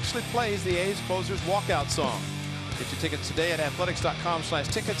that actually plays the A's closer's walkout song. Get your tickets today at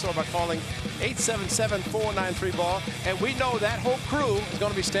athletics.com/tickets or by calling 877-493-BALL. And we know that whole crew is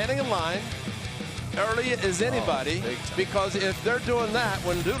going to be standing in line early as anybody, because if they're doing that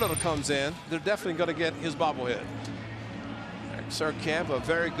when Doolittle comes in, they're definitely going to get his bobblehead. Sir Camp, a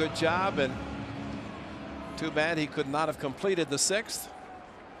very good job, and too bad he could not have completed the 6th.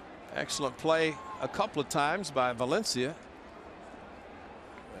 Excellent play a couple of times by Valencia.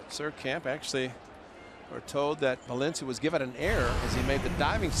 But Sir Camp, actually, we're told that Valencia was given an error as he made the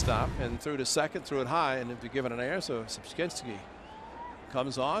diving stop and threw to second, threw it high, and to be given an error. So Subskinski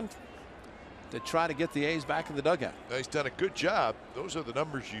comes on to try to get the A's back in the dugout. He's done a good job. Those are the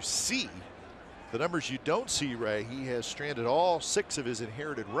numbers you see. The numbers you don't see, Ray, he has stranded all 6 of his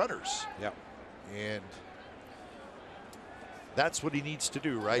inherited runners. Yep. And that's what he needs to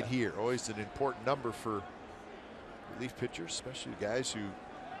do right here. Always an important number for relief pitchers, especially guys who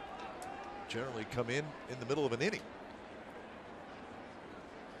generally come in the middle of an inning.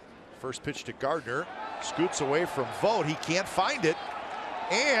 First pitch to Gardner. Scoots away from Vogt. He can't find it.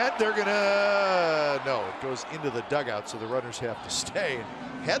 And they're gonna, no, it goes into the dugout, so the runners have to stay. And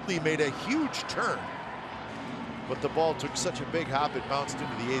Headley made a huge turn, but the ball took such a big hop it bounced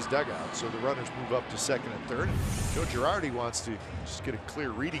into the A's dugout, so the runners move up to second and third. Joe Girardi wants to just get a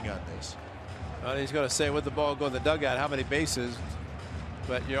clear reading on this. Well, he's going to say with the ball going in the dugout how many bases,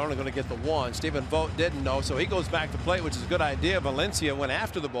 but you're only going to get the 1. Stephen Vogt didn't know, so he goes back to plate, which is a good idea. Valencia went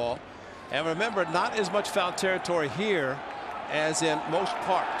after the ball, and remember, not as much foul territory here as in most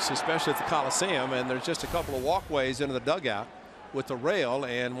parks, especially at the Coliseum, and there's just a couple of walkways into the dugout with the rail,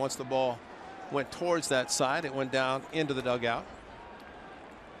 and once the ball went towards that side, it went down into the dugout.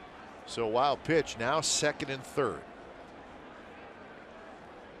 So wild pitch, now second and third.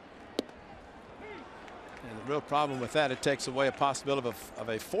 And the real problem with that, it takes away a possibility of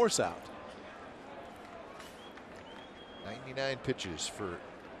a force out. 99 pitches for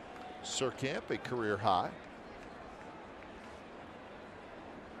Sir Camp, a career high.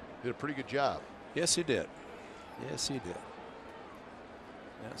 Did a pretty good job. Yes, he did. Yes, he did.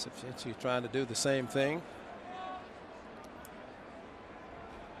 That's Subskinski trying to do the same thing.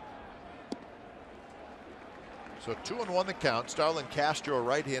 So 2-1 the count. Starlin Castro, a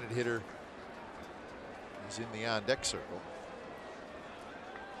right-handed hitter, is in the on-deck circle.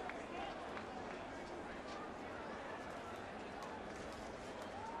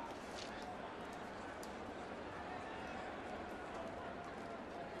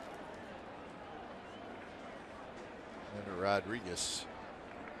 Rodriguez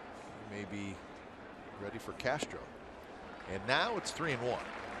may be ready for Castro. And now it's 3-1.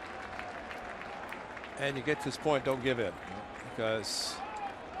 And you get to this point, don't give in, because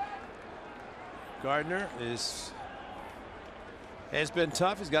Gardner has been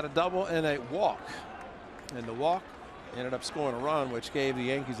tough. He's got a double and a walk, and the walk ended up scoring a run, which gave the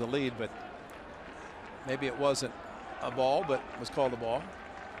Yankees a lead, but maybe it wasn't a ball, but was called a ball.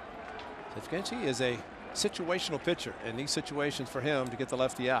 Subskinski is a situational pitcher, and these situations for him to get the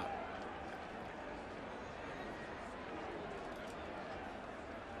lefty out.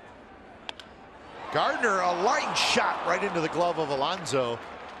 Gardner, a line shot right into the glove of Alonso,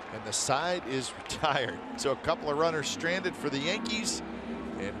 and the side is retired. So a couple of runners stranded for the Yankees,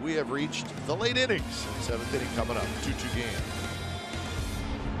 and we have reached the late innings. 7th inning coming up, 2-2 game.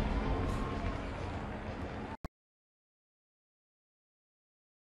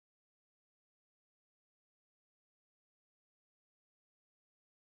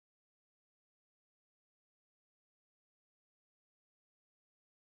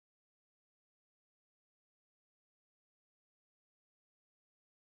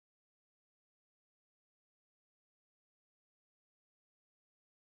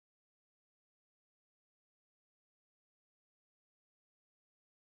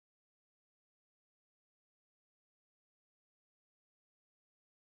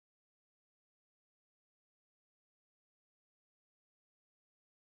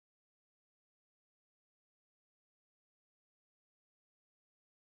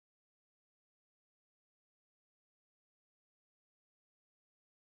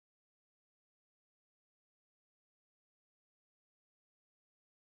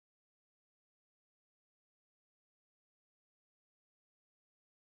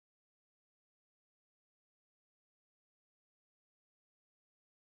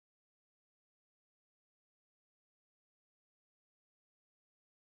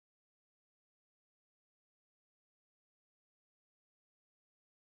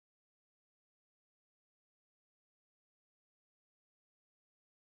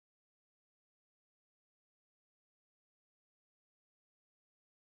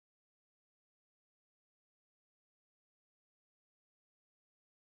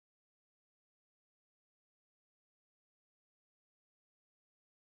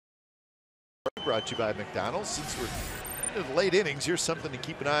 Brought to you by McDonald's. Since we're in the late innings, here's something to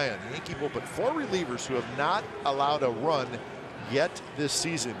keep an eye on. The Yankee bullpen, 4 relievers who have not allowed a run yet this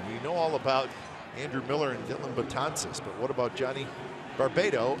season. We know all about Andrew Miller and Dylan Betances, but what about Johnny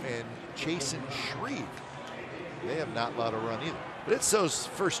Barbado and Chasen Shreve? They have not allowed a run either. But it's those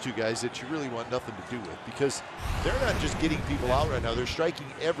first 2 guys that you really want nothing to do with, because they're not just getting people out right now, they're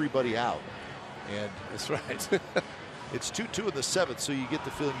striking everybody out. And That's right. it's 2-2 in the 7th, so you get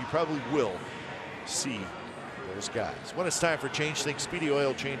the feeling you probably will see those guys. When it's time for Change Things, Speedy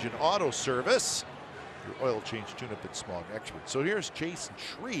Oil Change and Auto Service, your oil change tune-up and smog expert. So here's Chasen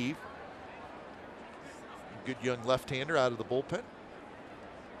Shreve, good young left-hander out of the bullpen.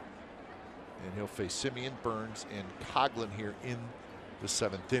 And he'll face Simeon, Burns, and Coghlan here in the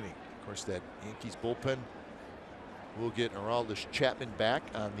 7th inning. Of course, that Yankees bullpen will get Aroldis Chapman back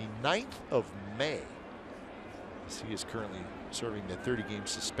on the 9th of May. As he is currently serving that 30-game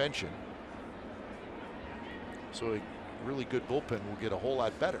suspension. So a really good bullpen will get a whole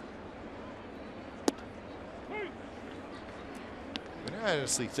lot better. And I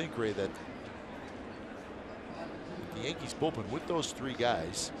honestly think, Ray, that the Yankees bullpen with those 3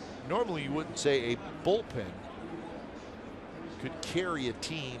 guys, normally you wouldn't say a bullpen could carry a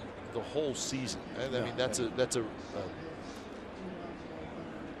team the whole season. And I mean,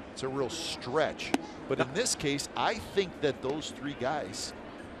 it's a real stretch. But in this case, I think that those 3 guys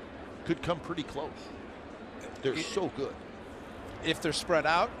could come pretty close. They're so good if they're spread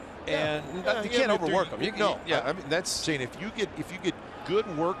out, and you can't overwork them. I mean, that's saying if you get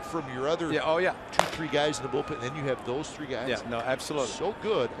good work from your other 2-3 guys in the bullpen, and then you have those 3 guys. Yeah, no, absolutely. So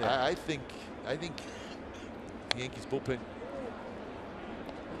good. Yeah. I think the Yankees bullpen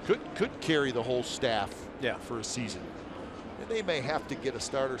could carry the whole staff for a season. And they may have to get a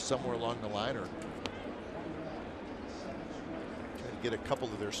starter somewhere along the line, or try to get a couple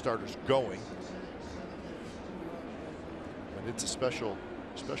of their starters going. But it's a special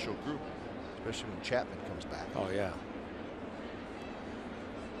group, especially when Chapman comes back. Oh yeah.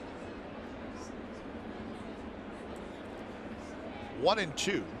 One and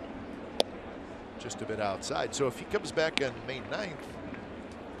 2, just a bit outside. So if he comes back on May 9th,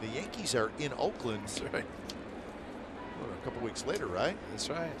 the Yankees are in Oakland. That's right. A couple weeks later, right? That's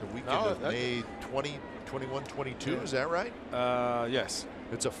right. The weekend of May 20, 21, 22. Is that right? Yes.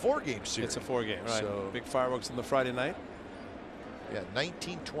 It's a 4-game series. It's a 4-game, right? So big fireworks on the Friday night. Yeah,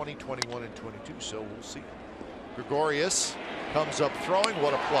 19, 20, 21, and 22. So we'll see. Gregorius comes up throwing.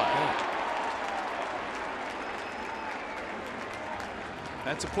 What a play!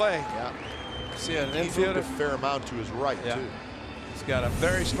 That's a play. Yeah. See an He moved a infielder. fair amount to his right too. He's got a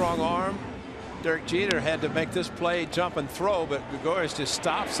very strong arm. Derek Jeter had to make this play, jump and throw, but Gregorius just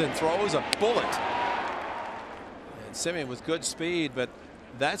stops and throws a bullet. And Simeon with good speed, but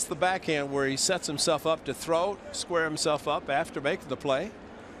that's the backhand where he sets himself up to throw, square himself up after making the play.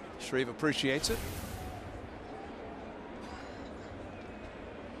 Shreve appreciates it.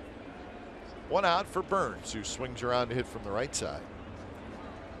 1 out for Burns, who swings around to hit from the right side.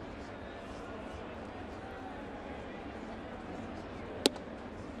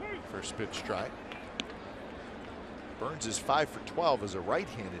 First pitch strike. Burns is 5 for 12 as a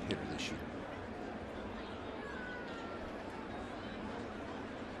right-handed hitter this year.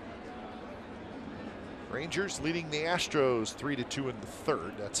 Rangers leading the Astros 3-2 in the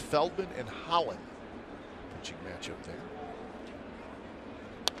 3rd. That's Feldman and Holland. Pitching matchup there.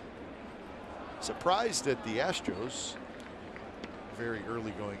 Surprised that the Astros, very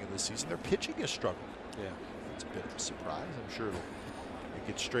early going in the season, their pitching has struggled. Yeah. It's a bit of a surprise. I'm sure it'll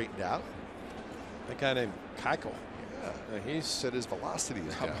get straightened out. That guy named Keuchel. Yeah, he said his velocity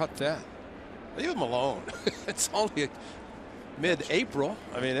is How down. about that? Leave him alone. It's only mid-April.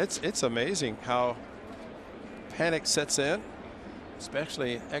 I mean, it's amazing how panic sets in,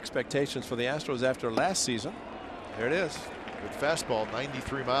 especially expectations for the Astros after last season. There it is. Good fastball,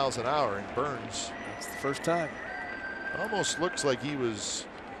 93 miles an hour, and Burns. It's the first time. Almost looks like he was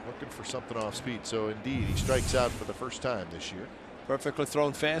looking for something off speed. So indeed, he strikes out for the first time this year. Perfectly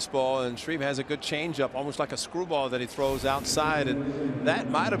thrown fastball, and Shreve has a good changeup, almost like a screwball that he throws outside, and that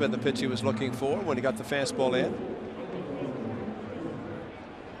might have been the pitch he was looking for when he got the fastball in.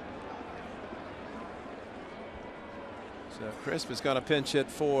 So Crisp is going to pinch hit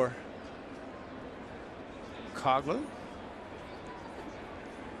for Coghlan.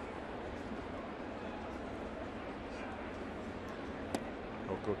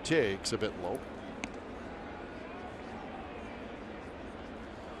 Oko takes a bit low.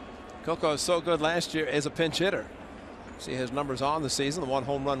 Coco is so good last year as a pinch hitter. See his numbers on the season. The 1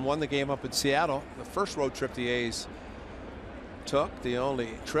 home run won the game up in Seattle. The first road trip the A's took the only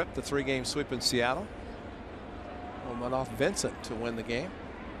trip, the 3-game sweep in Seattle. Went off Vincent to win the game.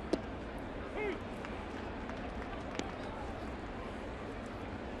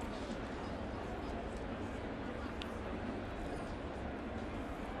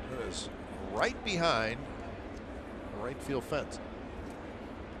 It is right behind the right field fence.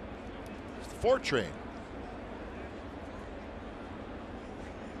 It's the 4 train.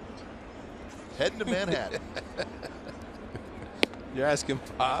 Heading to Manhattan. You're asking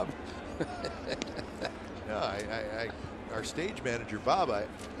Bob? Yeah, our stage manager, Bob, I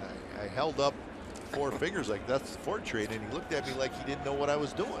held up 4 fingers like that's the 4 train, and he looked at me like he didn't know what I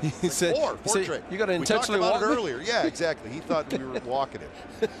was doing. He like, said, four train. You got to intentionally walk walk it earlier. Yeah, exactly. He thought we were walking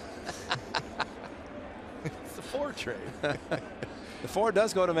it. It's the 4 train. The 4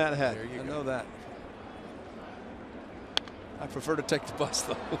 does go to Manhattan. I know that. I prefer to take the bus,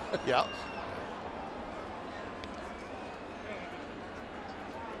 though. Yeah.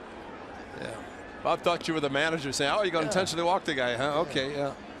 Yeah. Bob thought you were the manager saying, oh, you're going to intentionally walk the guy, huh? Okay,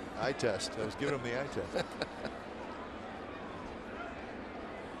 yeah. Eye test. I was giving him the eye test.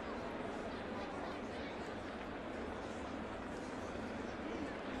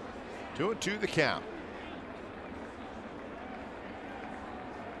 2-2 the count.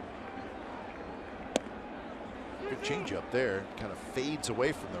 Good changeup there. Kind of fades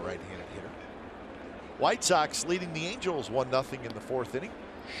away from the right-handed hitter. White Sox leading the Angels 1-0 in the 4th inning.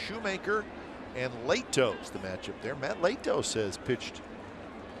 Shoemaker and Latos the matchup there. Matt Latos has pitched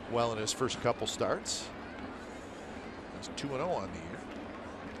well in his first couple starts. He's 2-0 on the year.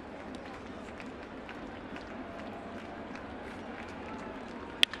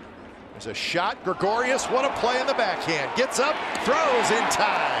 There's a shot. Gregorius, what a play in the backhand. Gets up, throws in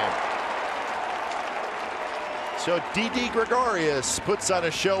time. So Didi Gregorius puts on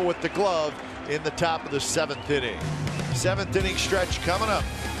a show with the glove in the top of the 7th inning. 7th inning stretch coming up.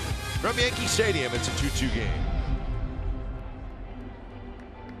 From Yankee Stadium, it's a 2-2 game.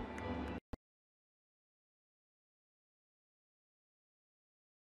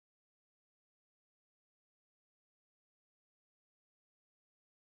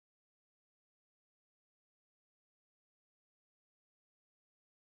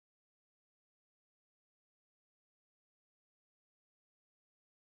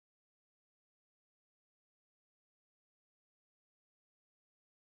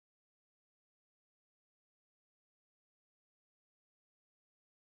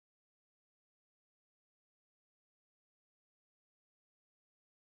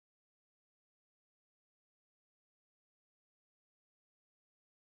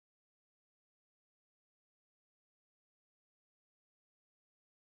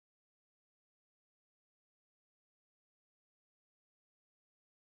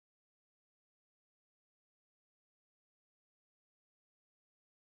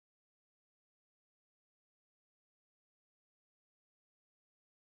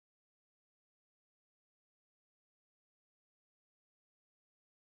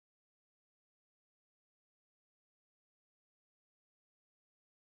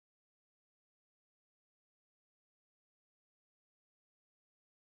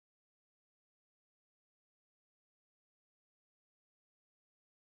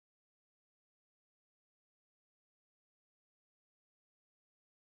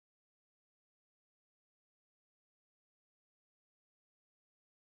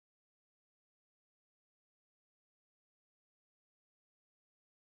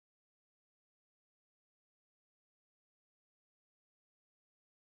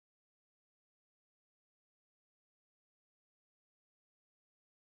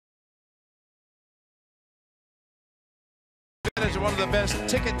 One of the best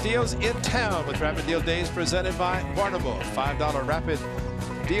ticket deals in town with Rapid Deal Days presented by Barnable. $5 Rapid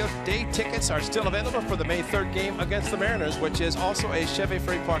Deal Day tickets are still available for the May 3rd game against the Mariners, which is also a Chevy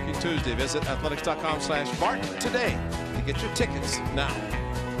Free Parking Tuesday. Visit athletics.com/BART today to get your tickets now.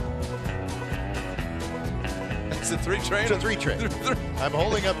 It's a 3 train. It's a 3 train. I'm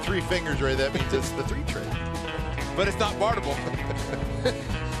holding up 3 fingers, Ray. That means it's the 3 train. But it's not Bartable.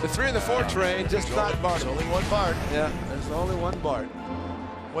 The 3 and the 4 train, just not Bartable. There's only one Bart. Yeah, there's only one Bart.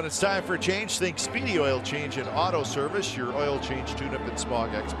 When it's time for a change, think Speedy Oil Change and Auto Service, your oil change, tune-up, and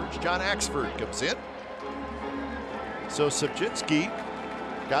smog experts. John Axford comes in. So Subjinski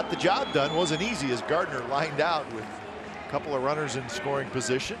got the job done. Wasn't easy as Gardner lined out with a couple of runners in scoring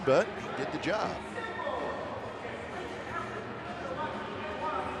position, but he did the job.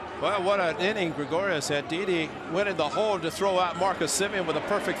 Well, what an inning Gregorius had. Didi went in the hole to throw out Marcus Semien with a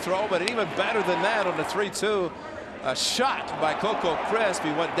perfect throw, but even better than that on the 3-2. A shot by Coco Crisp.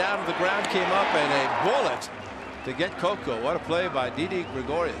 He went down to the ground, came up, and a bullet to get Coco. What a play by Didi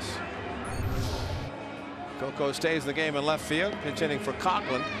Gregorius. Coco stays in the game in left field, pinch hitting for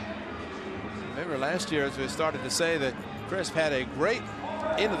Coughlin. Remember last year, as we started to say, that Crisp had a great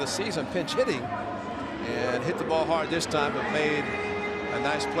end of the season pinch hitting and hit the ball hard this time, but made a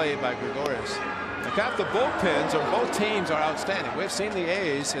nice play by Gregorius. In fact, the bullpens of both teams are outstanding. We've seen the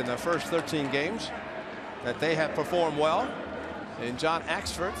A's in the first 13 games that they have performed well. And John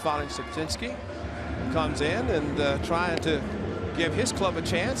Axford, following Sapczynski, comes in and trying to give his club a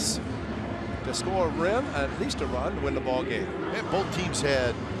chance to score a run, at least a run, to win the ball game. And both teams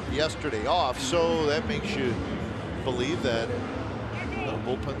had yesterday off, so that makes you believe that the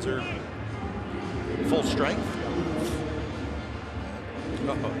bullpens are full strength.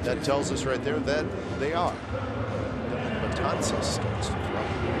 That tells us right there that they are. Matanzas starts to throw.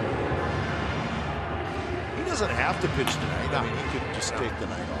 He doesn't have to pitch tonight. I mean, he could just take the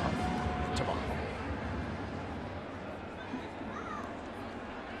night off tomorrow.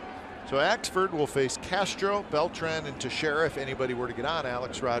 So Axford will face Castro, Beltran, and Teixeira if anybody were to get on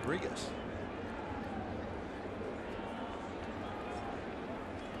Alex Rodriguez.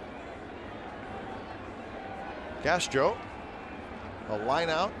 Castro, a line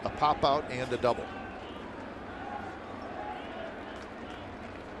out, a pop out, and a double.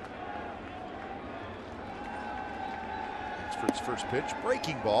 Axford's first pitch,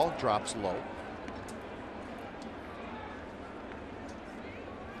 breaking ball, drops low.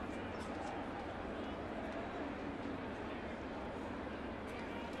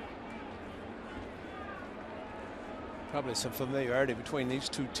 Probably some familiarity between these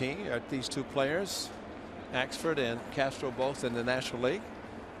two players. Axford and Castro both in the National League.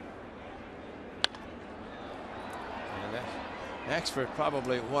 And Axford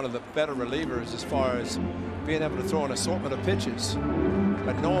probably one of the better relievers as far as being able to throw an assortment of pitches,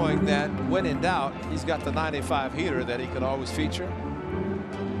 but knowing that when in doubt, he's got the 95 heater that he could always feature.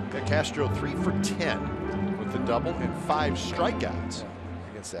 Got Castro 3 for 10 with the double and 5 strikeouts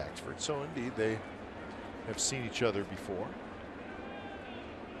against Axford. So indeed they have seen each other before.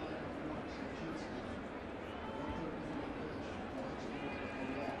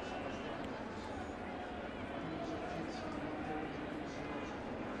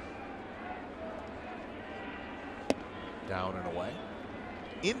 Down and away.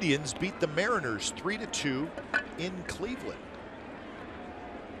 Indians beat the Mariners 3-2 in Cleveland.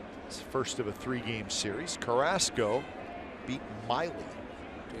 It's the first of a 3-game series. Carrasco beat Miley.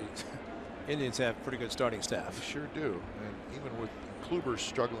 Indians have pretty good starting staff. They sure do. And even with Kluber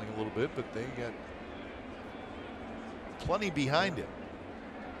struggling a little bit, but they got plenty behind him.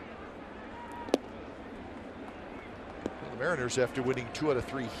 Well, the Mariners, after winning 2 out of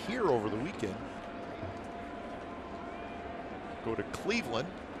 3 here over the weekend, go to Cleveland,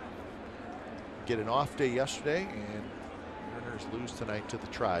 get an off day yesterday, and Mariners lose tonight to the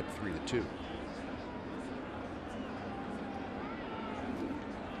Tribe 3-2.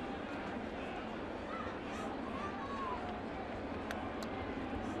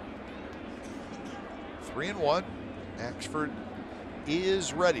 Three and one. Axford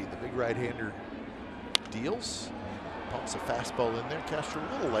is ready. The big right-hander deals, pumps a fastball in there. Castro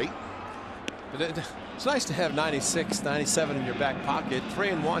a little late. But it's nice to have 96, 97 in your back pocket.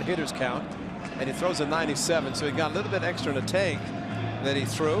 3-1 hitters count, and he throws a 97, so he got a little bit extra in the tank that he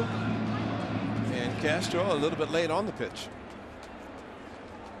threw. And Castro a little bit late on the pitch.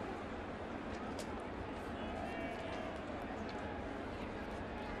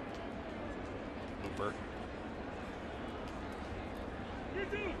 Looper.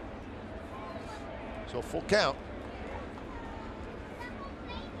 So full count.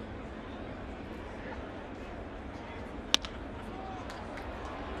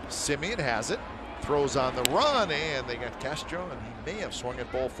 Simeon has it, throws on the run, and they got Castro, and he may have swung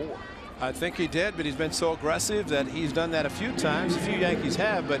at ball 4. I think he did, but he's been so aggressive that he's done that a few times. A few Yankees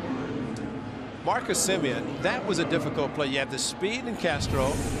have, but Marcus Semien, that was a difficult play. You have the speed in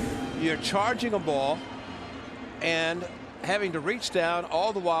Castro, you're charging a ball, and having to reach down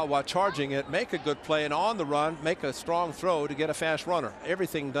all the while charging it, make a good play, and on the run, make a strong throw to get a fast runner.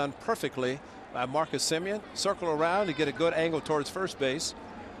 Everything done perfectly by Marcus Semien. Circle around to get a good angle towards first base,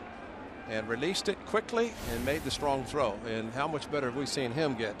 and released it quickly and made the strong throw. And how much better have we seen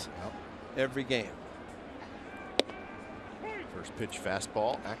him get every game? First pitch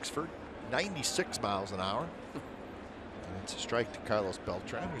fastball, Axford, 96 miles an hour. And it's a strike to Carlos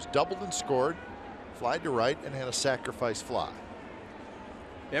Beltran, who's doubled and scored, flied to right, and had a sacrifice fly.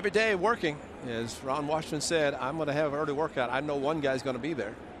 Every day working, as Ron Washington said, I'm going to have an early workout. I know one guy's going to be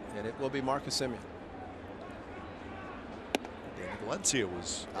there, and it will be Marcus Semien. Valencia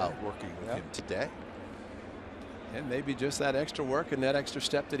was out working with him today. And maybe just that extra work and that extra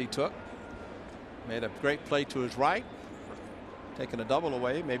step that he took. Made a great play to his right. Taking a double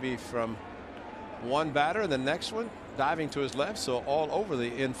away, maybe from one batter, and the next one diving to his left, so all over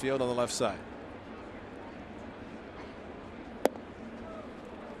the infield on the left side.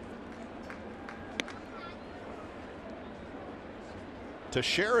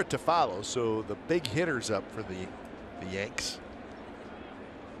 Teixeira to follow, so the big hitters up for the Yanks.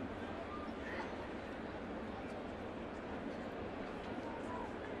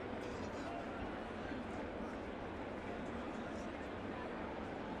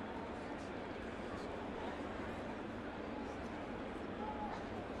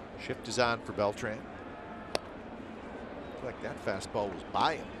 Shift is on for Beltran. I feel like that fastball was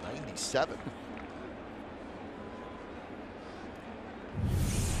by him. 97.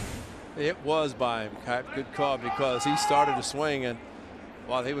 It was by him. Good call, because he started to swing, and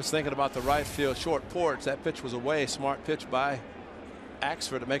while he was thinking about the right field short porch, that pitch was away. Smart pitch by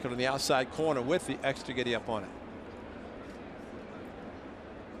Axford to make it on the outside corner with the extra giddy up on it.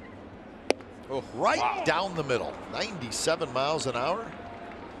 Oh, right down the middle. 97 miles an hour.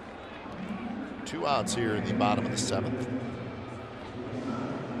 2 outs here in the bottom of the 7th.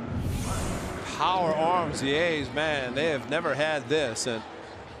 Power arms, the A's, man, they have never had this. And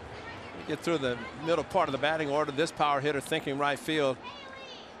get through the middle part of the batting order, this power hitter thinking right field,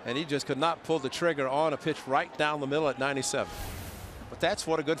 and he just could not pull the trigger on a pitch right down the middle at 97. But that's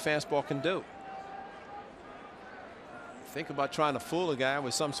what a good fastball can do. Think about trying to fool a guy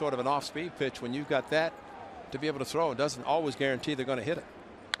with some sort of an off-speed pitch when you've got that to be able to throw. It doesn't always guarantee they're going to hit it.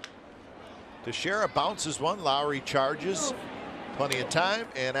 Teixeira bounces one. Lowry charges. Plenty of time,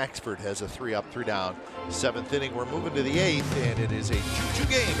 and Axford has a 3 up, 3 down. 7th inning. We're moving to the 8th, and it is a 2-2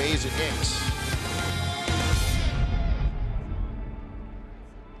 game. A's and Yanks.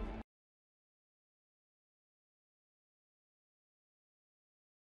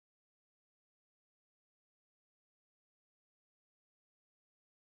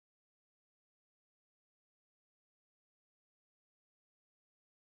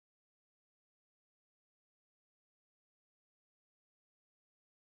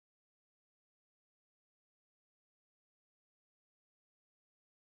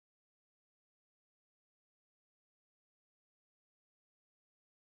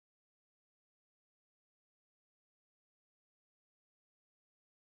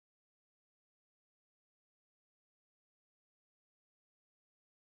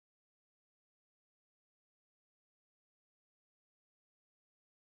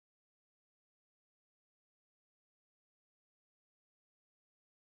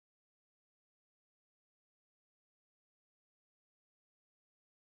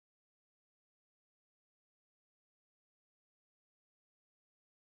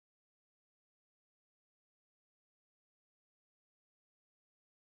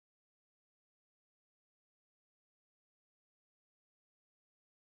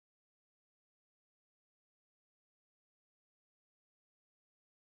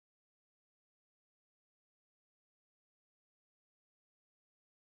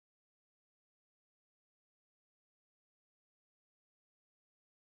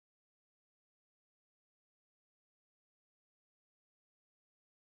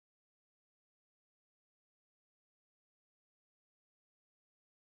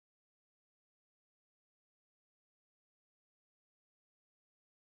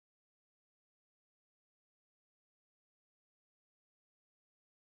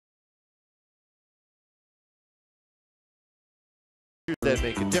 That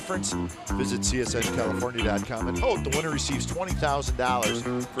make a difference. Visit csncalifornia.com and vote. The winner receives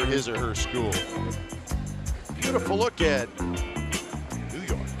 $20,000 for his or her school. Beautiful look at New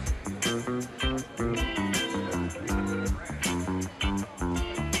York.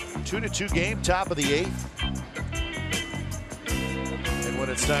 2-2 game, top of the 8th. And when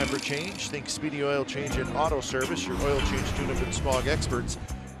it's time for change, think Speedy Oil Change and Auto Service, your oil change, tune-up, and smog experts.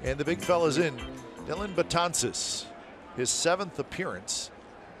 And the big fella's in. Dylan Betances. His 7th appearance,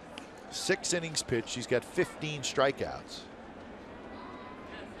 6 innings pitched. He's got 15 strikeouts.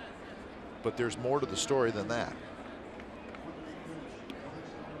 But there's more to the story than that.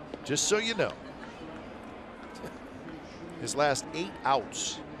 Just so you know, his last 8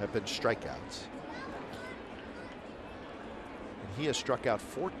 outs have been strikeouts. And he has struck out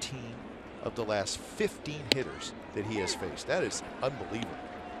 14 of the last 15 hitters that he has faced. That is unbelievable.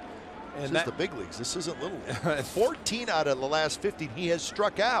 And this is the big leagues. This isn't little league. 14 out of the last 15 he has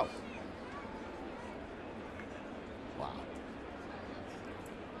struck out. Wow.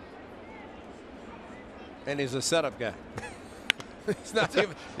 And he's a setup guy. He's not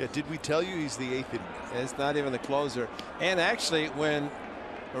even. Yeah, did we tell you he's the 8th inning guy? It's not even the closer. And actually, when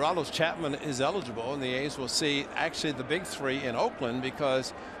Chapman is eligible, and the A's will see actually the big three in Oakland,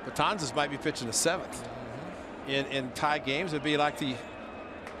 because Betances might be pitching the 7th. In tie games, it'd be like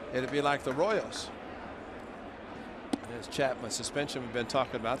the Royals. There's Chapman's suspension we've been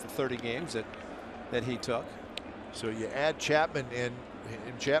talking about, the 30 games that he took. So you add Chapman in,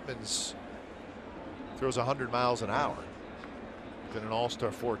 and Chapman's throws 100 miles an hour. Been an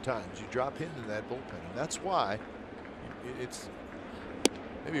all-star 4 times. You drop him in that bullpen, and that's why it's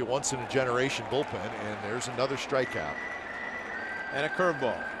maybe a once-in-a-generation bullpen. And there's another strikeout and a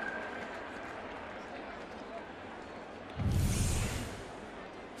curveball.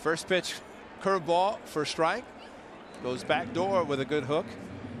 First pitch, curveball for strike. Goes back door with a good hook.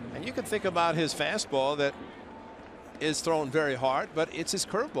 And you can think about his fastball that is thrown very hard, but it's his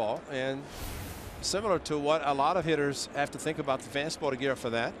curveball, and similar to what a lot of hitters have to think about the fastball to gear up for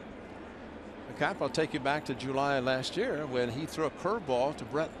that. In fact, I'll take you back to July last year when he threw a curveball to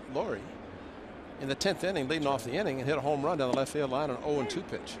Brett Lawrie in the 10th inning, leading off the inning, and hit a home run down the left field line on an 0-2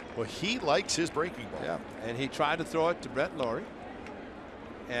 pitch. Well, he likes his breaking ball. Yeah, and he tried to throw it to Brett Lawrie,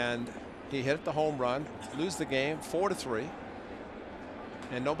 and he hit the home run, lose the game 4-3,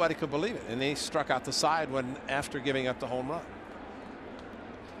 and nobody could believe it. And he struck out the side when after giving up the home run.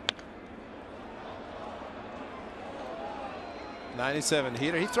 .97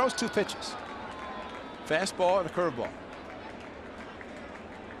 heater. He throws 2 pitches, fastball and a curveball.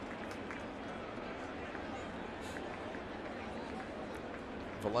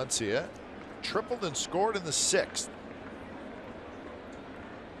 Valencia tripled and scored in the 6th.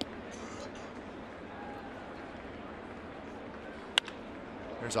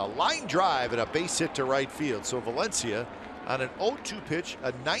 There's a line drive and a base hit to right field. So Valencia on an 0-2 pitch,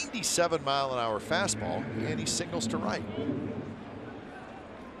 a 97-mile-an-hour fastball, and he singles to right.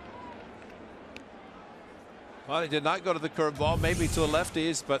 Well, he did not go to the curveball, maybe to the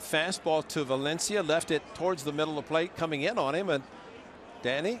lefties, but fastball to Valencia, left it towards the middle of the plate, coming in on him. And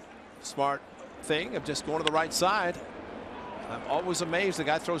Danny, smart thing of just going to the right side. I'm always amazed the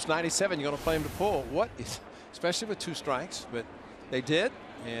guy throws 97. You're going to play him to pull. What is, especially with 2 strikes, but they did,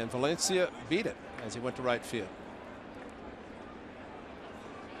 and Valencia beat it as he went to right field.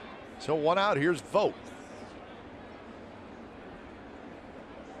 So 1 out. Here's Vogt.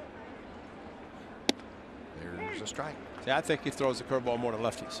 There's a strike. See, I think he throws the curveball more to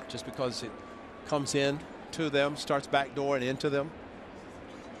lefties, just because it comes in to them, starts back door and into them.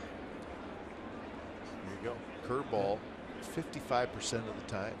 There you go. Curveball 55% of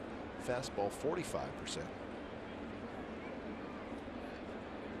the time. Fastball 45%.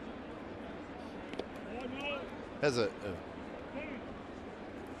 Has a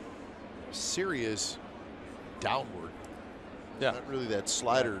serious downward. Yeah. Not really that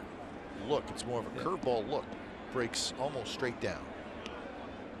slider look. It's more of a curveball look. Breaks almost straight down.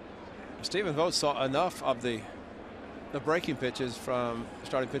 Stephen Vogt saw enough of the breaking pitches from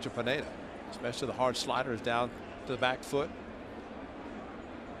starting pitcher Pineda, especially the hard sliders down to the back foot.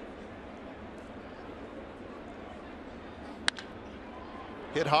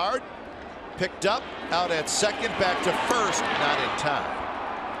 Hit hard, picked up, out at second, back to first, not in time.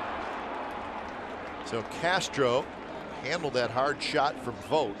 So Castro handled that hard shot from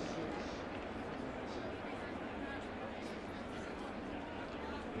Vogt.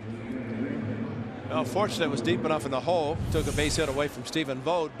 Well, fortunately, it was deep enough in the hole, took a base hit away from Stephen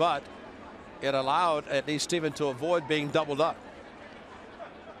Vogt, but it allowed at least Stephen to avoid being doubled up.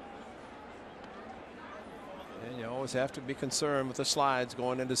 And you always have to be concerned with the slides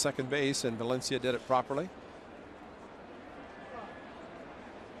going into second base, and Valencia did it properly.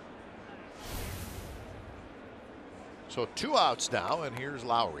 So 2 outs now, and here's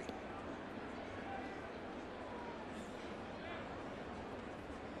Lowry.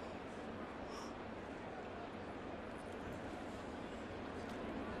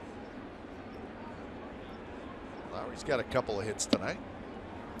 Lowry's got a couple of hits tonight.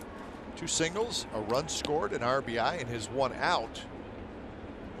 2 singles, a run scored, an RBI, and his 1 out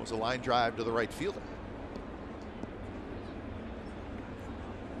was a line drive to the right fielder.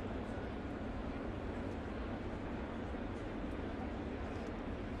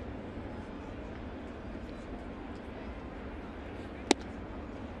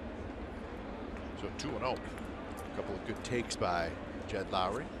 So 2-0. A couple of good takes by Jed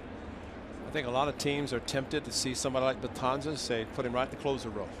Lowry. I think a lot of teams are tempted to see somebody like Betances, say, put him right in the closer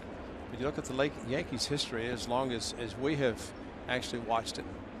role. But you look at the Yankees history, as long as we have actually watched it.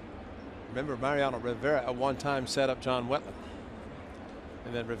 Remember, Mariano Rivera at one time set up John Wetland.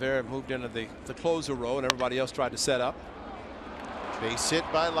 And then Rivera moved into the closer role, and everybody else tried to set up. Base hit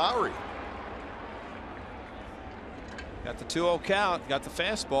by Lowry. Got the 2-0 count, got the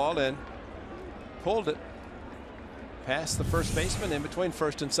fastball, and pulled it past the first baseman in between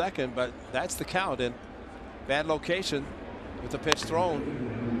first and second, but that's the count in bad location with the pitch thrown.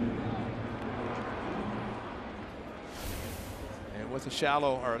 And with a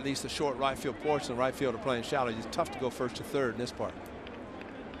shallow, or at least a short right field porch, and the right fielder playing shallow, it's tough to go first to third in this part.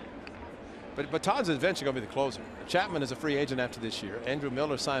 But Todd's eventually going to be the closer. Chapman is a free agent after this year. Andrew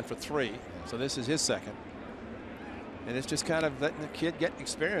Miller signed for 3, so this is his second. And it's just kind of letting the kid get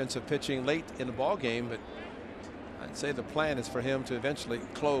experience of pitching late in the ball game, but I'd say the plan is for him to eventually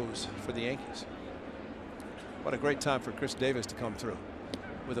close for the Yankees. What a great time for Chris Davis to come through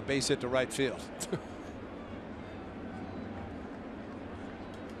with a base hit to right field.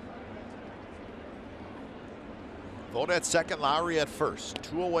 Vogt at second, Lowry at first.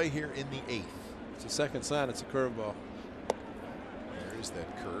 2 away here in the 8th. It's a second sign. It's a curveball. There's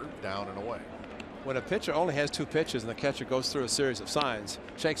that curve, down and away. When a pitcher only has 2 pitches and the catcher goes through a series of signs,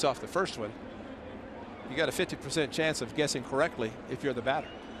 shakes off the first one, you got a 50% chance of guessing correctly if you're the batter.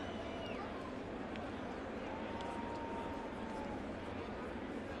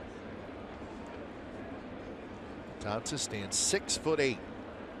 Johnson stands 6'8".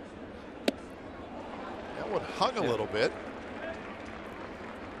 That one hung a little bit.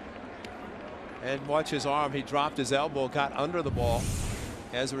 And watch his arm. He dropped his elbow, got under the ball.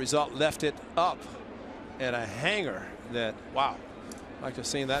 As a result, left it up and a hanger that, wow. I'd like to have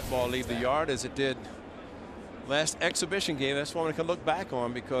seen that ball leave the yard as it did last exhibition game. That's one we can look back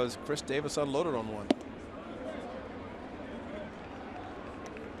on because Chris Davis unloaded on one.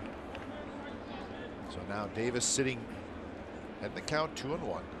 So now Davis sitting at the count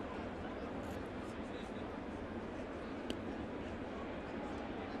 2-1.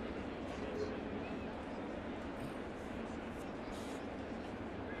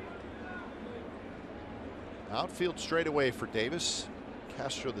 Outfield straight away for Davis.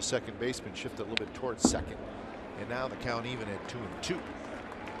 Castro, the second baseman, shifted a little bit towards second. And now the count even at 2-2.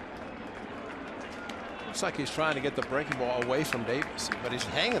 Looks like he's trying to get the breaking ball away from Davis, but he's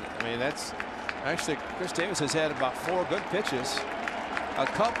hanging it. I mean, that's actually Chris Davis has had about 4 good pitches, a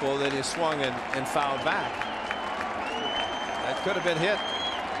couple that he swung and fouled back. That could have been hit.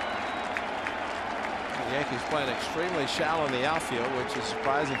 The Yankees playing extremely shallow in the outfield, which is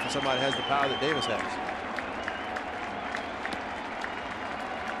surprising for somebody who has the power that Davis has.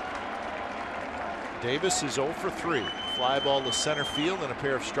 Davis is 0 for 3. Fly ball to center field and a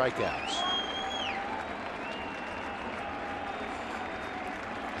pair of strikeouts.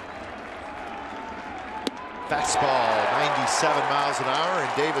 Fastball 97 miles an hour,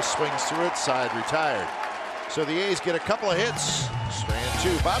 and Davis swings through it, side retired. So the A's get a couple of hits. Strand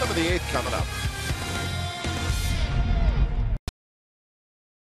 2, bottom of the 8th coming up.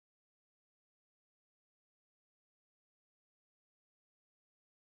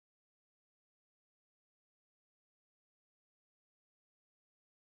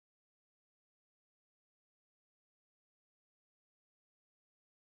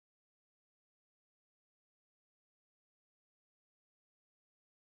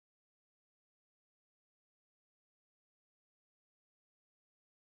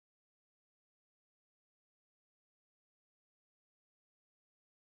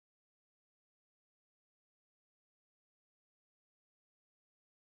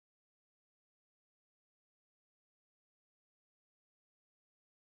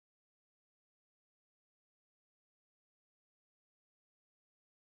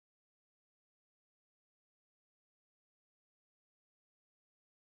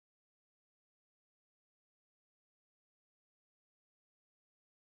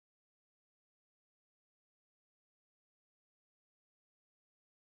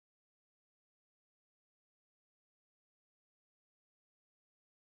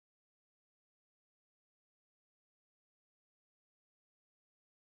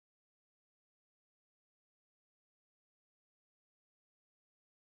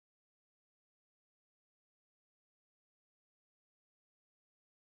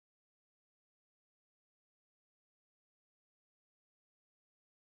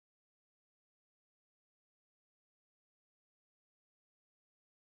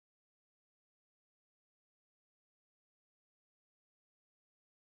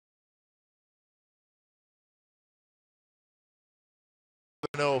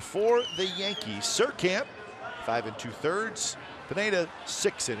 For the Yankees, Surkamp 5 2/3. Pineda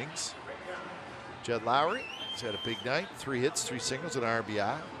 6 innings. Jed Lowry has had a big night, 3 hits, 3 singles, and an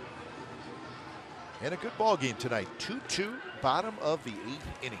RBI. And a good ball game tonight. 2-2, bottom of the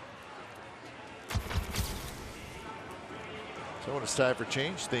 8th inning. So when it's time for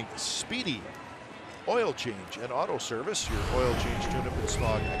change, think Speedy Oil Change and Auto Service, your oil change tune-up and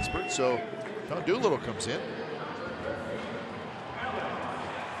smog expert. So Sean Doolittle comes in.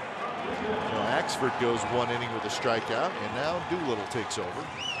 Well, Axford goes 1 inning with a strikeout, and now Doolittle takes over.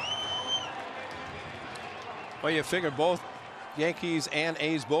 Well, you figure both Yankees and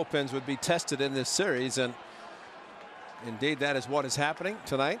A's bullpens would be tested in this series, and indeed that is what is happening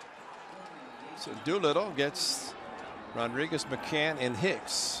tonight. So Doolittle gets Rodriguez, McCann, and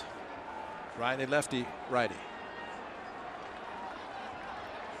Hicks. Righty, lefty, righty.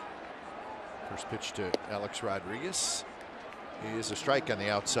 First pitch to Alex Rodriguez is a strike on the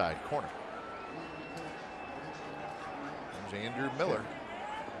outside corner. There's Andrew Miller.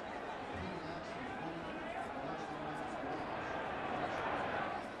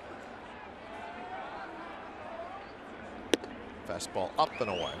 Fastball up and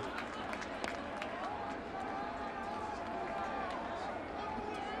away.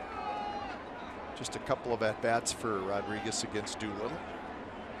 Just a couple of at-bats for Rodriguez against Doolittle.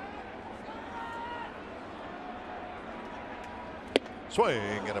 Swing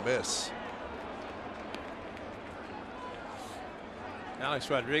and a miss. Alex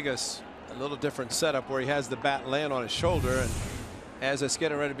Rodriguez, a little different setup where he has the bat laying on his shoulder, and as it's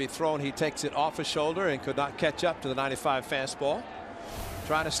getting ready to be thrown, he takes it off his shoulder and could not catch up to the 95 fastball.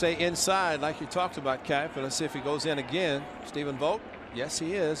 Trying to stay inside like you talked about, Cap, but let's see if he goes in again. Stephen Vogt, yes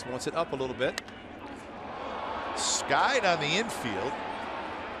he is, wants it up a little bit. Skied on the infield.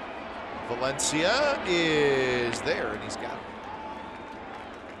 Valencia is there, and he's got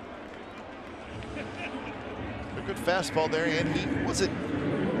it. A good fastball there, and he wasn't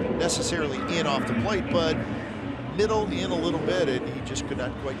necessarily in off the plate, but middle in a little bit, and he just could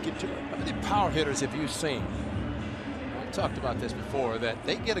not quite get to it. How many power hitters have you seen? We talked about this before, that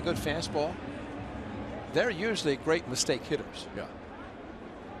they get a good fastball. They're usually great mistake hitters. Yeah.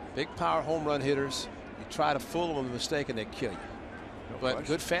 Big power home run hitters. You try to fool them with a mistake and they kill you. No but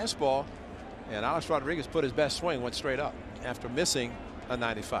question. good fastball, and Alex Rodriguez put his best swing, went straight up after missing a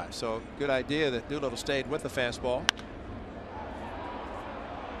 95. So good idea that Doolittle stayed with the fastball.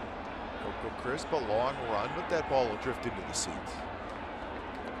 Coco Crisp, a long run, but that ball will drift into the seats.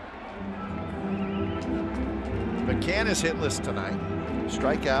 McCann is hitless tonight.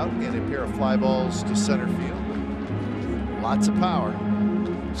 Strikeout and a pair of fly balls to center field. Lots of power.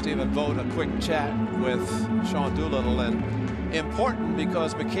 Stephen Vogt, a quick chat with Sean Doolittle, and important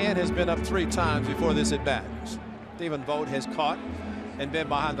because McCann has been up 3 times before this at bat. Stephen Vogt has caught and been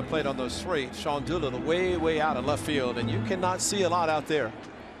behind the plate on those 3. Sean Doolittle way out in left field, and you cannot see a lot out there.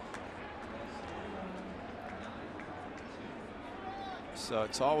 So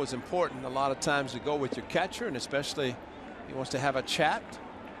it's always important a lot of times to go with your catcher, and especially he wants to have a chat,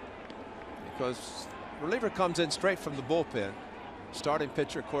 because reliever comes in straight from the bullpen. Starting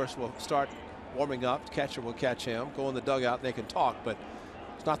pitcher, of course, will start warming up. Catcher will catch him, go in the dugout, and they can talk, but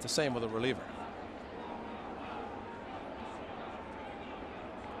it's not the same with a reliever.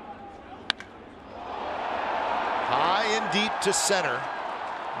 High and deep to center.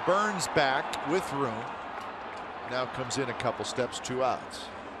 Burns back with room. Now comes in a couple steps, 2 outs.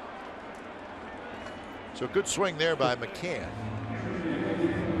 So good swing there by McCann.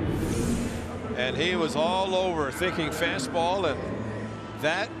 And he was all over thinking fastball, and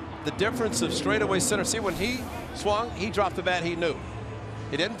that the difference of straightaway center. See, when he swung, he dropped the bat. He knew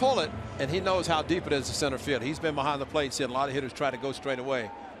he didn't pull it, and he knows how deep it is to center field. He's been behind the plate. Seen a lot of hitters try to go straight away.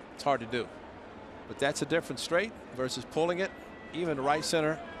 It's hard to do, but that's a different straight versus pulling it even to right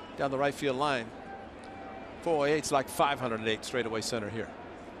center down the right field line. 408's like 508 straightaway center here.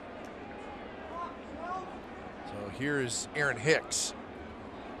 So here's Aaron Hicks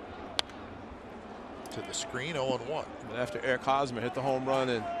to the screen, 0-1. And after Eric Hosmer hit the home run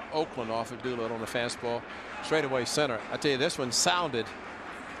in Oakland off of Doolittle on the fastball, straightaway center. I tell you, this one sounded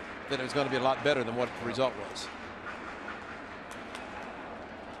that it was going to be a lot better than what the result was.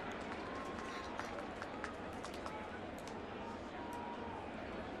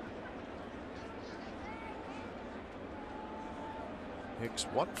 Hicks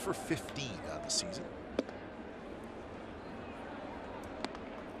 1 for 15 on the season.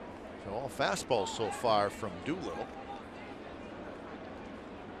 So all fastballs so far from Doolittle.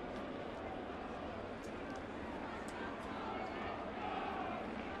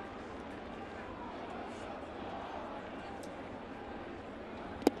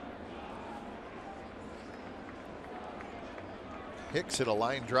 Hicks hit a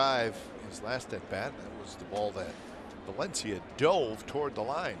line drive his last at bat. That was the ball that Valencia dove toward the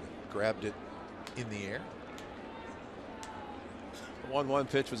line, grabbed it in the air. The 1-1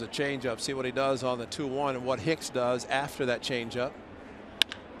 pitch was a changeup. See what he does on the 2-1 and what Hicks does after that changeup.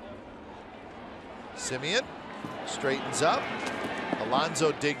 Semien straightens up.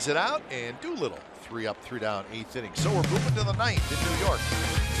 Alonso digs it out, and Doolittle 3 up, 3 down, 8th inning. So we're moving to the 9th in New York.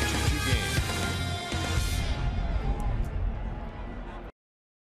 2-2 game.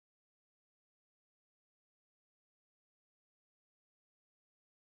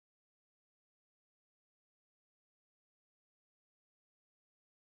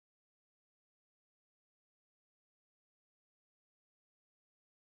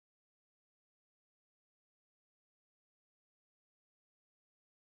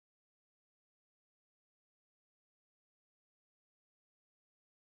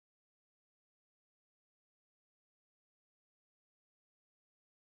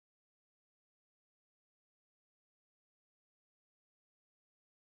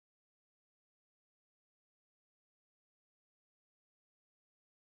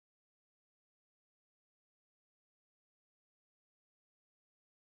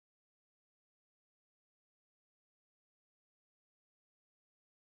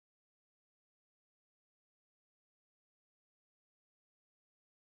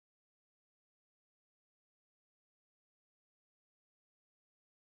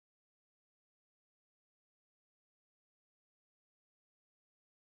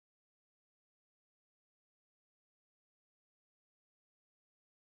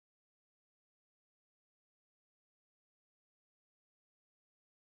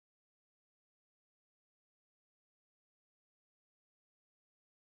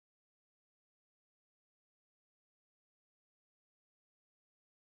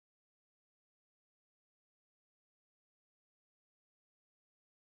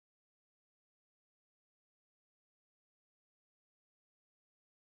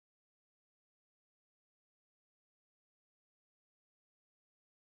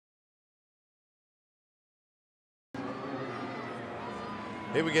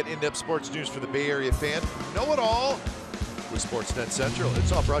 Hey, we get in-depth sports news for the Bay Area fan. Know it all with Sportsnet Central.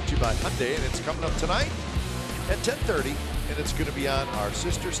 It's all brought to you by Hyundai, and it's coming up tonight at 10:30, and it's going to be on our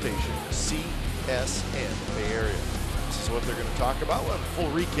sister station, CSN Bay Area. This is what they're going to talk about. We'll have a full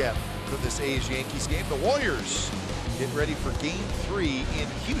recap from this A's-Yankees game. The Warriors get ready for Game 3 in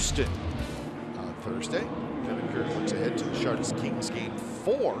Houston on Thursday. Kevin Curry looks ahead to the Sharks-Kings Game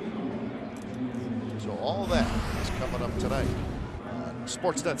 4. So all that is coming up tonight.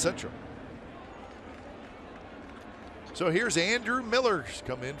 Sportsnet Central. So here's Andrew Miller. He's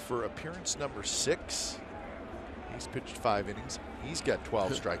come in for appearance number 6. He's pitched 5 innings. He's got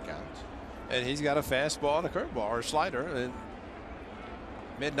 12 strikeouts. And he's got a fastball and a curveball or a slider. And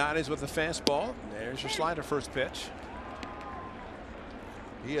mid-90s with a fastball. There's your slider first pitch.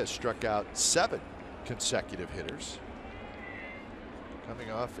 He has struck out 7 consecutive hitters. Coming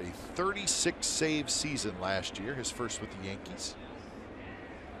off a 36 save season last year, his first with the Yankees.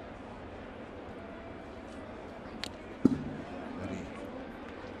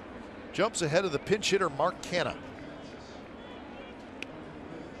 Jumps ahead of the pinch hitter Mark Canha.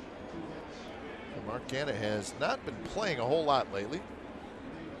 Mark Canha has not been playing a whole lot lately.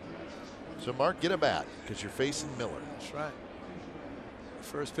 So Mark, get a bat because you're facing Miller. That's right.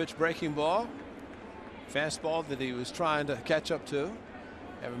 First pitch breaking ball. Fastball that he was trying to catch up to.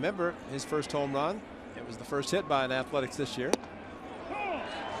 And remember his first home run. It was the first hit by an Athletics this year.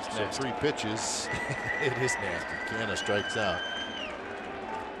 So 3 pitches. It is nasty. Canha strikes out.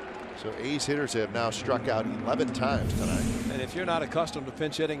 So A's hitters have now struck out 11 times tonight. And if you're not accustomed to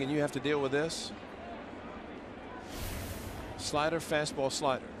pinch hitting and you have to deal with this, slider, fastball,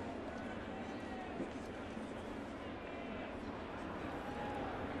 slider.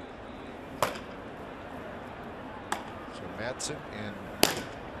 So Matson and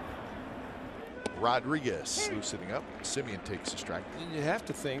Rodriguez loosening up. Semien takes a strike. And you have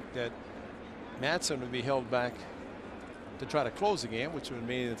to think that Matson would be held back to try to close the game, which would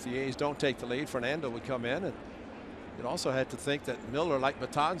mean if the A's don't take the lead, Fernando would come in. And you also had to think that Miller, like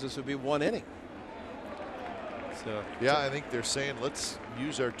Matanzas, would be 1 inning. So yeah, I think they're saying let's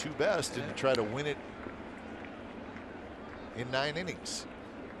use our 2 best and try to win it in 9 innings.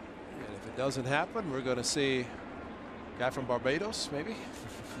 And if it doesn't happen, we're going to see a guy from Barbados, maybe.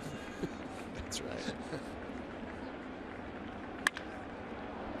 That's right.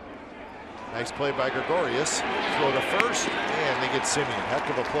 Nice play by Gregorius. Throw to first, and they get Semien. Heck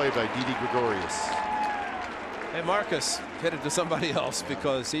of a play by Didi Gregorius. And Marcus hit it to somebody else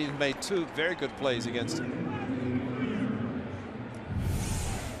because he made 2 very good plays against him.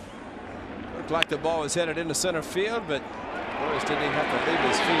 Looked like the ball was headed into center field, but Gregorius didn't even have to leave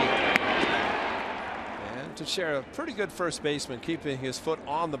his feet. And to share a pretty good first baseman, keeping his foot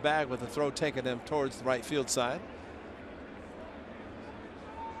on the bag with the throw taking him towards the right field side.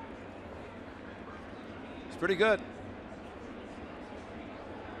 pretty good.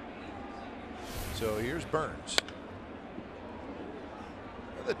 So here's Burns.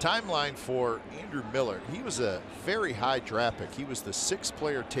 The timeline for Andrew Miller, he was a very high draft pick. He was the 6th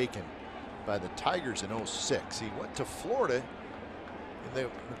player taken by the Tigers in 06. He went to Florida in the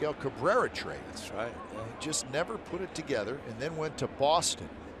Miguel Cabrera trade. That's right. He just never put it together, and then went to Boston.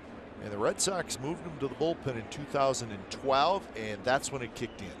 And the Red Sox moved him to the bullpen in 2012, and that's when it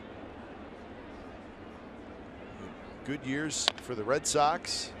kicked in. Good years for the Red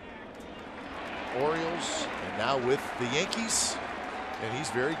Sox, Orioles, and now with the Yankees. And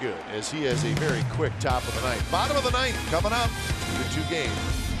he's very good, as he has a very quick top of the ninth. Bottom of the ninth coming up in 2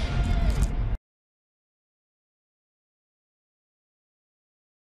 games.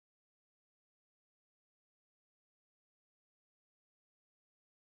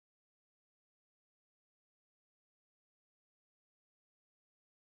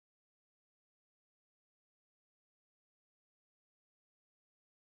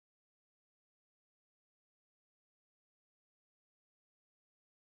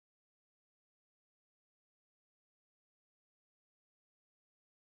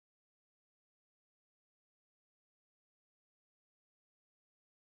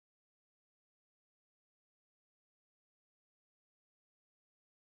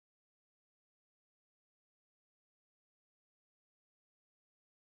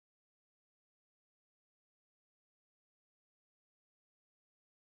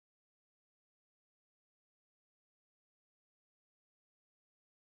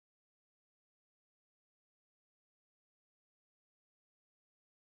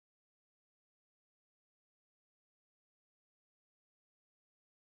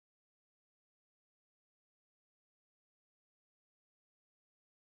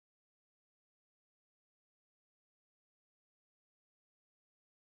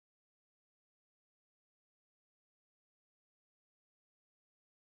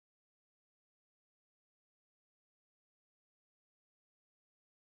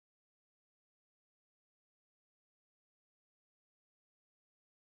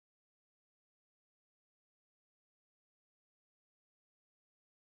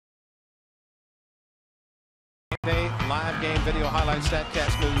 Live game video highlights,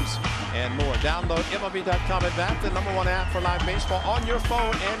 StatCast news, and more. Download MLB.com Advance, the #1 app for live baseball on your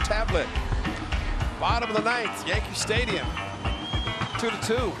phone and tablet. Bottom of the ninth, Yankee Stadium.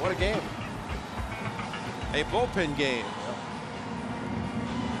 2-2. What a game. A bullpen game.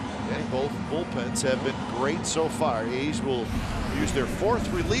 Yeah, both bullpens have been great so far. A's will use their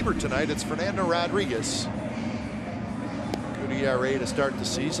 4th reliever tonight. It's Fernando Rodriguez. Good ERA to start the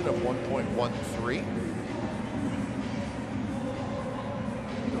season of 1.13.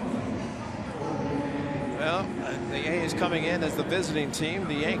 Well, the A's coming in as the visiting team.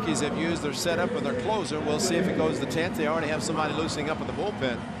 The Yankees have used their setup and their closer. We'll see if it goes to the 10th. They already have somebody loosening up in the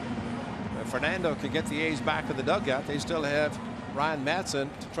bullpen. If Fernando could get the A's back in the dugout, they still have Ryan Madson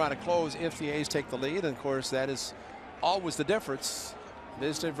to try to close if the A's take the lead. And of course, that is always the difference.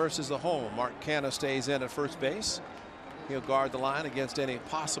 Visited versus the home. Mark Canha stays in at first base. He'll guard the line against any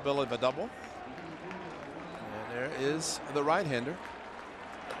possibility of a double. And there is the right-hander.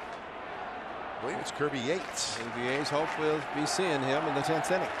 I believe it's Kirby Yates. And the A's hope we'll be seeing him in the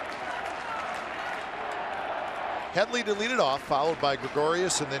 10th inning. Headley to lead it off, followed by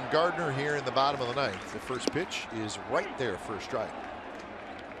Gregorius, and then Gardner here in the bottom of the ninth. The first pitch is right there for a strike.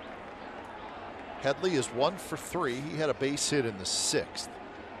 Headley is 1 for 3. He had a base hit in the 6th.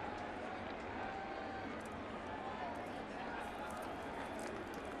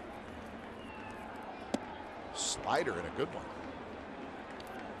 Slider and a good one.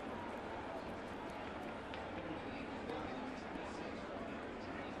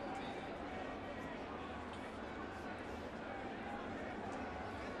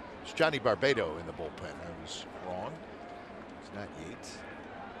 It's Johnny Barbado in the bullpen. I was wrong. It's not Yates.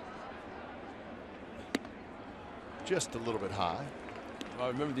 Just a little bit high. Well,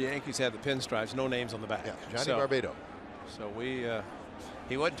 remember the Yankees had the pinstripes, no names on the back. Yeah, Johnny Barbado. So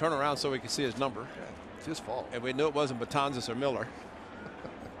he wouldn't turn around so we could see his number. Yeah, it's his fault. And we knew it wasn't Betances or Miller.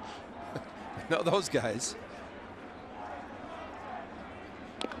 No, those guys.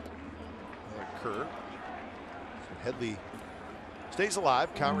 Curve. So Headley stays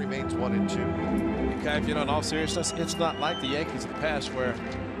alive. Count remains 1-2. Okay, you know, in all seriousness, it's not like the Yankees of the past where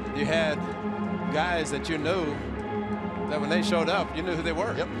you had guys that you knew that when they showed up, you knew who they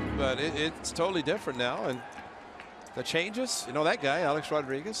were. Yep. But it's totally different now. And the changes, you know, that guy, Alex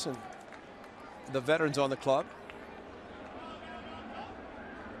Rodriguez, and the veterans on the club.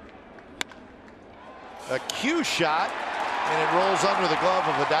 A cue shot, and it rolls under the glove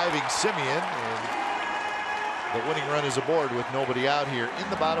of a diving Simeon. And The winning run is aboard with nobody out here in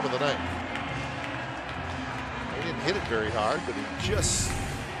the bottom of the ninth. He didn't hit it very hard, but he just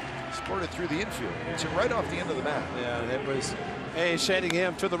spurted through the infield. It's right off the end of the bat. Yeah, it was shading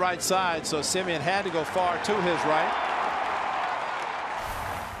him to the right side, so Semien had to go far to his right.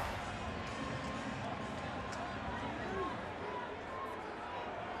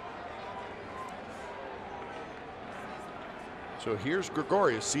 So here's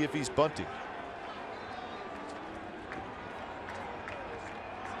Gregorius, see if he's bunting.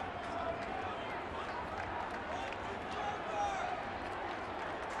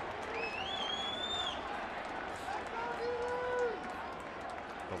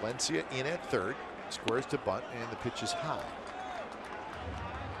 Valencia in at third, squares to bunt, and the pitch is high.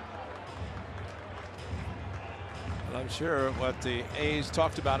 And I'm sure what the A's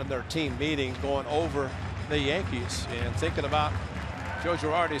talked about in their team meeting, going over the Yankees and thinking about Joe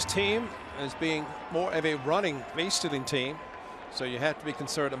Girardi's team as being more of a running base stealing team. So you have to be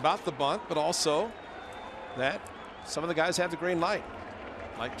concerned about the bunt, but also that some of the guys have the green light,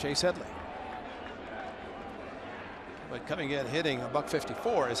 like Chase Headley. But coming in hitting a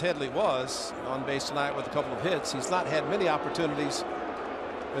 .154 as Headley was on base tonight with a couple of hits. He's not had many opportunities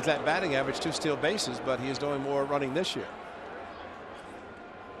with that batting average to steal bases, but he is doing more running this year.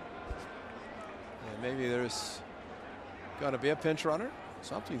 And maybe there's going to be a pinch runner.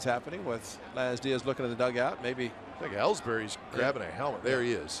 Something's happening with Laz Diaz looking in the dugout. Maybe I think Ellsbury's grabbing a helmet. There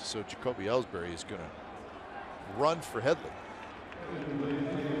he is. So Jacoby Ellsbury is going to run for Headley.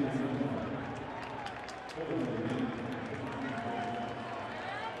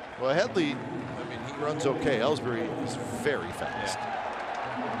 Well, Headley, I mean, he runs okay. Ellsbury is very fast. Yeah.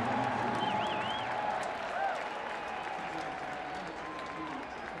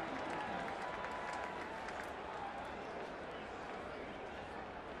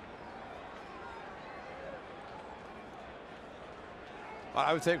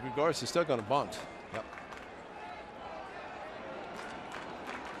 I would think Gregorius is still going to bunt. Yep.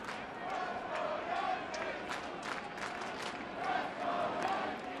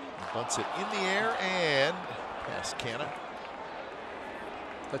 Bunts it in the air and past Canna.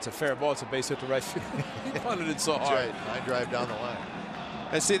 That's a fair ball. It's a base hit to right field. He punted it so hard. That's right. Line drive down the line.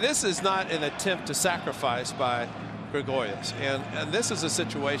 And see, this is not an attempt to sacrifice by Gregorius. And this is a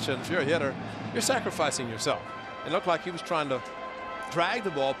situation, if you're a hitter, you're sacrificing yourself. It looked like he was trying to drag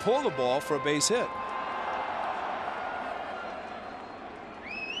the ball, pull the ball for a base hit.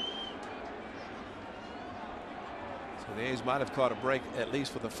 So the A's might have caught a break, at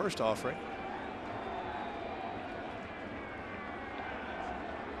least for the first offering.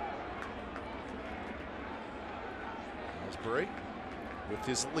 Ellsbury with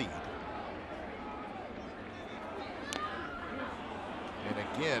his lead. And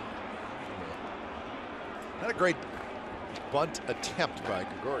again, not a great bunt attempt by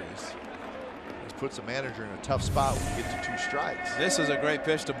Gregorius. This puts the manager in a tough spot when you get to 2 strikes. This is a great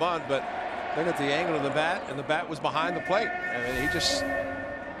pitch to bunt, but look at the angle of the bat, and the bat was behind the plate. I mean, he just,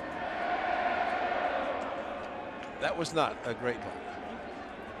 that was not a great bunt.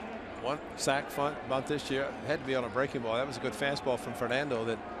 One sack bunt this year, had to be on a breaking ball. That was a good fastball from Fernando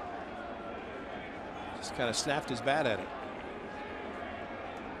that just kind of snapped his bat at it.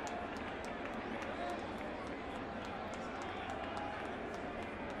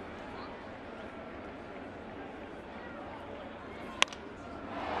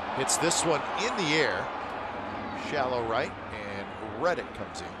 Hits this one in the air, shallow right, and Reddick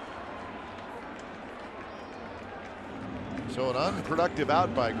comes in. So an unproductive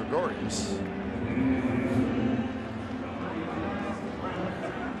out by Gregorius.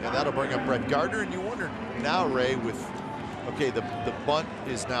 And that'll bring up Brett Gardner. And you wonder now, Ray, with, okay, the bunt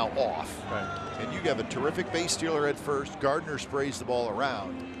is now off. Right. And you have a terrific base stealer at first. Gardner sprays the ball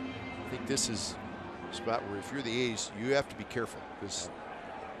around. I think this is a spot where if you're the A's, you have to be careful, because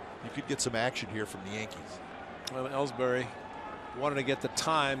you could get some action here from the Yankees. Well, Ellsbury wanted to get the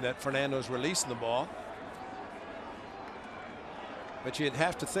time that Fernando's releasing the ball. But you'd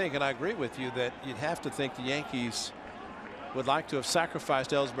have to think, and I agree with you, that you'd have to think the Yankees would like to have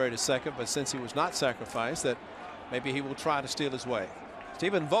sacrificed Ellsbury to second, but since he was not sacrificed, that maybe he will try to steal his way.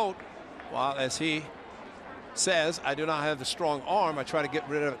 Stephen Vogt, while as he says, I do not have the strong arm, I try to get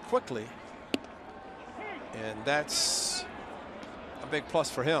rid of it quickly. And that's a big plus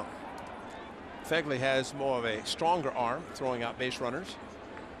for him. Fegley has more of a stronger arm throwing out base runners.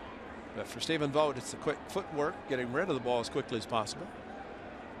 But for Stephen Vogt, it's the quick footwork, getting rid of the ball as quickly as possible.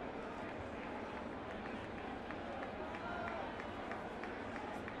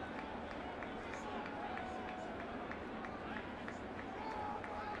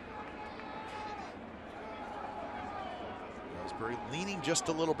 Ellsbury leaning just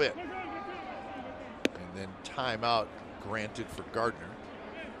a little bit. And then timeout granted for Gardner.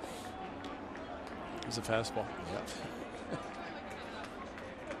 It's a fastball. Yep.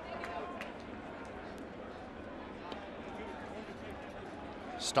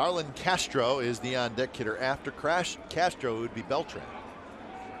 Starlin Castro is the on-deck hitter. After Castro, it would be Beltran.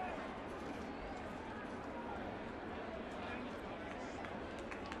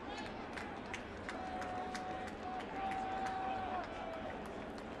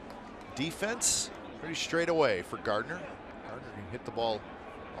 Defense pretty straight away for Gardner. Gardner can hit the ball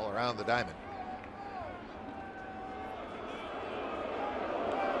all around the diamond.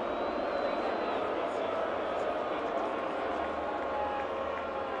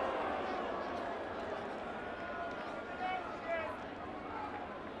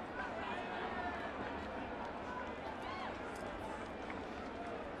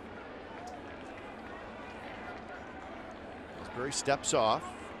 Ellsbury steps off.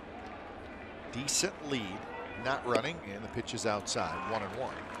 Decent lead, not running, and the pitch is outside. 1-1.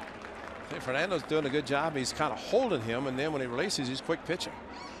 Hey, Fernando's doing a good job. He's kind of holding him, and then when he releases, he's quick pitching.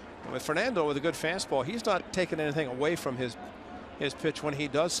 And with Fernando with a good fastball, he's not taking anything away from his pitch when he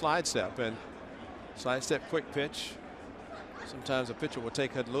does slide step. And slide step, quick pitch. Sometimes a pitcher will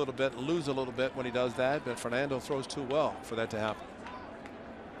take a little bit, lose a little bit when he does that, but Fernando throws too well for that to happen.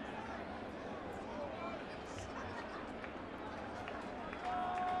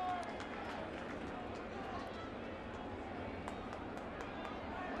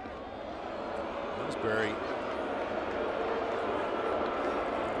 Ellsbury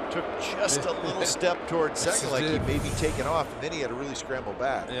took just a little step towards second, like he may be taken off, and then he had to really scramble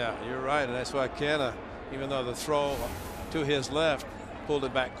back. Yeah, you're right, and that's why Canna, even though the throw to his left, pulled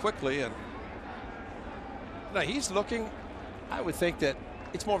it back quickly. And now he's looking, I would think that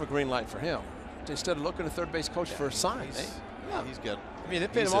it's more of a green light for him instead of looking at third base coach for a sign. He's got. I mean, they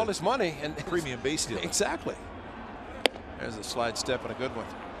paid him all this money and premium base deal. Exactly. There's a slide step and a good one.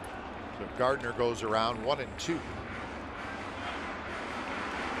 So Gardner goes around 1-2.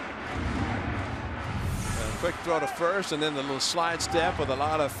 Quick throw to first, and then the little slide step with a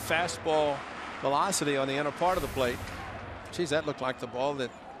lot of fastball velocity on the inner part of the plate. Geez, that looked like the ball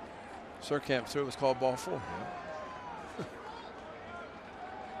that Surkamp threw. Was called ball 4. Yeah.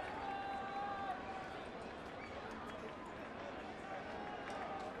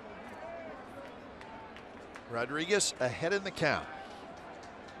 Rodriguez ahead in the count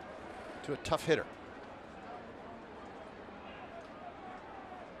to a tough hitter.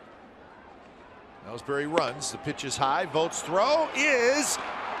 Ellsbury runs. The pitch is high. Vogt's throw is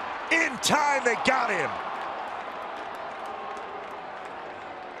in time. They got him.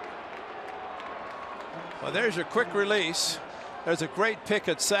 Well, there's your quick release. There's a great pick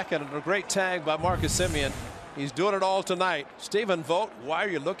at second and a great tag by Marcus Semien. He's doing it all tonight. Stephen Vogt, why are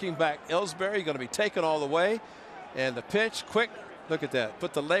you looking back? Ellsbury going to be taken all the way. And the pitch, quick. Look at that.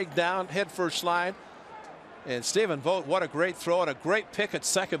 Put the leg down, head first slide. And Stephen Vogt, what a great throw and a great pick at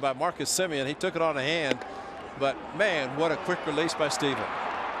second by Marcus Semien. He took it on the hand. But, man, what a quick release by Stephen.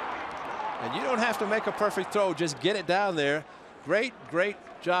 And you don't have to make a perfect throw. Just get it down there. Great, great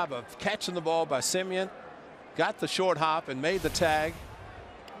job of catching the ball by Semien. Got the short hop and made the tag.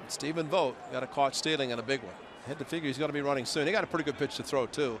 Stephen Vogt got a caught stealing and a big one. Had to figure he's going to be running soon. He got a pretty good pitch to throw,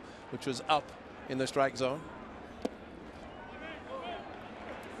 too, which was up in the strike zone.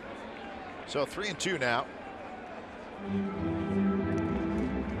 So 3-2 now.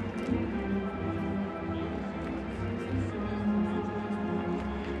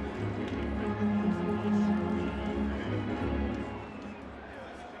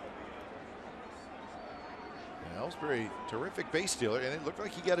 Ellsbury, terrific base stealer, and it looked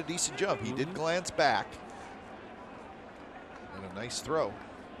like he got a decent jump. He did glance back. And a nice throw.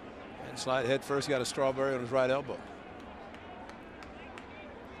 And slide head first, got a strawberry on his right elbow.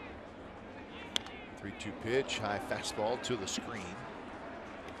 3-2 pitch, high fastball to the screen.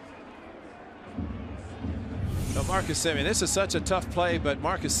 Now Marcus Semien, this is such a tough play, but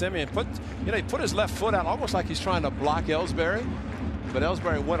Marcus Semien he put his left foot out almost like he's trying to block Ellsbury, but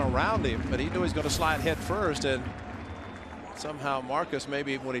Ellsbury went around him, but he knew he was going to slide head first, and somehow Marcus,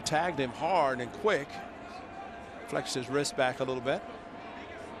 maybe when he tagged him hard and quick, flexed his wrist back a little bit.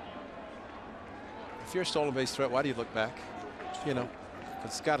 If you're a stolen base threat, why do you look back? You know,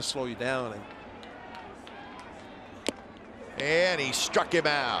 it's got to slow you down. And he struck him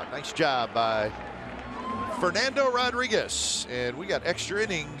out. Nice job by Fernando Rodriguez. And we got extra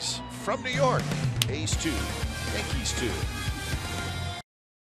innings from New York. A's 2, Yankees 2.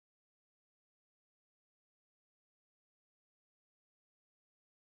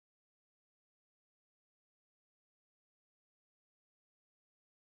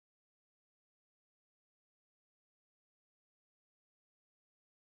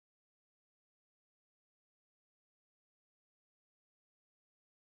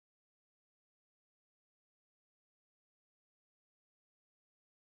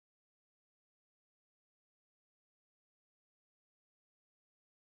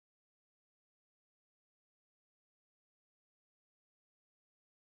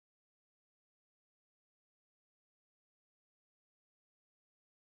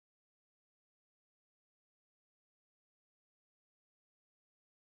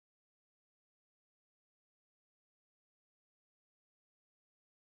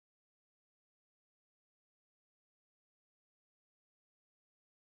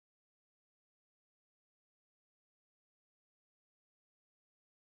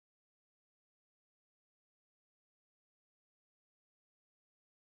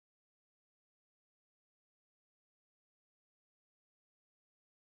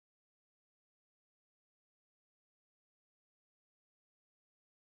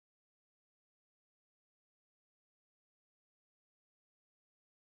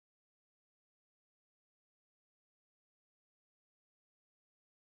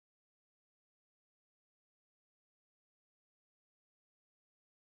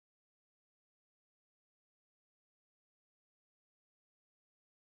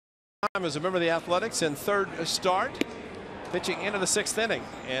 as a member of the Athletics in third start, pitching into the 6th inning,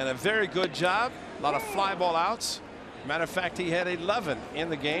 and a very good job. A lot of fly ball outs. Matter of fact, he had 11 in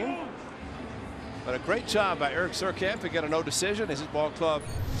the game. But a great job by Eric Surkamp to get a no decision as his ball club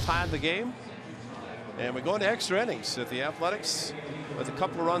tied the game. And we go into extra innings at the Athletics with a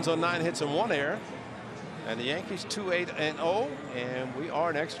couple of runs on 9 hits and 1 error. And the Yankees 2-8-0, and we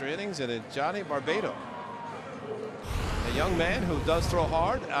are in extra innings, and it's Johnny Barbado, a young man who does throw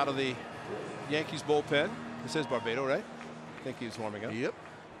hard out of the Yankees bullpen. This is Barbado, right? I think he's warming up. Yep.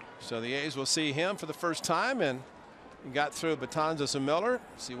 So the A's will see him for the first time, and got through Betanzas and Miller.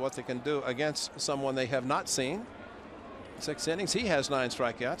 See what they can do against someone they have not seen. 6 innings. He has 9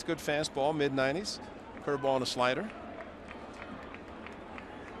 strikeouts. Good fastball, mid-90s. Curveball and a slider.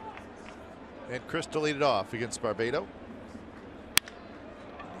 And Chris to lead it off against Barbado.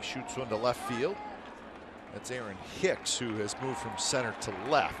 He shoots one to left field. That's Aaron Hicks, who has moved from center to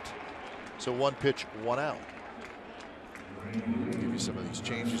left. So 1 pitch, 1 out. Give you some of these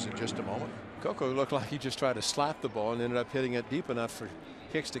changes in just a moment. Coco looked like he just tried to slap the ball and ended up hitting it deep enough for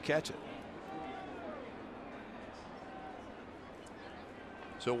Hicks to catch it.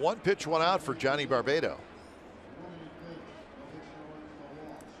 So 1 pitch, 1 out for Johnny Barbado.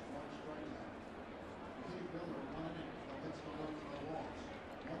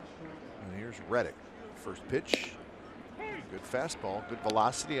 And here's Reddick. First pitch. Good fastball, good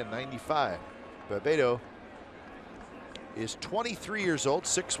velocity at 95. Barbado is 23 years old,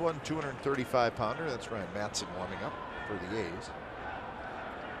 6'1", 235-pounder. That's Ryan Matson warming up for the A's.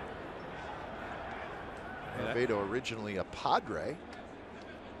 Barbado, originally a Padre,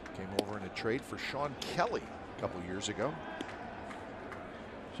 came over in a trade for Sean Kelly a couple years ago.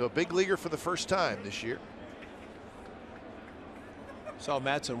 So a big leaguer for the first time this year. Saw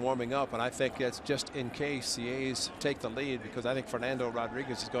Matson warming up, and I think that's just in case the A's take the lead, because I think Fernando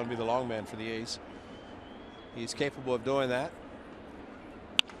Rodriguez is going to be the long man for the A's. He's capable of doing that.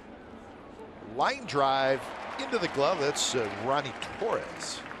 Line drive into the glove. That's Ronnie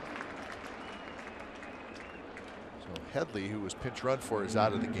Torres. So Headley, who was pinch run for, is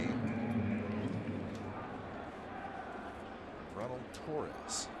out of the game. Ronald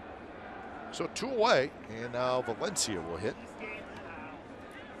Torres. So 2 away, and now Valencia will hit.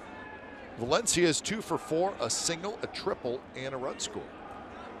 Valencia is 2 for 4, a single, a triple, and a run score.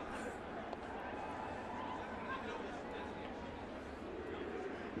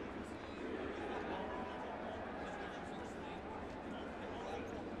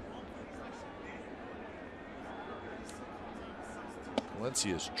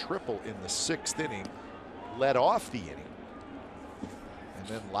 Valencia's triple in the 6th inning led off the inning. And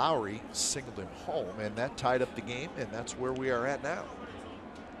then Lowry singled him home, and that tied up the game, and that's where we are at now.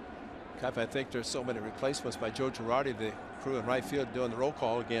 Cap, I think there's so many replacements by Joe Girardi, the crew in right field doing the roll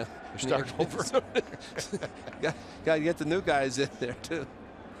call again. They're starting over. Got to get the new guys in there too.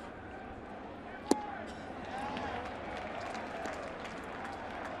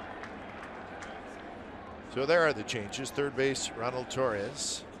 So there are the changes. Third base, Ronald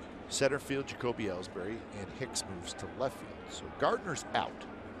Torres. Center field, Jacoby Ellsbury. And Hicks moves to left field. So Gardner's out.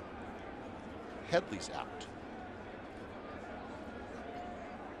 Headley's out.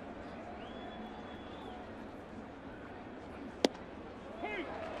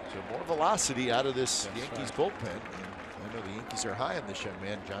 So more velocity out of this Yankees bullpen. And I know the Yankees are high on this young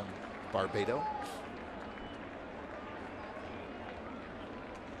man, John Barbado.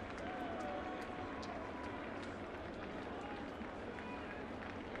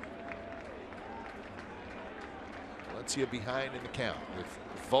 Valencia behind in the count with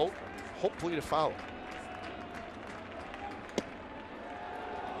Vogt hopefully to follow.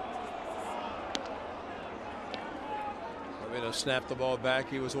 Barbado snapped the ball back.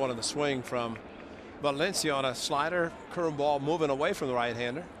 He was one in the swing from Valencia on a slider, curveball moving away from the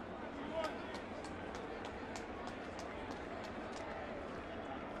right-hander.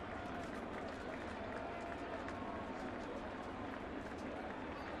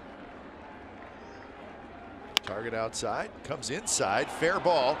 Target outside, comes inside, fair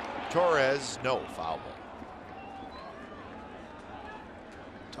ball. Torres, no, foul ball.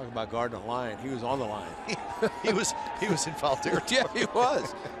 Talking about guarding the line, he was on the line. he was in foul territory. Yeah, he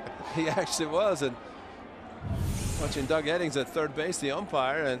was. He actually was. And watching Doug Eddings at third base, the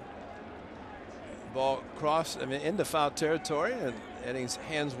umpire, and ball crossed, into foul territory, and Eddings'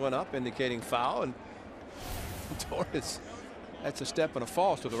 hands went up indicating foul, and Torres, that's a step and a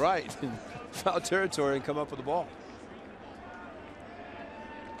fall to the right. Foul territory and come up with the ball.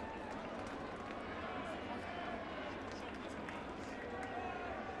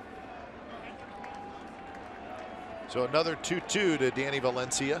 So another 2-2 to Danny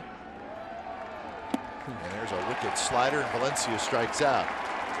Valencia. And there's a wicked slider, and Valencia strikes out.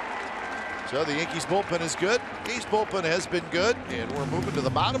 So the Yankees bullpen is good. A's bullpen has been good, and we're moving to the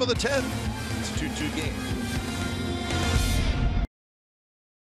bottom of the 10th. It's a 2-2 game.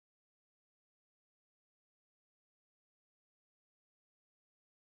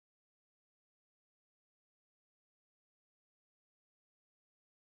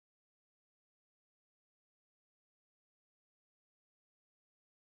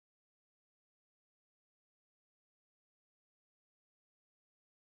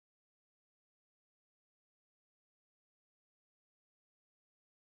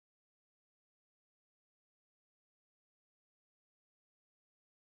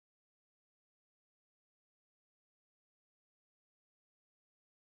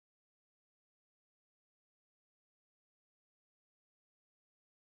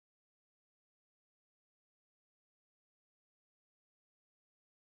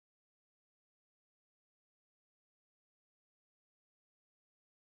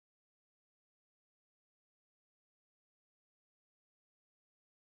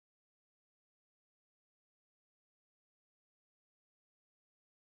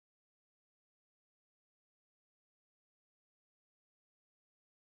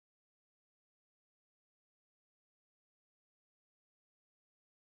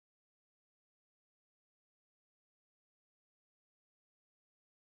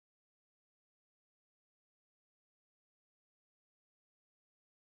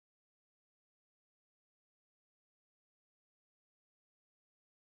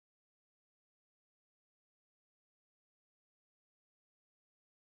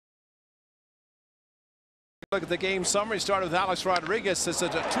 Look at the game summary. Started with Alex Rodriguez. This is a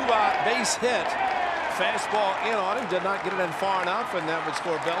 2-out base hit. Fastball in on him. Did not get it in far enough, and that would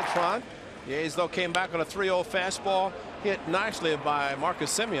score Beltran. The A's, though, came back on a 3-0 fastball hit nicely by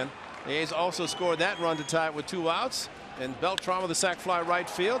Marcus Semien. The A's also scored that run to tie it with 2 outs. And Beltran with a sac fly right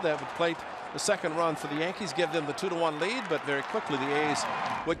field. That would plate the second run for the Yankees, give them the 2-1 lead. But very quickly, the A's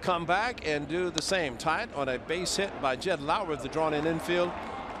would come back and do the same. Tie it on a base hit by Jed Lauer of the drawn-in infield.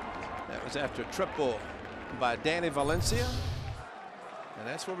 That was after a triple by Danny Valencia, and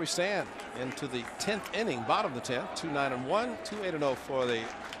that's where we stand into the 10th inning, bottom of the 10th. 2-9-1, 2-8-0 for the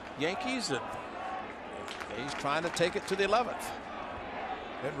Yankees, and he's trying to take it to the 11th.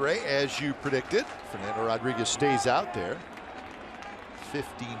 And Ray, as you predicted, Fernando Rodriguez stays out there.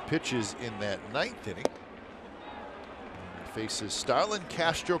 15 pitches in that 9th inning. And faces Starlin,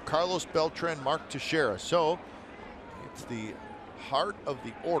 Castro, Carlos Beltran, Mark Teixeira. So it's the heart of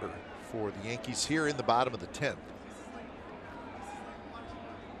the order for the Yankees here in the bottom of the 10th.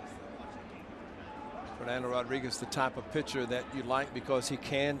 Fernando Rodriguez, the type of pitcher that you like because he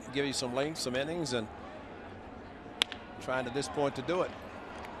can give you some length, some innings, and trying at this point to do it.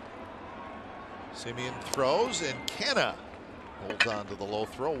 Semien throws, and Canna holds on to the low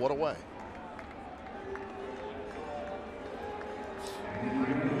throw. What a way.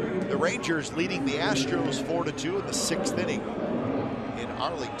 The Rangers leading the Astros 4-2 in the 6th inning in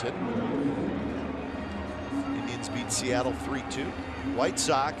Arlington. Indians beat Seattle 3-2. White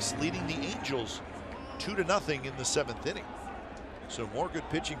Sox leading the Angels 2-0 in the 7th inning. So more good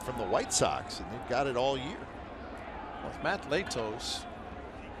pitching from the White Sox, and they've got it all year. Well, Matt Latos,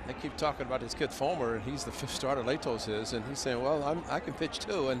 they keep talking about his kid Fulmer, and he's the 5th starter. Latos is, and he's saying, well, I can pitch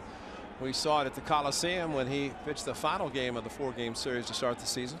too. And we saw it at the Coliseum when he pitched the final game of the 4-game series to start the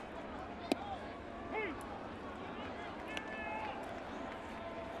season.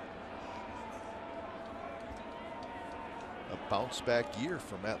 A bounce back year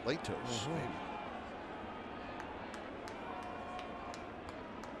for Matt Latos.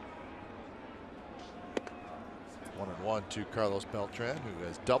 1-1 to Carlos Beltran, who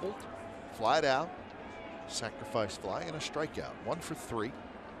has doubled, flied out, sacrifice fly, and a strikeout. 1 for 3.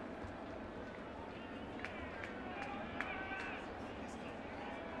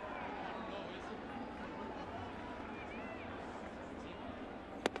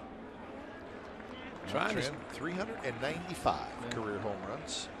 Trying to 395 career home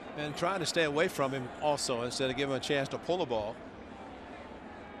runs. And trying to stay away from him also instead of giving him a chance to pull the ball.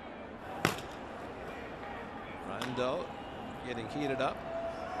 Rondell getting heated up.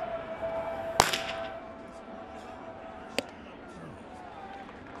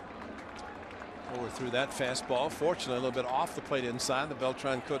 Over through that fastball. Fortunately, a little bit off the plate inside. The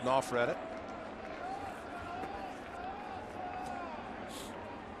Beltran couldn't offer at it.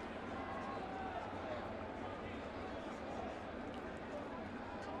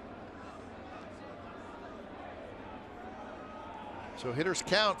 So hitters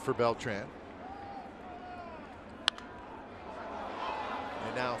count for Beltran.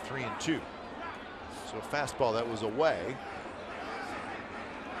 And now 3-2. So a fastball that was away.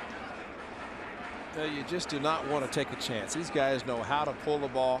 You just do not want to take a chance. These guys know how to pull the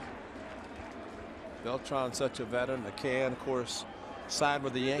ball. Beltran's such a veteran. McCann, of course, signed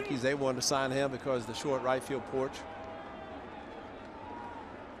with the Yankees. They wanted to sign him because of the short right field porch.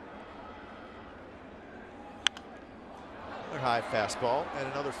 Another high fastball and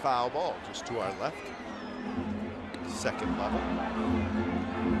another foul ball just to our left. Second level.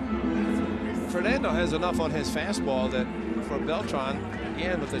 Fernando has enough on his fastball that for Beltran,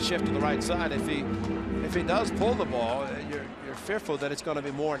 again with the shift to the right side, if he does pull the ball, you're fearful that it's going to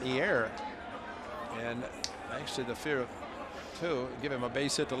be more in the air. And actually the fear of too, give him a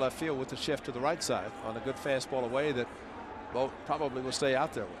base hit to left field with the shift to the right side on a good fastball away that Bolt probably will stay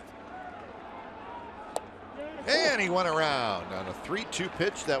out there with. And he went around on a 3-2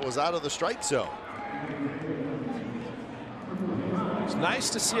 pitch that was out of the strike zone. It's nice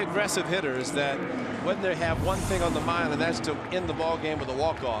to see aggressive hitters that when they have one thing on the mind, and that's to end the ball game with a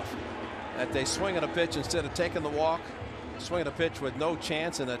walk-off, that they swing at a pitch instead of taking the walk, swing at a pitch with no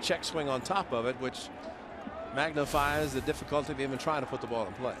chance and a check swing on top of it, which magnifies the difficulty of even trying to put the ball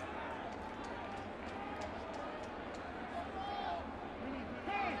in play.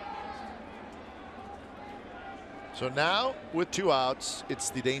 So now with 2 outs,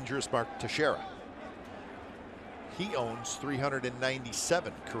 it's the dangerous Mark Teixeira. He owns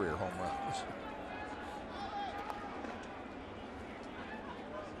 397 career home runs.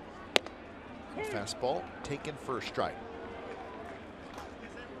 Fastball taken for a strike.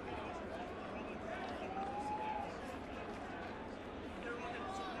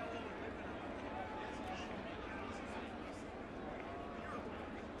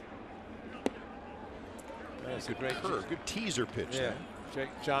 That's a great curve. Good teaser pitch. Yeah.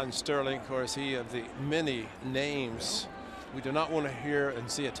 John Sterling, of course, he of the many names. We do not want to hear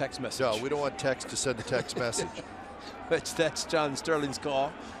and see a text message. No, we don't want text to send a text message. But that's John Sterling's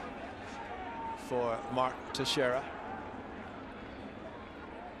call for Mark Teixeira.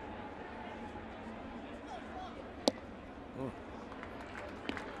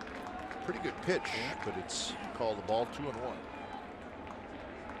 Pretty good pitch, but it's called the ball 2-1.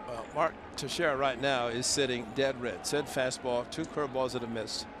 Well, Mark Teixeira right now is sitting dead red. Said fastball, 2 curveballs that have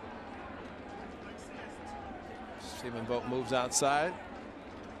missed. Stephen Vogt moves outside.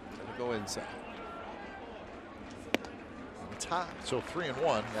 Gonna go inside. It's hot. So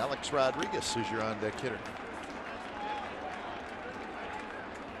 3-1. Alex Rodriguez is your on-deck hitter.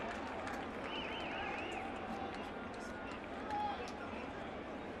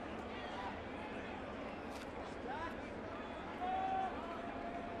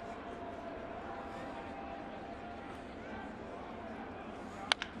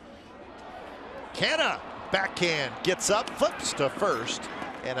 Canha, backhand, gets up, flips to first,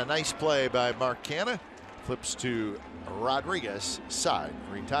 and a nice play by Mark Canha. Flips to Rodriguez, side,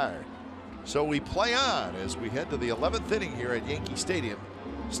 retired. So we play on as we head to the 11th inning here at Yankee Stadium.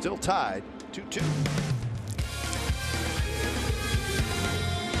 Still tied 2-2.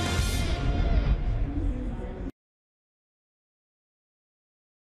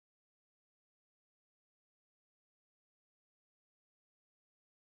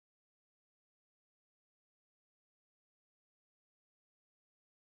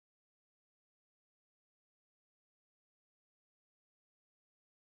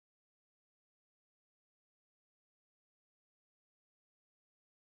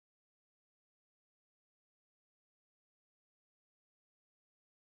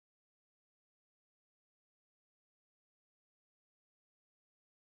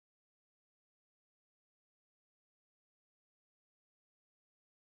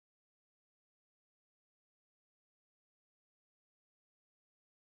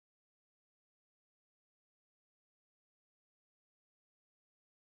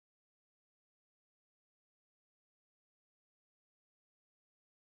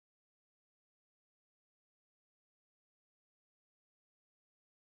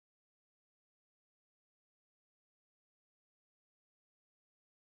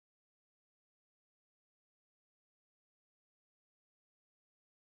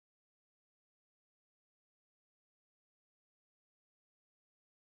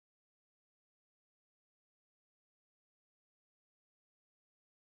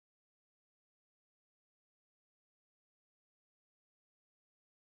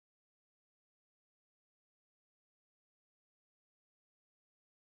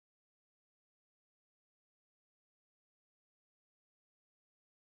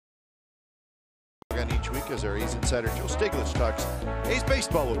 On each week as our A's insider Joe Stiglitz talks A's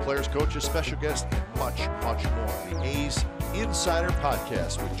baseball with players, coaches, special guests, and much, much more. The A's Insider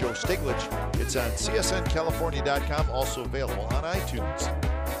Podcast with Joe Stiglich. It's on csncalifornia.com, also available on iTunes.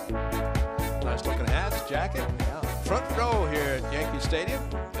 Nice looking hats, jacket. Yeah. Front row here at Yankee Stadium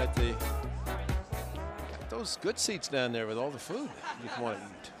at the those good seats down there with all the food you want to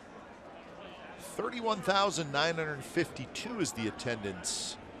eat. 31,952 is the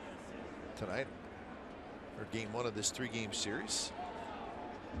attendance tonight for game 1 of this 3-game series.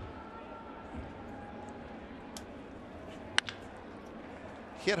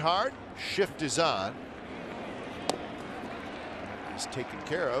 Hit hard, shift is on. He's taken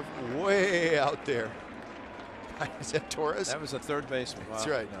care of way out there. Is that Torres? That was a third baseman. Wow. That's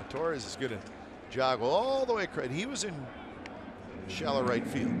right. Now Torres is going to jog all the way across. He was in shallow right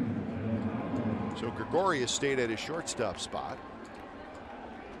field. So Gregorius stayed at his shortstop spot.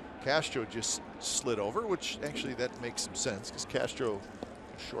 Castro just slid over, which actually that makes some sense because Castro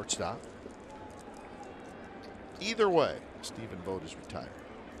shortstop. Either way, Stephen Vogt is retired.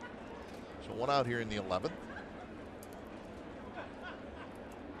 So 1 out here in the 11th.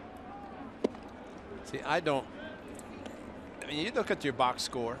 See, I mean, you look at your box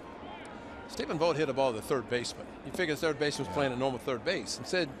score. Stephen Vogt hit a ball to the third baseman. You figure the third baseman was playing a normal third base.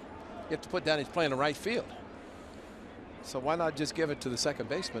 Instead, you have to put down he's playing the right field. So why not just give it to the second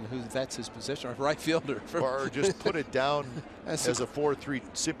baseman, who that's his position, or right fielder? Or just put it down as a 4-3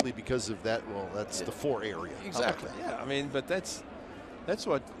 simply because of that. Well, that's the 4 area. Exactly. Yeah. I mean, but that's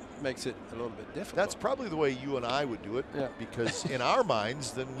what makes it a little bit difficult. That's probably the way you and I would do it. Yeah. Because in our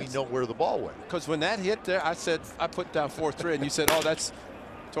minds, then we know where the ball went. Because when that hit there, I said I put down 4-3, and you said, "Oh, that's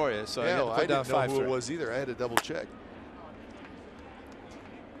Torres." So yeah, I didn't know who it was either. I had to double check.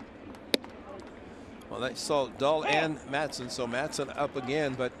 Well, they saw Dull and Matson, so Matson up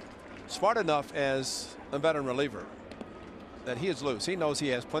again, but smart enough as a veteran reliever that he is loose. He knows he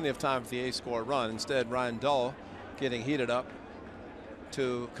has plenty of time if the A's score a run. Instead, Ryan Dull getting heated up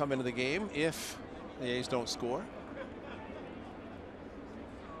to come into the game if the A's don't score.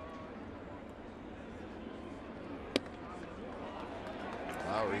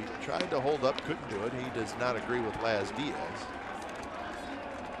 Lowry tried to hold up, couldn't do it. He does not agree with Laz Diaz.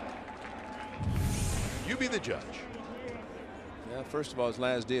 You be the judge. Yeah, first of all, it's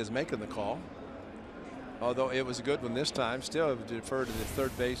Laz Diaz making the call. Although it was a good one this time, still defer to the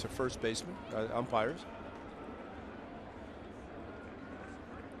third base or first baseman umpires.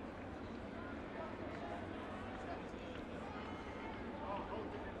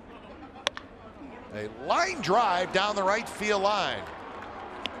 A line drive down the right field line.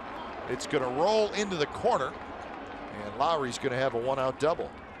 It's going to roll into the corner, and Lowry's going to have a 1-out double.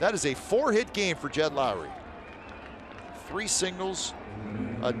 That is a 4-hit game for Jed Lowry. 3 singles,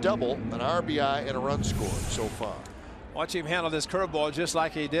 a double, an RBI, and a run scored so far. Watch him handle this curveball just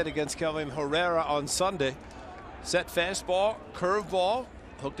like he did against Kelvin Herrera on Sunday. Set fastball, curveball,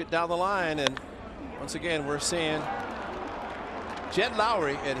 hooked it down the line, and once again we're seeing Jed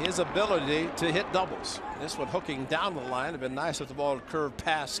Lowry and his ability to hit doubles. This one hooking down the line. It'd been nice if the ball had curved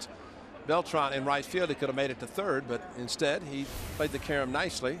past Beltran in right field. He could have made it to third, but instead he played the carom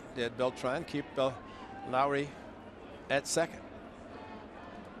nicely. Did Beltran keep Lowry at second.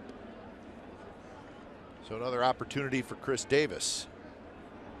 So another opportunity for Chris Davis.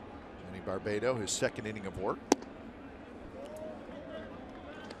 Johnny Barbado, his second inning of work.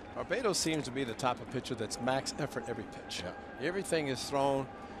 Barbado seems to be the type of pitcher that's max effort every pitch. Yeah. Everything is thrown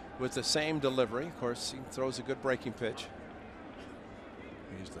with the same delivery. Of course, he throws a good breaking pitch.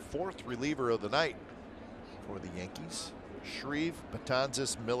 He's the 4th reliever of the night for the Yankees. Shreve,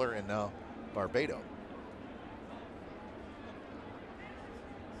 Betances, Miller, and now Barbado.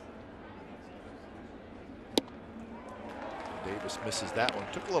 Davis misses that one.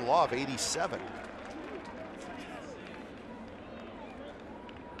 Took a little off, 87.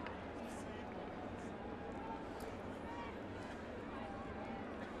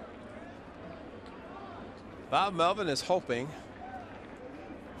 Bob Melvin is hoping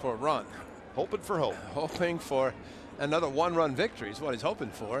for a run. Hoping for hope. Hoping for another 1-run victory is what he's hoping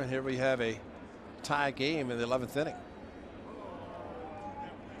for. And here we have a tie game in the 11th inning.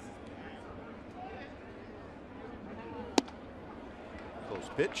 Close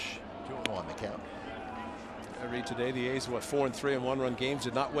pitch. 2-1 the count. I read today the A's were 4-3 in 1-run games.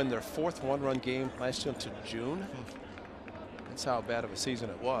 Did not win their 4th 1-run game last year until June. That's how bad of a season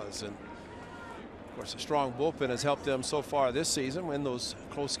it was. And of course, a strong bullpen has helped them so far this season win those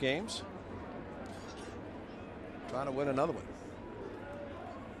close games. Trying to win another one.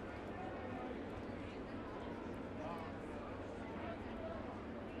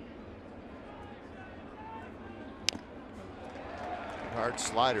 Hard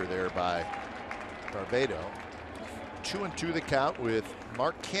slider there by Barbado. 2-2 the count with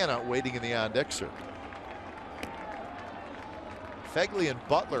Mark Canha waiting in the on-deck circle. Fegley and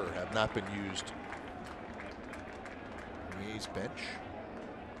Butler have not been used on the A's bench.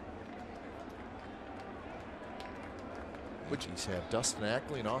 Yankees have Dustin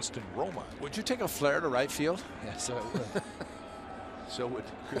Ackley and Austin Romine. Would you take a flare to right field? Yes, I would. So would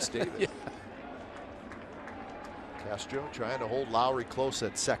Chris Davis. Yeah. Castro trying to hold Lowry close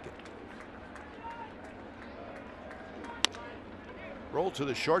at second. Roll to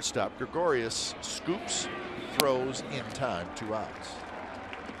the shortstop. Gregorius scoops, throws in time, 2 outs.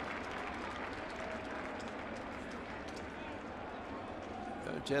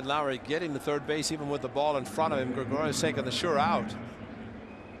 Jed Lowry getting to third base even with the ball in front of him. Gregorius taking the sure out.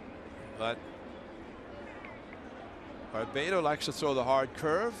 But Barbato likes to throw the hard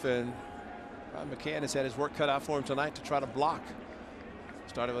curve, and Ron McCann has had his work cut out for him tonight to try to block.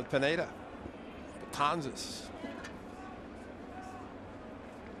 Starting with Pineda. Betances.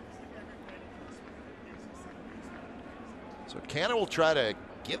 So Canha will try to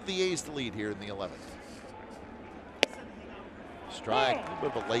give the A's the lead here in the 11th. Strike, a little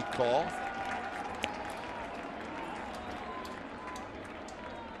bit of a late call.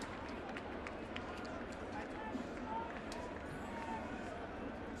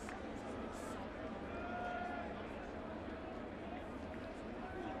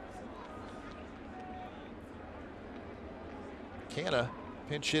 Canha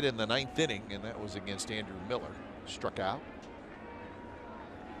pinch hit in the 9th inning, and that was against Andrew Miller. Struck out.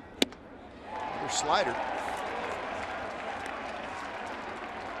 Another slider.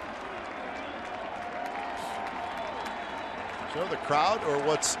 So the crowd, or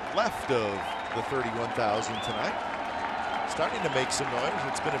what's left of the 31,000 tonight, starting to make some noise.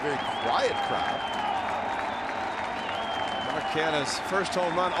 It's been a very quiet crowd. Mark Canha's first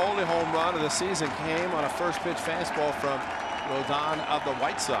home run, only home run of the season, came on a first pitch fastball from Rodon of the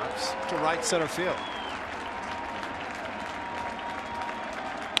White Sox to right center field.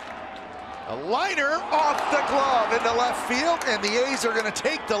 A liner off the glove into left field, and the A's are going to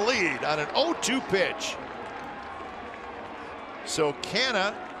take the lead on an 0-2 pitch. So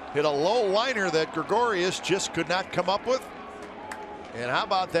Canha hit a low liner that Gregorius just could not come up with. And how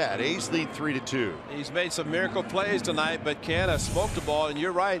about that? A's lead 3-2. He's made some miracle plays tonight, but Canha smoked the ball, and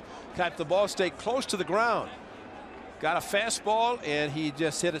you're right, kept the ball stay close to the ground. Got a fastball, and he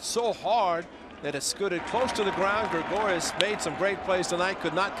just hit it so hard that it scooted close to the ground. Gregorius made some great plays tonight,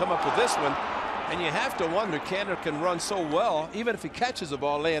 could not come up with this one. And you have to wonder, Canha can run so well, even if he catches the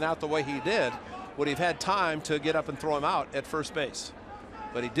ball laying out the way he did, would he have had time to get up and throw him out at first base?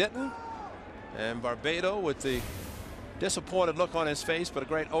 But he didn't. And Barbato with the disappointed look on his face, but a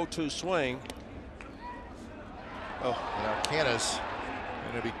great 0-2 swing. Oh, now Canha's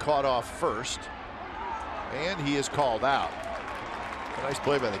going to be caught off first, and he is called out. A nice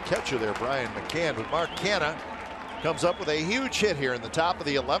play by the catcher there, Brian McCann. But Mark Canha comes up with a huge hit here in the top of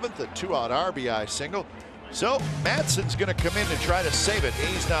the 11th, a 2-out RBI single. So Matson's going to come in to try to save it.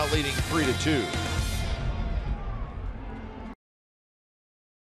 A's now leading 3-2.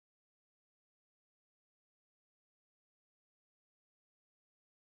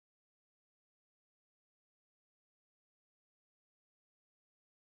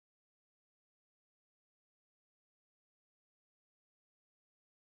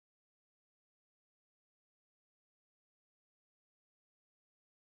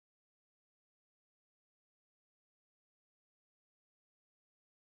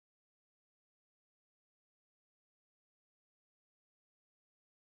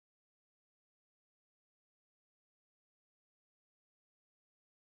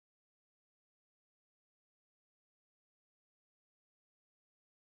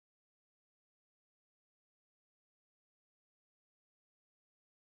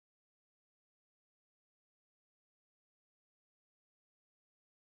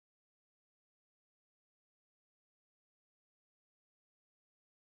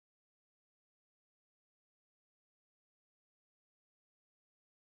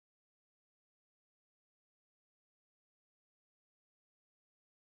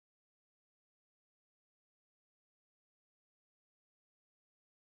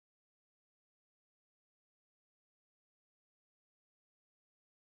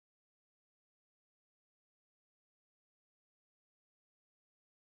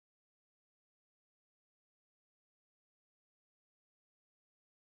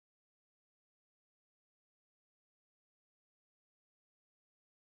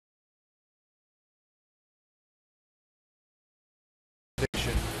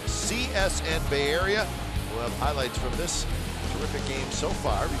 CSN Bay Area. We'll have highlights from this terrific game so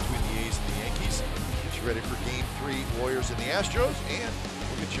far between the A's and the Yankees. Pitch you ready for Game 3, Warriors and the Astros, and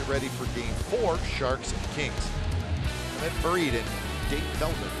we'll get you ready for Game 4, Sharks and Kings. And then Buried and Dave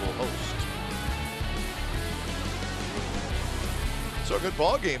Feldman will host. So a good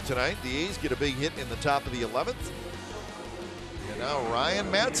ball game tonight. The A's get a big hit in the top of the 11th. And now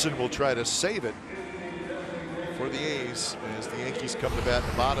Ryan Madson will try to save it for the A's as the Yankees come to bat in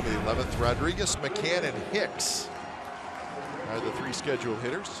the bottom of the 11th. Rodriguez, McCann, and Hicks are the 3 scheduled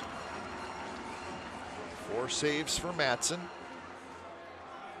hitters. 4 saves for Madson.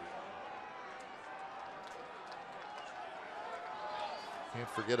 Can't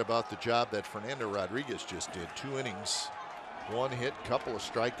forget about the job that Fernando Rodriguez just did. 2 innings, 1 hit, couple of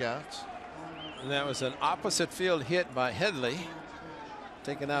strikeouts. And that was an opposite field hit by Headley,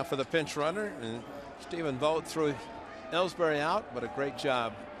 taken out for the pinch runner, and Stephen Vogt threw Ellsbury out, but a great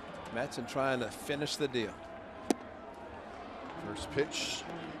job. Madson trying to finish the deal. First pitch,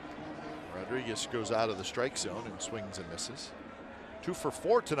 Rodriguez goes out of the strike zone and swings and misses. 2 for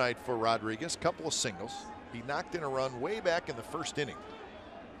 4 tonight for Rodriguez, couple of singles. He knocked in a run way back in the first inning.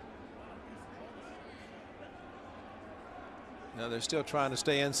 Now they're still trying to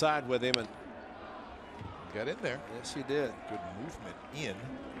stay inside with him, and got in there. Yes, he did. Good movement in.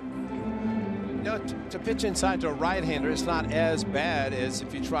 You know, to pitch inside to a right-hander, it's not as bad as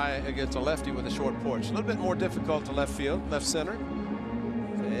if you try against a lefty with a short porch. A little bit more difficult to left field, left center.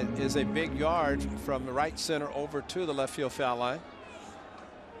 It is a big yard from the right center over to the left field foul line.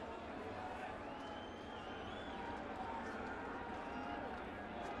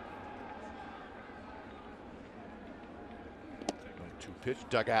 Pitch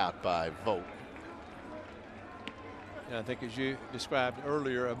dug out by Vogt. And I think as you described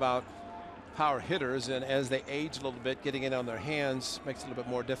earlier about power hitters, and as they age a little bit, getting it on their hands makes it a little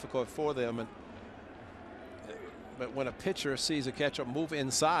bit more difficult for them. But when a pitcher sees a catcher move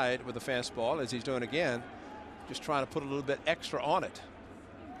inside with a fastball, as he's doing again, just trying to put a little bit extra on it.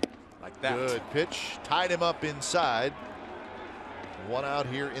 Like that. Good pitch. Tied him up inside. 1 out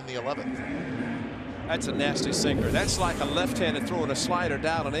here in the 11th. That's a nasty sinker. That's like a left-handed throwing a slider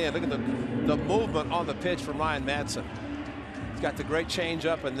down and in. Look at the movement on the pitch from Ryan Madson. He's got the great change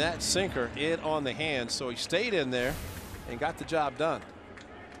up, and that sinker in on the hand. So he stayed in there and got the job done.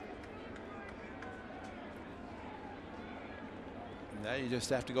 Now you just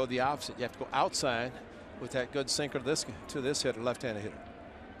have to go the opposite. You have to go outside with that good sinker to this hitter, left-handed hitter.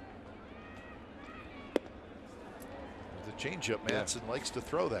 The changeup, Madson likes to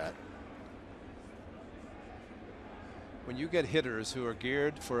throw that. When you get hitters who are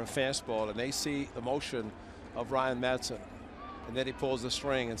geared for a fastball and they see the motion of Ryan Madson, and then he pulls the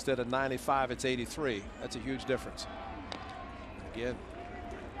string, instead of 95 it's 83, that's a huge difference. Again.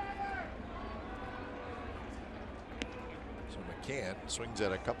 So McCann swings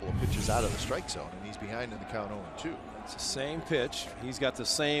at a couple of pitches out of the strike zone, and he's behind in the count 0-2. It's the same pitch. He's got the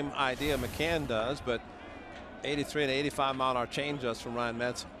same idea McCann does, but 83 and 85 mile an hour changeups from Ryan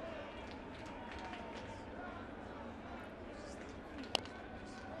Madson.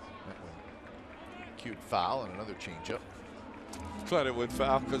 Cute foul and another changeup. Thought it would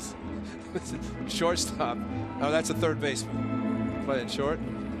foul because shortstop. Oh, that's a third baseman playing short.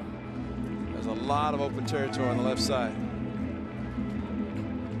 There's a lot of open territory on the left side.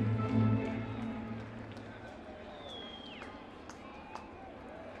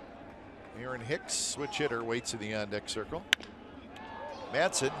 Aaron Hicks, switch hitter, waits in the on-deck circle.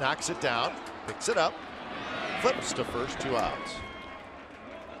 Madson knocks it down, picks it up, flips to first, 2 outs.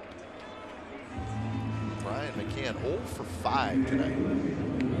 Brian McCann 0 for 5 tonight.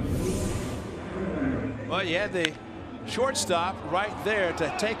 Well, you had the shortstop right there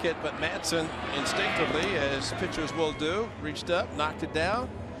to take it, but Madson instinctively, as pitchers will do, reached up, knocked it down,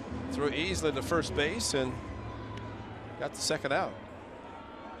 threw easily to first base, and got the second out.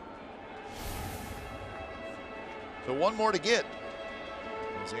 So 1 more to get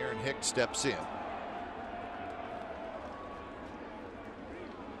as Aaron Hicks steps in.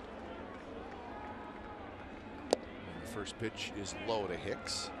 First pitch is low to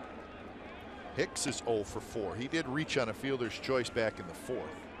Hicks. Hicks is 0 for 4. He did reach on a fielder's choice back in the 4th.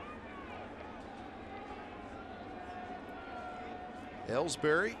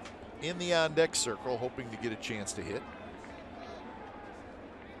 Ellsbury in the on-deck circle, hoping to get a chance to hit.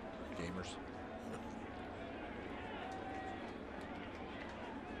 Gamers.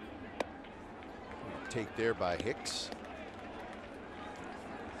 Take there by Hicks.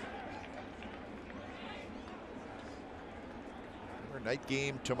 Night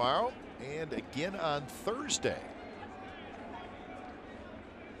game tomorrow and again on Thursday.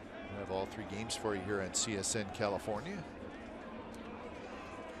 We'll have all 3 games for you here on CSN California.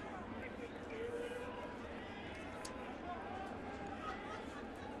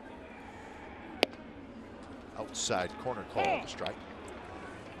 outside corner call to strike.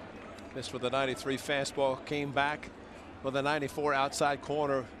 Missed with the 93 fastball, came back with a 94 outside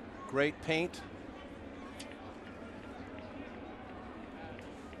corner. Great paint.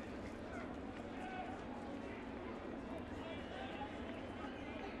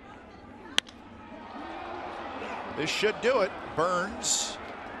 This should do it. Burns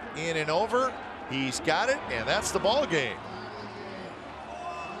in and over. He's got it, and that's the ball game.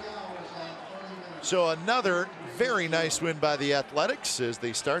 So another very nice win by the Athletics as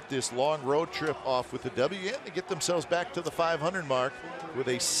they start this long road trip off with a W, and they get themselves back to the 500 mark with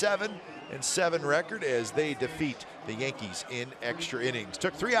a 7-7 record as they defeat the Yankees in extra innings.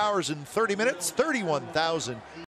 Took 3 hours and 30 minutes, 31,000